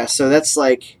 Yeah, so that's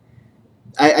like,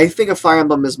 I think a Fire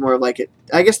Emblem is more like it.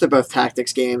 I guess they're both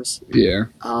tactics games. Yeah.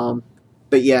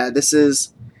 But yeah, this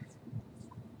is.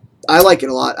 I like it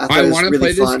a lot. I thought I it was want to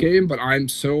really play fun. this game, but I'm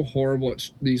so horrible at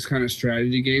these kind of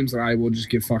strategy games that I will just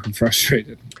get fucking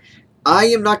frustrated. I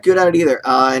am not good at it either,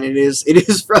 and it is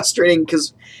frustrating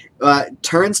because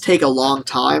turns take a long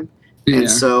time, Yeah. and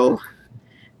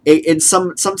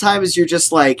so sometimes you're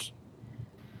just like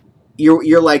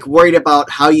you're like worried about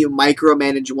how you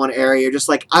micromanage one area. You're just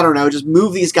like, I don't know, just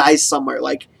move these guys somewhere.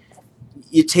 Like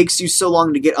it takes you so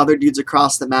long to get other dudes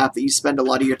across the map that you spend a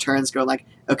lot of your turns going like,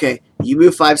 okay, you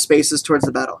move 5 spaces towards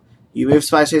the battle. You move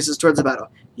 5 spaces towards the battle.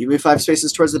 You move 5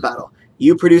 spaces towards the battle.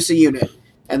 You produce a unit.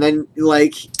 And then,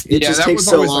 like, it just that takes was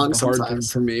so always, long like, the hard thing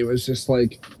sometimes. for me. It was just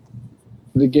like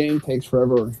the game takes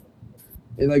forever.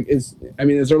 Is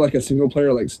there like a single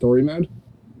player like story mode?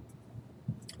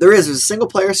 There's a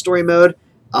single-player story mode.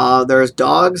 There's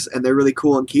dogs, and they're really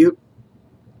cool and cute.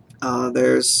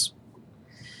 There's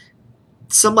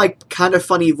some, like, kind of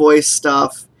funny voice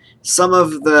stuff. Some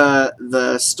of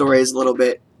the story is a little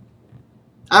bit...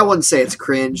 I wouldn't say it's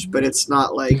cringe, but it's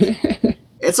not, like...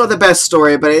 It's not the best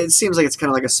story, but it seems like it's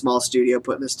kind of like a small studio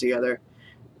putting this together.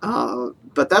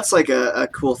 But that's like a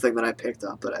cool thing that I picked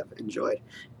up that I've enjoyed.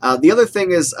 The other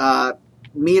thing is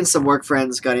me and some work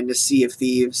friends got into Sea of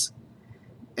Thieves.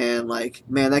 And, like,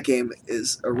 man, that game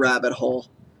is a rabbit hole.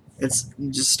 You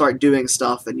just start doing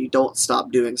stuff and you don't stop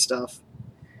doing stuff.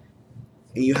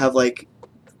 And you have, like...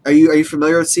 Are you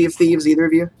familiar with Sea of Thieves, either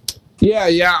of you?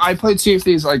 Yeah. I played Sea of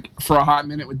Thieves like for a hot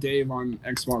minute with Dave on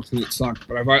Xbox and it sucked.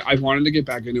 But I wanted to get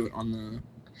back into it on the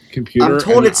computer. I'm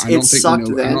told and it sucked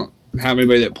I then. don't have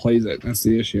anybody that plays it. That's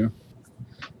the issue.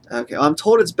 Okay, well, I'm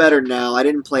told it's better now. I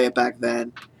didn't play it back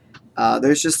then.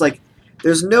 There's just like,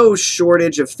 there's no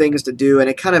shortage of things to do, and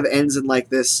it kind of ends in like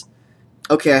this,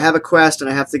 okay, I have a quest and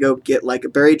I have to go get like a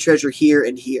buried treasure here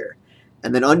and here.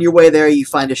 And then on your way there, you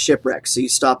find a shipwreck, so you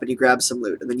stop and you grab some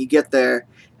loot. And then you get there,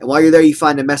 and while you're there, you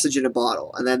find a message in a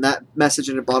bottle. And then that message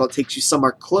in a bottle takes you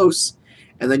somewhere close,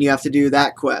 and then you have to do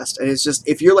that quest. And it's just,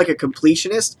 if you're like a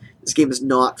completionist, this game is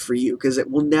not for you, because it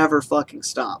will never fucking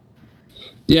stop.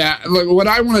 Yeah, look, what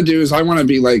I want to do is I want to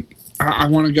be like, I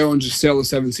want to go and just sail the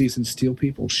seven seas and steal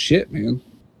people's shit, man.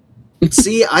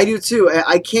 See, I do too.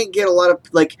 I can't get a lot of,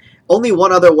 like, only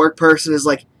one other work person is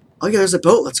like, oh yeah, there's a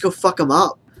boat, let's go fuck them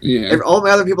up. Yeah. And all my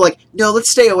other people are like, no, let's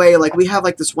stay away. Like, we have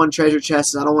like this one treasure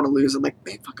chest, and I don't want to lose. I'm like,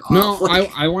 man, fuck off. No,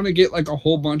 Like, I want to get like a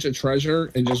whole bunch of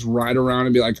treasure and just ride around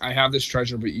and be like, I have this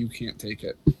treasure, but you can't take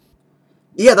it.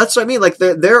 yeah, that's what I mean. Like,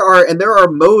 there are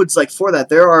modes like for that.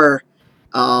 There are,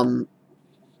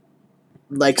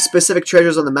 like specific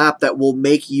treasures on the map that will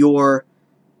make your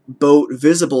boat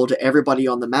visible to everybody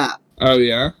on the map. Oh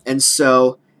yeah. And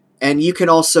so, and you can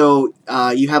also,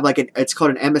 you have like it's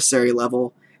called an emissary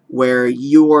level, where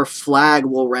your flag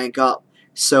will rank up.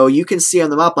 So you can see on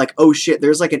the map, like, oh shit,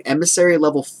 there's like an emissary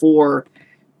level 4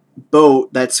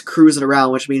 boat that's cruising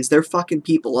around, which means they're fucking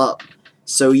people up.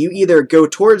 So you either go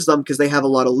towards them because they have a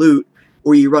lot of loot,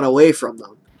 or you run away from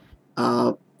them.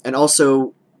 And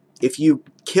also, if you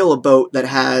kill a boat that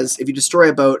has, if you destroy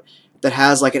a boat that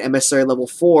has like an emissary level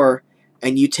 4,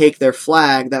 and you take their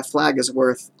flag, that flag is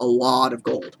worth a lot of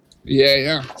gold. Yeah,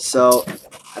 yeah. So,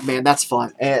 man, that's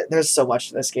fun. There's so much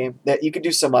to this game that you can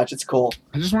do so much. It's cool.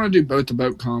 I just want to do boat to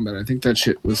boat combat. I think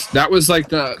that was like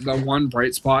the one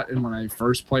bright spot in when I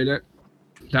first played it.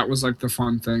 That was like the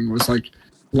fun thing, was like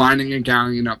lining a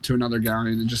galleon up to another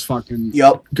galleon and just fucking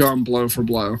going blow for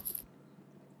blow.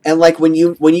 And like when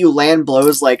you land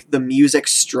blows, like the music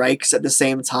strikes at the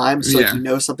same time, so if you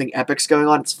know something epic's going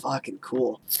on, it's fucking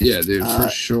cool. Yeah, dude, for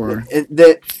sure.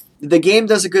 The game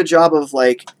does a good job of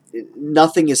like,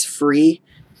 nothing is free.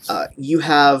 You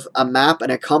have a map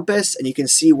and a compass, and you can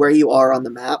see where you are on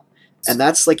the map, and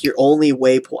that's like your only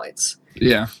waypoints.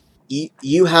 Yeah.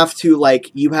 You have to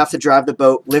drive the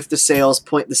boat, lift the sails,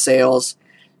 point the sails,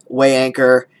 weigh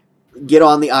anchor, get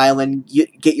on the island,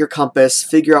 get your compass,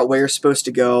 figure out where you're supposed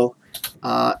to go.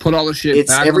 Put all the shit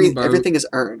back on the boat. Everything is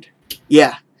earned.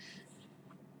 Yeah.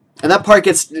 And that part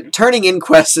turning in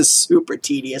quests is super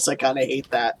tedious. I kind of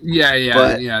hate that. Yeah.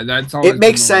 But that's all. It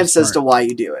makes sense as to why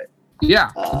you do it.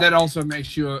 Yeah, that also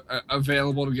makes you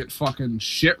available to get fucking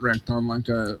shit wrecked on like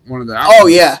one of the. Oh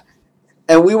yeah,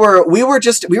 and we were in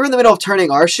the middle of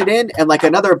turning our shit in, and like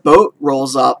another boat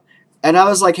rolls up, and I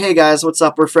was like, "Hey guys, what's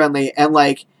up? We're friendly." And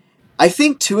like, I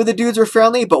think 2 of the dudes were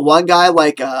friendly, but one guy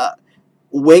like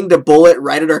winged a bullet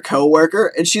right at our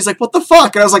coworker, and she's like, "What the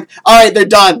fuck?" And I was like, "All right, they're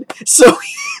done." So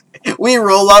we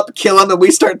roll up, kill them, and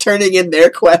we start turning in their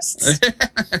quests.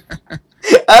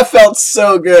 That felt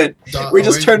so good. We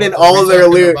just turned in all of their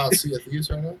loot. About Sea of Thieves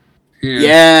right now?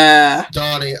 Yeah.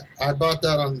 Donnie, I bought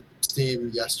that on Steam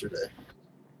yesterday.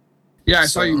 Yeah, I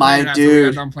saw you. My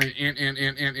dude. I'm playing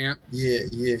Ant.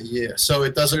 Yeah. So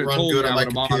it doesn't run good on my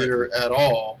computer at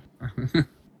all.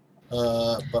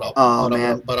 But I'm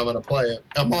gonna play it.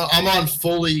 I'm on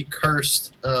fully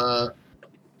cursed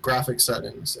graphic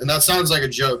settings, and that sounds like a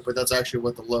joke, but that's actually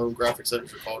what the low graphic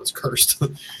settings are called, is cursed.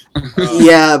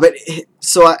 Yeah, but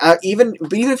so even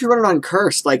if you run it on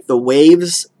cursed, like the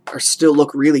waves still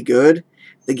look really good.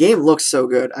 The game looks so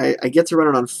good. I get to run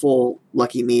it on full,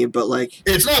 lucky me, but like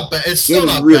it's not bad. It's still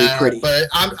not really bad, pretty. But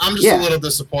I'm just a little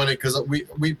disappointed because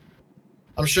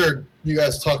I'm sure you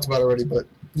guys talked about it already, but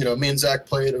you know, me and Zach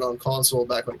played it on console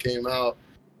back when it came out,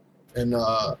 and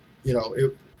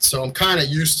so I'm kind of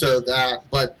used to that.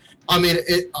 But I mean,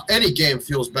 any game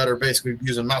feels better basically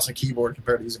using mouse and keyboard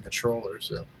compared to using controllers.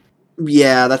 So.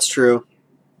 Yeah, that's true.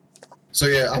 So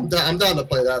yeah, I'm down to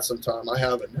play that sometime. I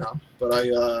have it now, but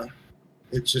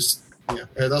it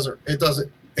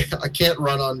doesn't. I can't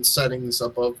run on settings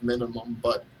above minimum,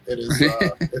 but it is.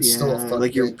 It's still a fun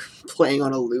like game. You're playing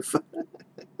on a loofah.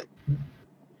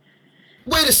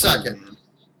 Wait a second.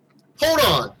 Hold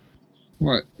on.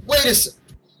 What? Wait a second.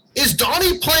 Is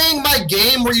Donnie playing my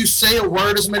game where you say a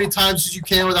word as many times as you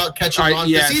can without catching on?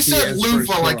 Because he said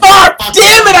loofah like. Oh,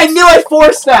 damn it! I knew I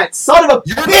forced that! Son of a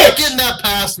You're bitch! You're not getting that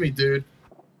past me, dude.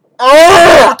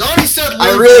 Oh! Donnie said loofah.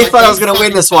 I really thought I was going to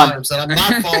win this one. And I'm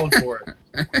not falling for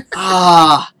it.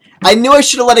 I knew I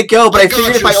should have let it go, but I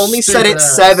figured if I only said it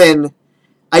 7...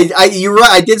 You're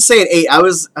right. I did say it 8. I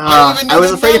was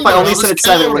afraid if I only said it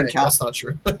 7, it wouldn't count. That's not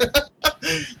true.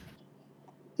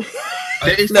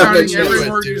 It's counting every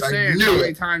word you say and how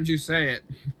many times you say it.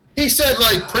 He said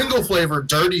like Pringle flavor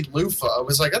dirty loofah. I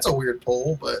was like, that's a weird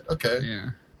poll, but okay.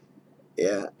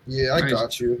 Yeah. Yeah, I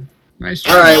got you. Nice.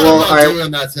 I'm not doing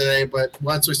that today, but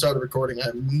once we started recording, I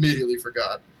immediately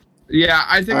forgot. Yeah,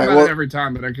 I think All right, about well- it every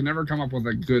time, but I can never come up with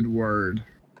a good word.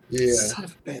 Yeah. Son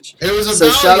of a bitch. It was a So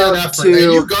shout valiant out effort. to-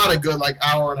 And you got a good like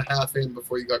hour and a half in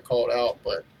before you got called out,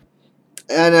 but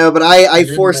I know, but I You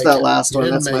didn't forced make that it. last You one.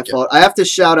 didn't That's my make it. fault. I have to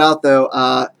shout out though,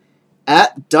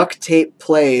 at Duct Tape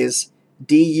Plays,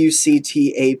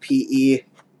 DUCTAPE,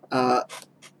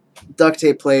 Duct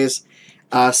Tape Plays,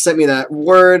 sent me that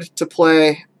word to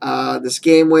play this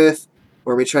game with,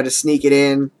 where we try to sneak it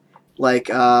in, like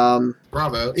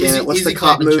bravo. Damn it, what's the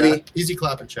clap cop in movie? chat. Easy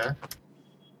clap in chat.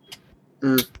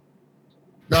 Mm.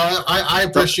 No, I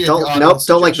appreciate don't the nope, audience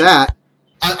don't like suggestion. that.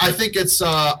 I think it's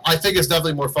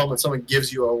definitely more fun when someone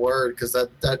gives you a word because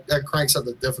that cranks up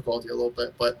the difficulty a little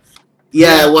bit. But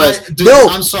Yeah, it was. dude, No,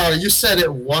 I'm sorry. You said it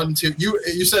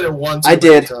you said it one too I many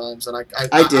did. times, and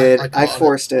I did. I caught it.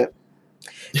 forced it.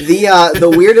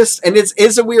 The weirdest, and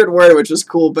it's a weird word, which was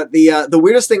cool. But the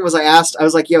weirdest thing was I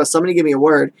was like, "Yo, somebody give me a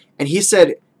word," and he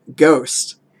said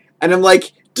 "ghost," and I'm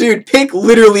like, "Dude, pick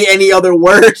literally any other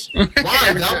word."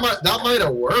 Why? That might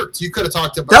have worked. You could have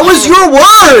talked about That was your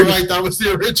word. Right, that was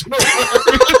the original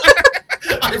word.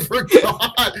 I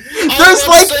forgot. There's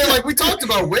like we talked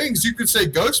about wings. You could say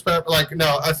ghost pepper. Like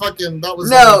no, that was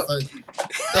No. the thing.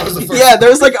 That was the first. Yeah,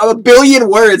 there's like a billion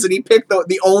words, and he picked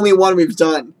the only one we've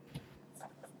done.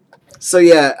 So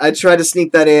yeah, I try to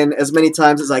sneak that in as many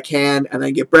times as I can, and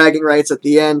then get bragging rights at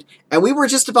the end. And we were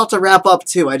just about to wrap up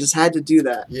too. I just had to do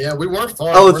that. Yeah, we weren't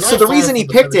far. Oh, we're not so the far reason from he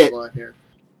the picked finish it- line here.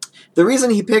 The reason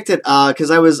he picked it,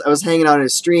 because I was hanging out in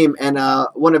his stream, and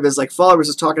one of his like followers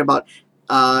was talking about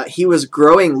he was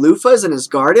growing loofahs in his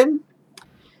garden,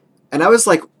 and I was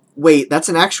like, wait, that's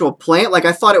an actual plant? Like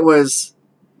I thought it was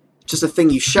just a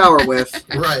thing you shower with.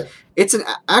 Right. It's an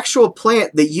actual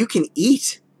plant that you can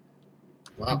eat,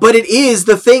 Wow. but it is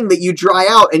the thing that you dry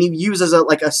out and you use as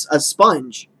a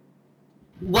sponge.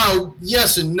 Well,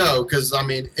 yes and no, because I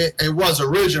mean it was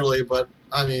originally, but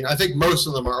I mean I think most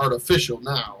of them are artificial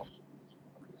now.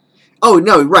 Oh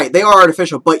no, right? They are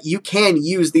artificial, but you can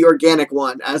use the organic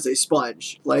one as a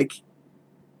sponge, like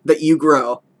that you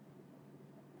grow.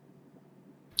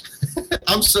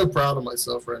 I'm so proud of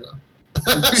myself right now.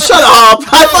 Shut up!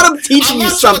 I thought I'm teaching I'm you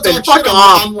not trying to something. talk Fuck shit,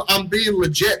 off! I'm being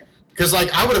legit. Because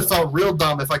like I would have felt real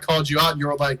dumb if I called you out and you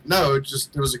were like, no, it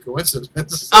was a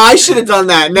coincidence. I should have done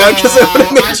that. No, because it would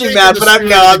have I made you think mad. in But the I'm spirit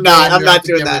no, of I'm the not. game, I'm you not have to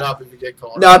doing give it that. up if you get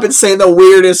called No, out. I've been saying the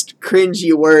weirdest,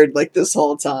 cringy word like this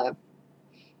whole time.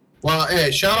 Well,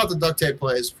 hey, shout out to Duct Tape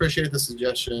Plays. Appreciate the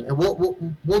suggestion, and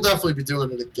we'll definitely be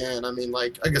doing it again. I mean,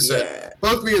 like I said, Yeah.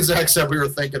 both me and Zach said we were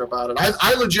thinking about it.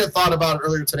 I legit thought about it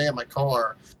earlier today in my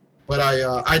car, but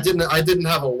I didn't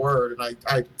have a word, and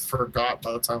I forgot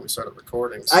by the time we started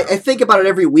recording. So. I think about it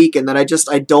every week, and then I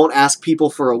don't ask people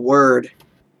for a word.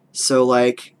 So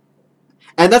like,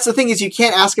 and that's the thing is you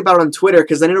can't ask about it on Twitter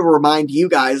because then it'll remind you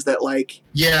guys that like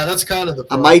Yeah, that's kind of the I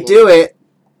problem. might do it.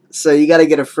 So you got to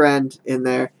get a friend in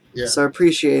there. Yeah. So I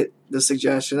appreciate the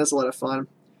suggestion. That's a lot of fun.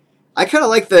 I kind of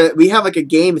like we have like a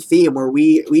game theme where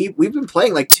we've been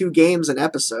playing like 2 games an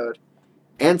episode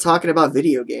and talking about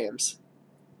video games.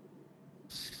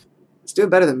 It's doing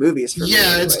better than movies for me. Yeah,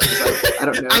 anyway, it's. 'cause I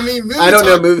don't know. I mean, I don't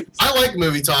know movies. I like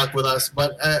movie talk with us,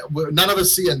 but none of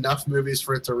us see enough movies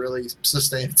for it to really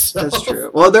sustain itself. That's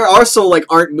true. Well, there also like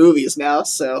aren't movies now,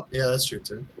 so Yeah, that's true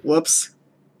too. whoops.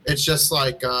 It's just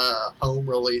like home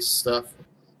release stuff.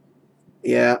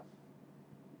 Yeah.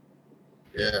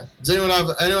 Yeah. Does anyone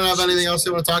have anything else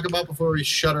they want to talk about before we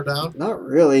shut her down? Not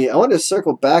really. I wanted to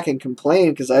circle back and complain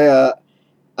because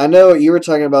I know you were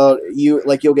talking about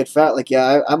you'll get fat. Like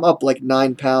yeah, I'm up like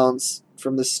 9 pounds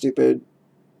from this stupid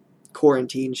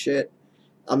quarantine shit.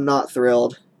 I'm not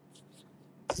thrilled.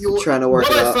 Trying to work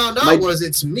what it I out. found out My- was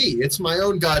it's me. It's my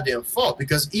own goddamn fault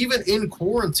because even in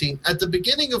quarantine, at the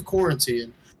beginning of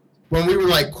quarantine, when we were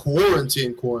like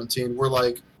quarantine, we're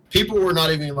like people were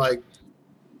not even like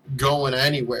going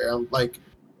anywhere. I'm like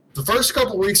the first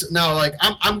couple weeks now, like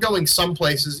I'm going some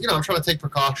places. You know, I'm trying to take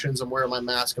precautions. I'm wearing my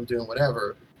mask. I'm doing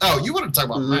whatever. Oh, you want to talk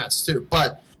about Mhm. masks too,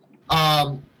 but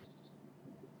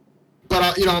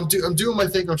you know, I'm doing my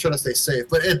thing. I'm trying to stay safe.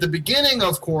 But at the beginning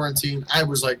of quarantine, I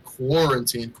was like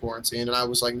quarantine, and I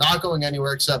was like not going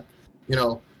anywhere except, you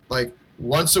know, like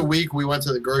once a week we went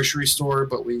to the grocery store,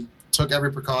 but we took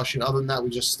every precaution. Other than that, we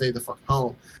just stayed the fuck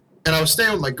home. And I was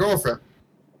staying with my girlfriend,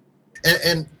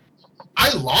 and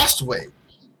I lost weight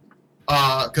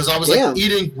because I was Damn. like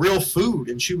eating real food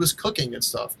and she was cooking and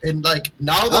stuff. And like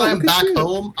now that Oh, I'm look at back you.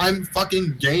 home, I'm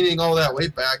fucking gaining all that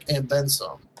weight back and then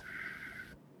some.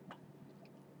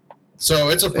 So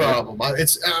it's a Fair. problem.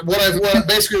 It's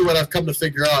basically what I've come to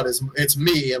figure out is it's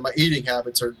me and my eating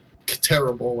habits are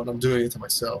terrible when I'm doing it to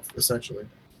myself, essentially.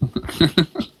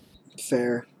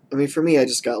 Fair. I mean, for me, I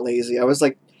just got lazy. I was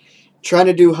like trying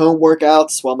to do home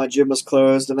workouts while my gym was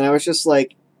closed, and then I was just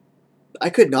like, I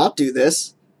could not do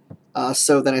this.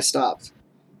 So then I stopped.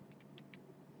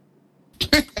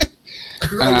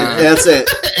 That's it.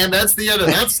 And that's the end of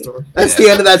that story. That's the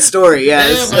end of that story. Yeah,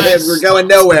 we're going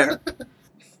nowhere.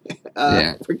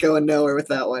 Yeah. We're going nowhere with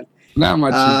that one. Not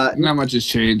much has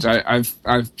changed.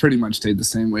 I've pretty much stayed the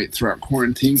same weight throughout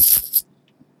quarantine.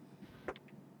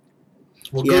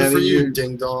 Well, good for you,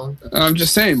 ding dong. I'm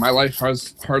just saying, my life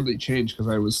has hardly changed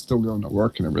because I was still going to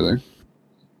work and everything.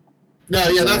 No,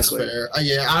 yeah, that's fair.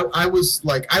 I was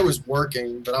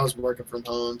working, but I was working from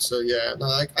home, so yeah, no,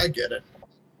 I get it.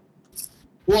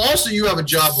 Well, also, you have a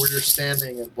job where you're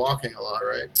standing and walking a lot,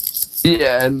 right?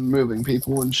 Yeah, and moving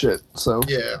people and shit. So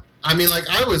yeah, I mean, like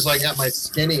I was like at my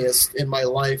skinniest in my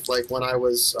life, like when I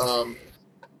was,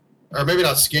 or maybe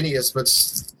not skinniest, but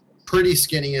pretty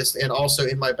skinniest, and also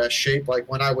in my best shape, like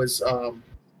when I was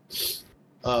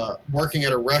working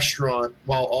at a restaurant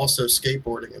while also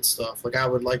skateboarding and stuff. Like I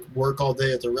would like work all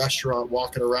day at the restaurant,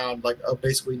 walking around, like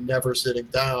basically never sitting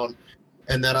down,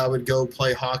 and then I would go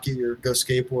play hockey or go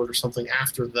skateboard or something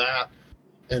after that,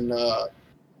 and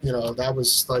that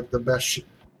was like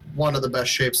one of the best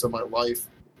shapes of my life.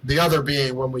 The other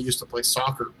being when we used to play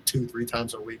soccer 2-3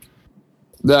 times a week.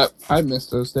 That I miss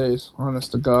those days,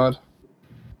 honest to God.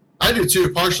 I do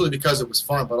too, partially because it was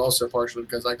fun, but also partially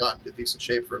because I got into decent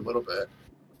shape for a little bit.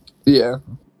 Yeah.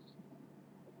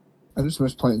 I just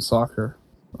miss playing soccer,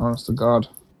 honest to God.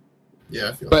 Yeah,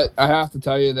 I feel But I have to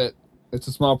tell you that it's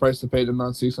a small price to pay to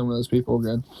not see some of those people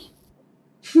again.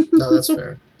 No, that's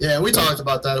fair. Yeah, we talked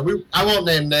about that. I won't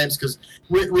name names because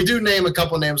we do name a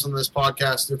couple names on this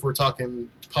podcast if we're talking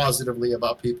positively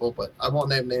about people, but I won't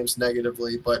name names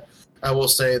negatively. But I will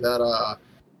say that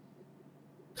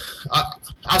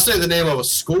I'll say the name of a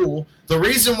school. The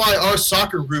reason why our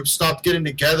soccer group stopped getting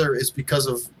together is because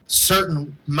of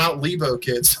certain Mount Lebo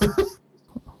kids.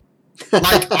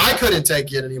 Like, I couldn't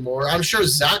take it anymore. I'm sure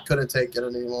Zach couldn't take it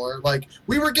anymore. Like,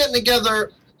 we were getting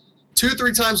together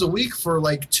 2-3 times a week for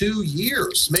like 2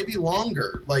 years, maybe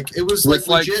longer. Like, it was with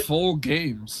like legit. Like full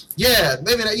games. Yeah,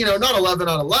 maybe not 11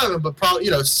 on 11, but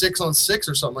probably 6 on 6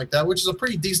 or something like that, which is a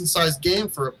pretty decent sized game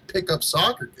for a pickup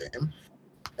soccer game.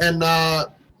 And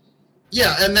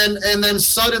and then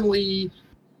suddenly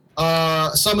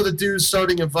some of the dudes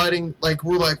started inviting, like,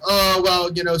 we're like, oh,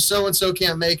 well, so-and-so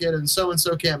can't make it and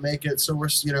so-and-so can't make it. So we're,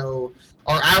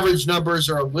 our average numbers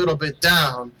are a little bit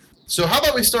down. So how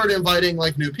about we start inviting,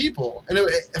 like, new people? And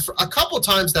for a couple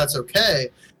times that's okay.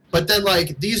 But then,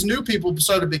 like, these new people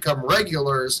started to become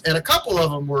regulars, and a couple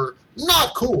of them were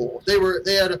not cool. They were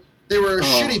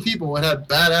shitty people and had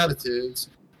bad attitudes.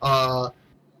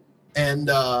 And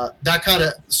that kind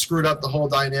of screwed up the whole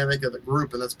dynamic of the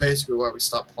group, and that's basically why we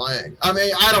stopped playing. I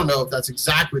mean, I don't know if that's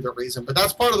exactly the reason, but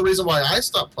that's part of the reason why I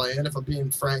stopped playing, if I'm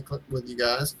being frank with you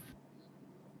guys.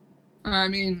 I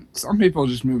mean, some people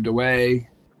just moved away.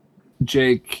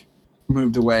 Jake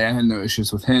moved away. I had no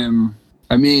issues with him.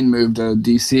 Amin moved to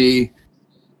DC.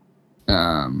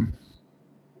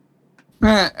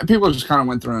 People just kind of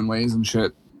went their own ways and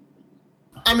shit.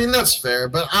 I mean, that's fair,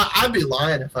 but I'd be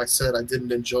lying if I said I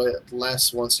didn't enjoy it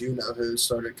less once who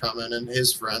started coming and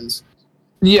his friends.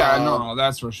 Yeah, no,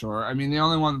 that's for sure. I mean, the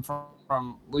only one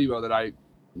from Lebo that I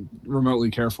remotely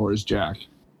care for is Jack.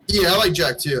 Yeah, I like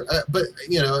Jack too. But,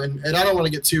 and I don't want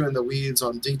to get too in the weeds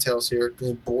on details here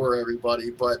and bore everybody,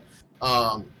 but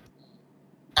I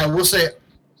will say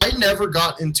I never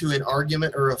got into an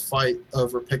argument or a fight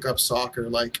over pickup soccer.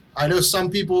 Like, I know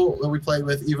some people that we played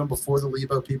with, even before the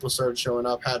Lebo people started showing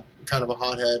up, had kind of a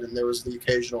hothead, and there was the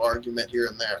occasional argument here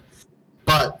and there.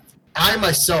 But I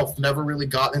myself never really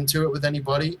got into it with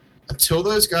anybody until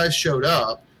those guys showed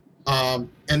up. And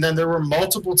then there were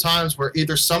multiple times where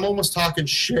either someone was talking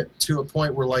shit to a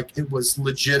point where, like, it was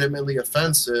legitimately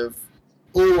offensive,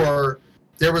 or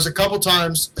there was a couple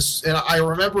times, and I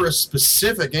remember a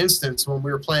specific instance when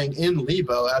we were playing in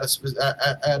Lebo at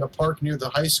a park near the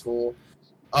high school,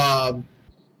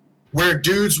 where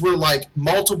dudes were, like,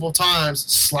 multiple times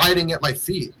sliding at my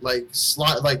feet, we're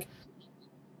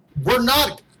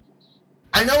not.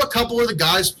 I know a couple of the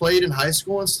guys played in high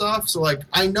school and stuff, so, like,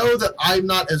 I know that I'm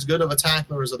not as good of a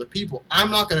tackler as other people.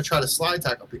 I'm not going to try to slide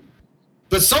tackle people.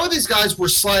 But some of these guys were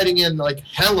sliding in, like,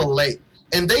 hella late,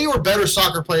 and they were better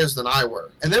soccer players than I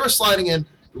were. And they were sliding in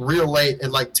real late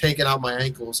and, like, taking out my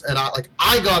ankles. And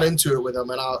I got into it with them,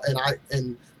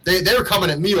 and they were coming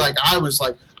at me like I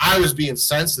was being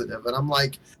sensitive. And I'm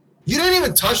like, you didn't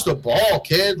even touch the ball,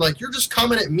 kid. Like, you're just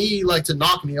coming at me, like, to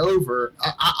knock me over.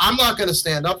 I'm not going to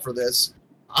stand up for this.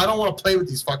 I don't want to play with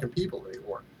these fucking people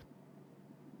anymore.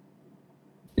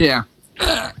 Yeah.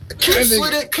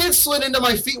 Kid slid into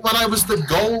my feet when I was the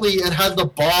goalie and had the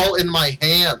ball in my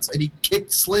hands, and he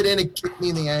slid in and kicked me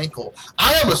in the ankle.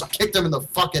 I almost kicked him in the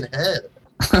fucking head.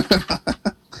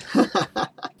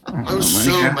 I was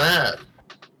so mad.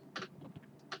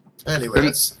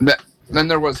 Anyway, then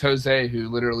there was Jose, who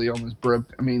literally almost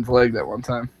broke Amin's leg that one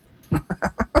time.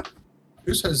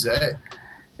 Who's Jose?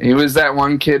 He was that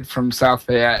one kid from South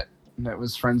Fayette that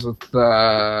was friends with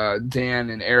Dan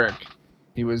and Eric.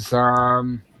 He was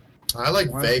I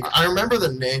like vague. I remember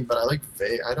the name, but I like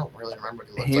vague. I don't really remember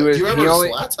what he looked like. Do you remember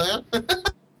Zlatan?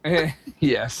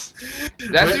 Yes.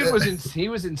 That dude was he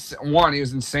was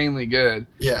insanely good.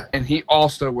 Yeah. And he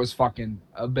also was fucking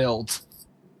a build.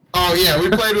 Oh yeah, we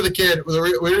played with a kid.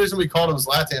 The reason we called him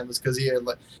Zlatan was because he didn't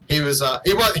really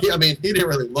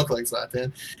look like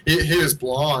Zlatan. He was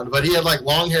blonde, but he had like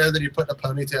long hair that he put in a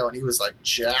ponytail, and he was like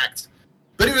jacked.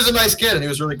 But he was a nice kid, and he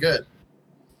was really good.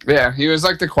 Yeah, he was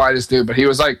like the quietest dude, but he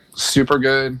was like super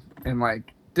good and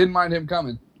like didn't mind him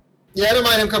coming. Yeah, I didn't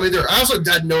mind him coming either. I also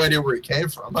had no idea where he came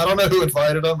from. I don't know who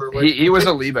invited him or what. He was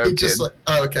a Lebo kid. Just like,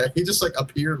 oh, okay. He just like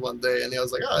appeared one day, and I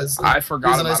was like, I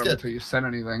forgot about him until you said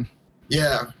anything.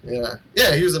 Yeah.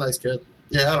 He was a nice kid.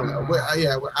 Yeah, I don't know.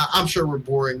 I'm sure we're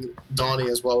boring Donnie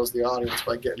as well as the audience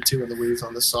by getting too in the weeds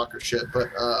on this soccer shit, but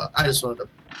I just wanted to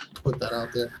put that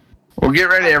out there. Well, get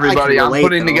ready, everybody. I'm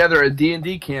putting together a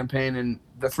D&D campaign, and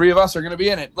the three of us are going to be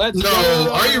in it. Let's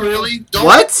go. Are you really?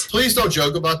 What? Please don't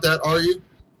joke about that. Are you?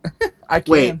 I can't.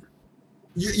 Wait.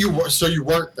 You were, so you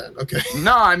weren't then? Okay.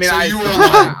 No, I mean, So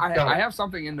I have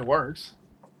something in the works.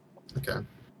 Okay.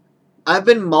 I've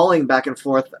been mulling back and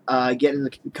forth, getting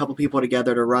a couple people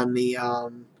together to run the,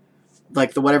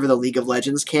 whatever the League of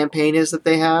Legends campaign is that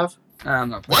they have.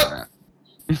 I'm not playing that.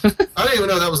 I didn't even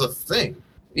know that was a thing.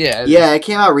 Yeah. It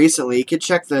came out recently. You could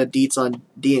check the deets on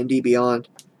D&D Beyond.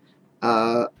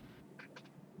 I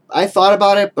thought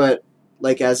about it, but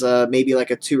as maybe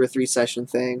a 2 or 3 session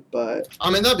thing. But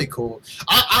I mean, that'd be cool.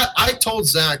 I told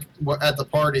Zach at the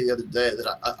party the other day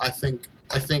that I think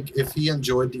if he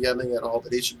enjoyed DMing at all,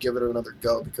 that he should give it another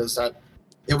go, because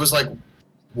it was like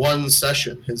one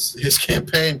session, his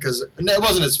campaign, because it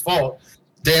wasn't his fault.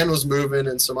 Dan was moving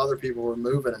and some other people were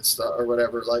moving and stuff or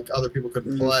whatever. Like other people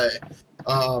couldn't play.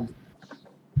 But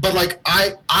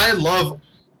I love,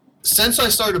 since I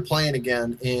started playing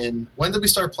again when did we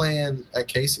start playing at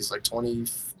Casey's? Like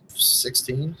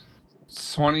 2016?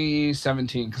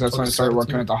 2017, because that's when I started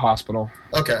working at the hospital.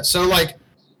 Okay, so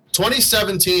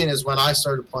 2017 is when I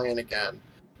started playing again.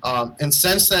 And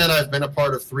since then, I've been a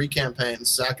part of 3 campaigns.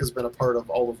 Zach has been a part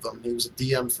of all of them. He was a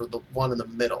DM for the one in the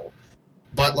middle.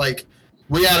 But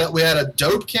we had a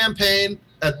dope campaign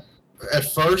at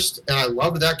first, and I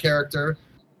loved that character.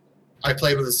 I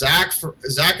played with Zach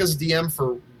as DM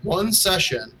for 1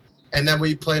 session, and then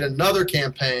we played another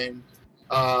campaign.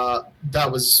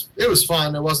 It was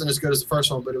fun. It wasn't as good as the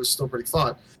first one, but it was still pretty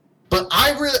fun. But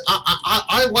I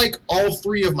like all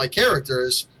 3 of my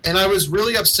characters, and I was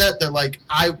really upset that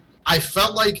I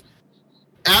felt like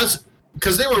because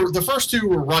the first 2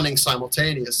 were running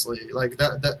simultaneously.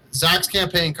 That Zach's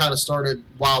campaign kind of started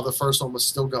while the first one was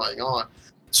still going on.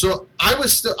 So I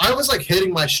was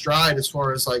hitting my stride as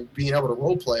far as being able to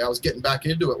role play. I was getting back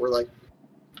into it.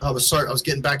 I was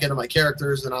getting back into my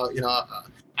characters, and I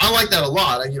like that a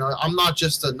lot. I'm not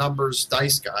just a numbers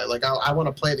dice guy. I want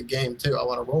to play the game too. I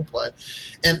want to role play,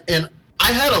 and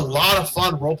I had a lot of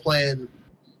fun role playing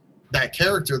that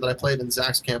character that I played in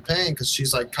Zach's campaign, because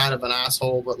she's kind of an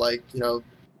asshole, but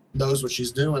knows what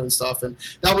she's doing and stuff. And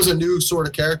that was a new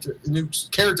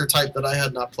character type that I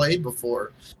had not played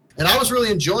before, and I was really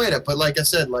enjoying it. But like I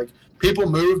said, people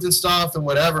moved and stuff and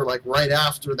whatever, right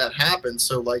after that happened.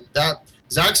 So that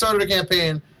Zach started a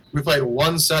campaign. We played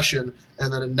 1 session,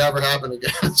 and then it never happened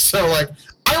again. So,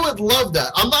 I would love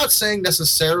that. I'm not saying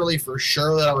necessarily for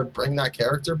sure that I would bring that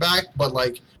character back, but,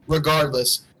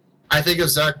 regardless, I think if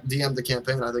Zach DM'd the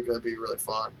campaign, I think it would be really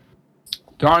fun.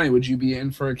 Donnie, would you be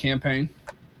in for a campaign?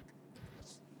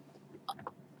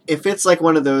 if it's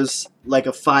one of those, a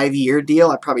 5-year deal,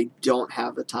 I probably don't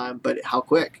have the time, but how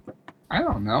quick? I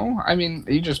don't know. I mean,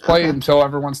 you just play until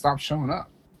everyone stops showing up.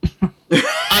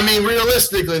 I mean,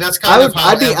 realistically, that's kind of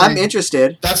how I'm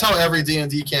interested. That's how every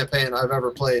D&D campaign I've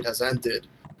ever played has ended.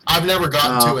 I've never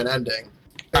gotten to an ending.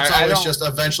 It's always just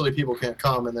eventually people can't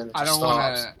come, and then it just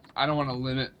stops. I don't want to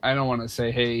limit. I don't want to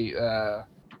say, hey,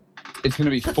 it's going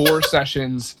to be 4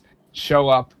 sessions, show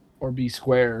up or be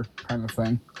square kind of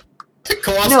thing.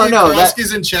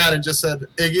 Kowalski's in chat and just said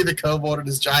Iggy the Kobold and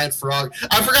his giant frog.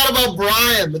 I forgot about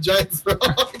Brian, the giant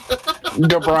frog.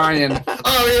 Go Brian.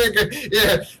 Oh,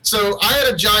 yeah. So I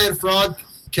had a giant frog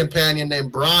companion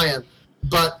named Brian,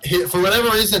 but for whatever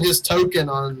reason, his token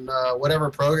on whatever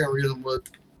program reason would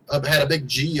had a big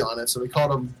G on it, so we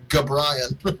called him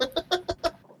Gabrian.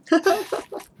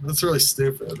 That's really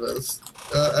stupid.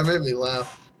 It made me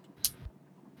laugh.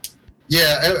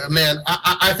 Yeah, man,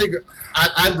 I think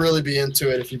I'd really be into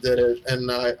it if you did it,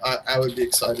 and I would be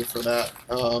excited for that.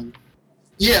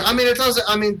 Yeah, I mean, it doesn't.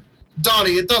 I mean,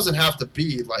 Donnie, it doesn't have to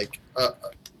be like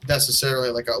necessarily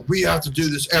like we have to do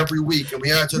this every week, and we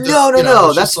have to.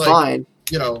 No, that's like, fine.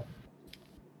 You know,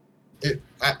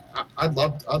 I'd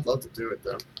love to do it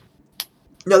though.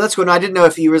 No, that's good. No, I didn't know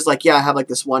if he was like, yeah, I have like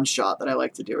this one shot that I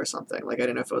like to do or something. Like, I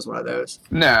didn't know if it was one of those.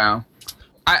 No.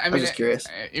 I mean, was just curious.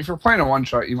 If you're playing a one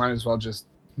shot, you might as well just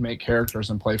make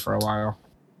characters and play for a while.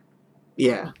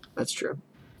 Yeah, that's true.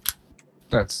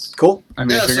 That's cool. I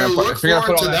mean, yeah, so look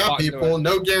forward to that, people.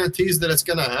 No guarantees that it's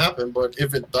going to happen, but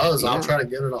if it does, I'll try to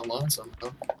get it online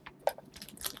somehow.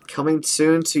 Coming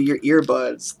soon to your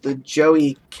earbuds, the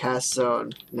Joey Cast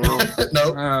Zone. No,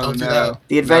 don't do that.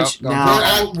 The adventure.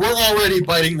 No, we're already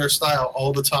biting their style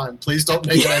all the time. Please don't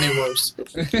make it any worse.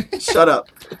 Shut up.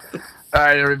 All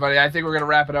right, everybody. I think we're going to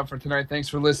wrap it up for tonight. Thanks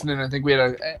for listening. I think we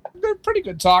had a pretty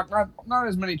good talk. Not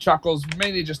as many chuckles,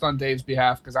 mainly just on Dave's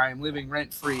behalf, because I am living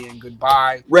rent-free, and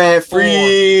goodbye.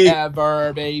 Rent-free.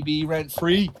 Forever, baby.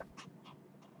 Rent-free.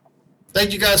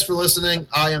 Thank you guys for listening.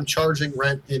 I am charging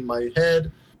rent in my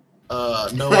head.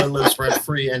 No one lives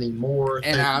rent-free anymore.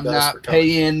 And I'm not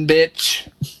paying, bitch.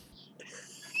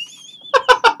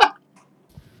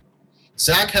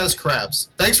 Zach has crabs.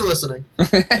 Thanks for listening.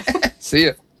 See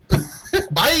ya.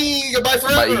 Bye. Goodbye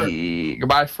forever. Bye.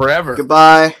 Goodbye forever.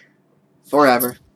 Goodbye forever.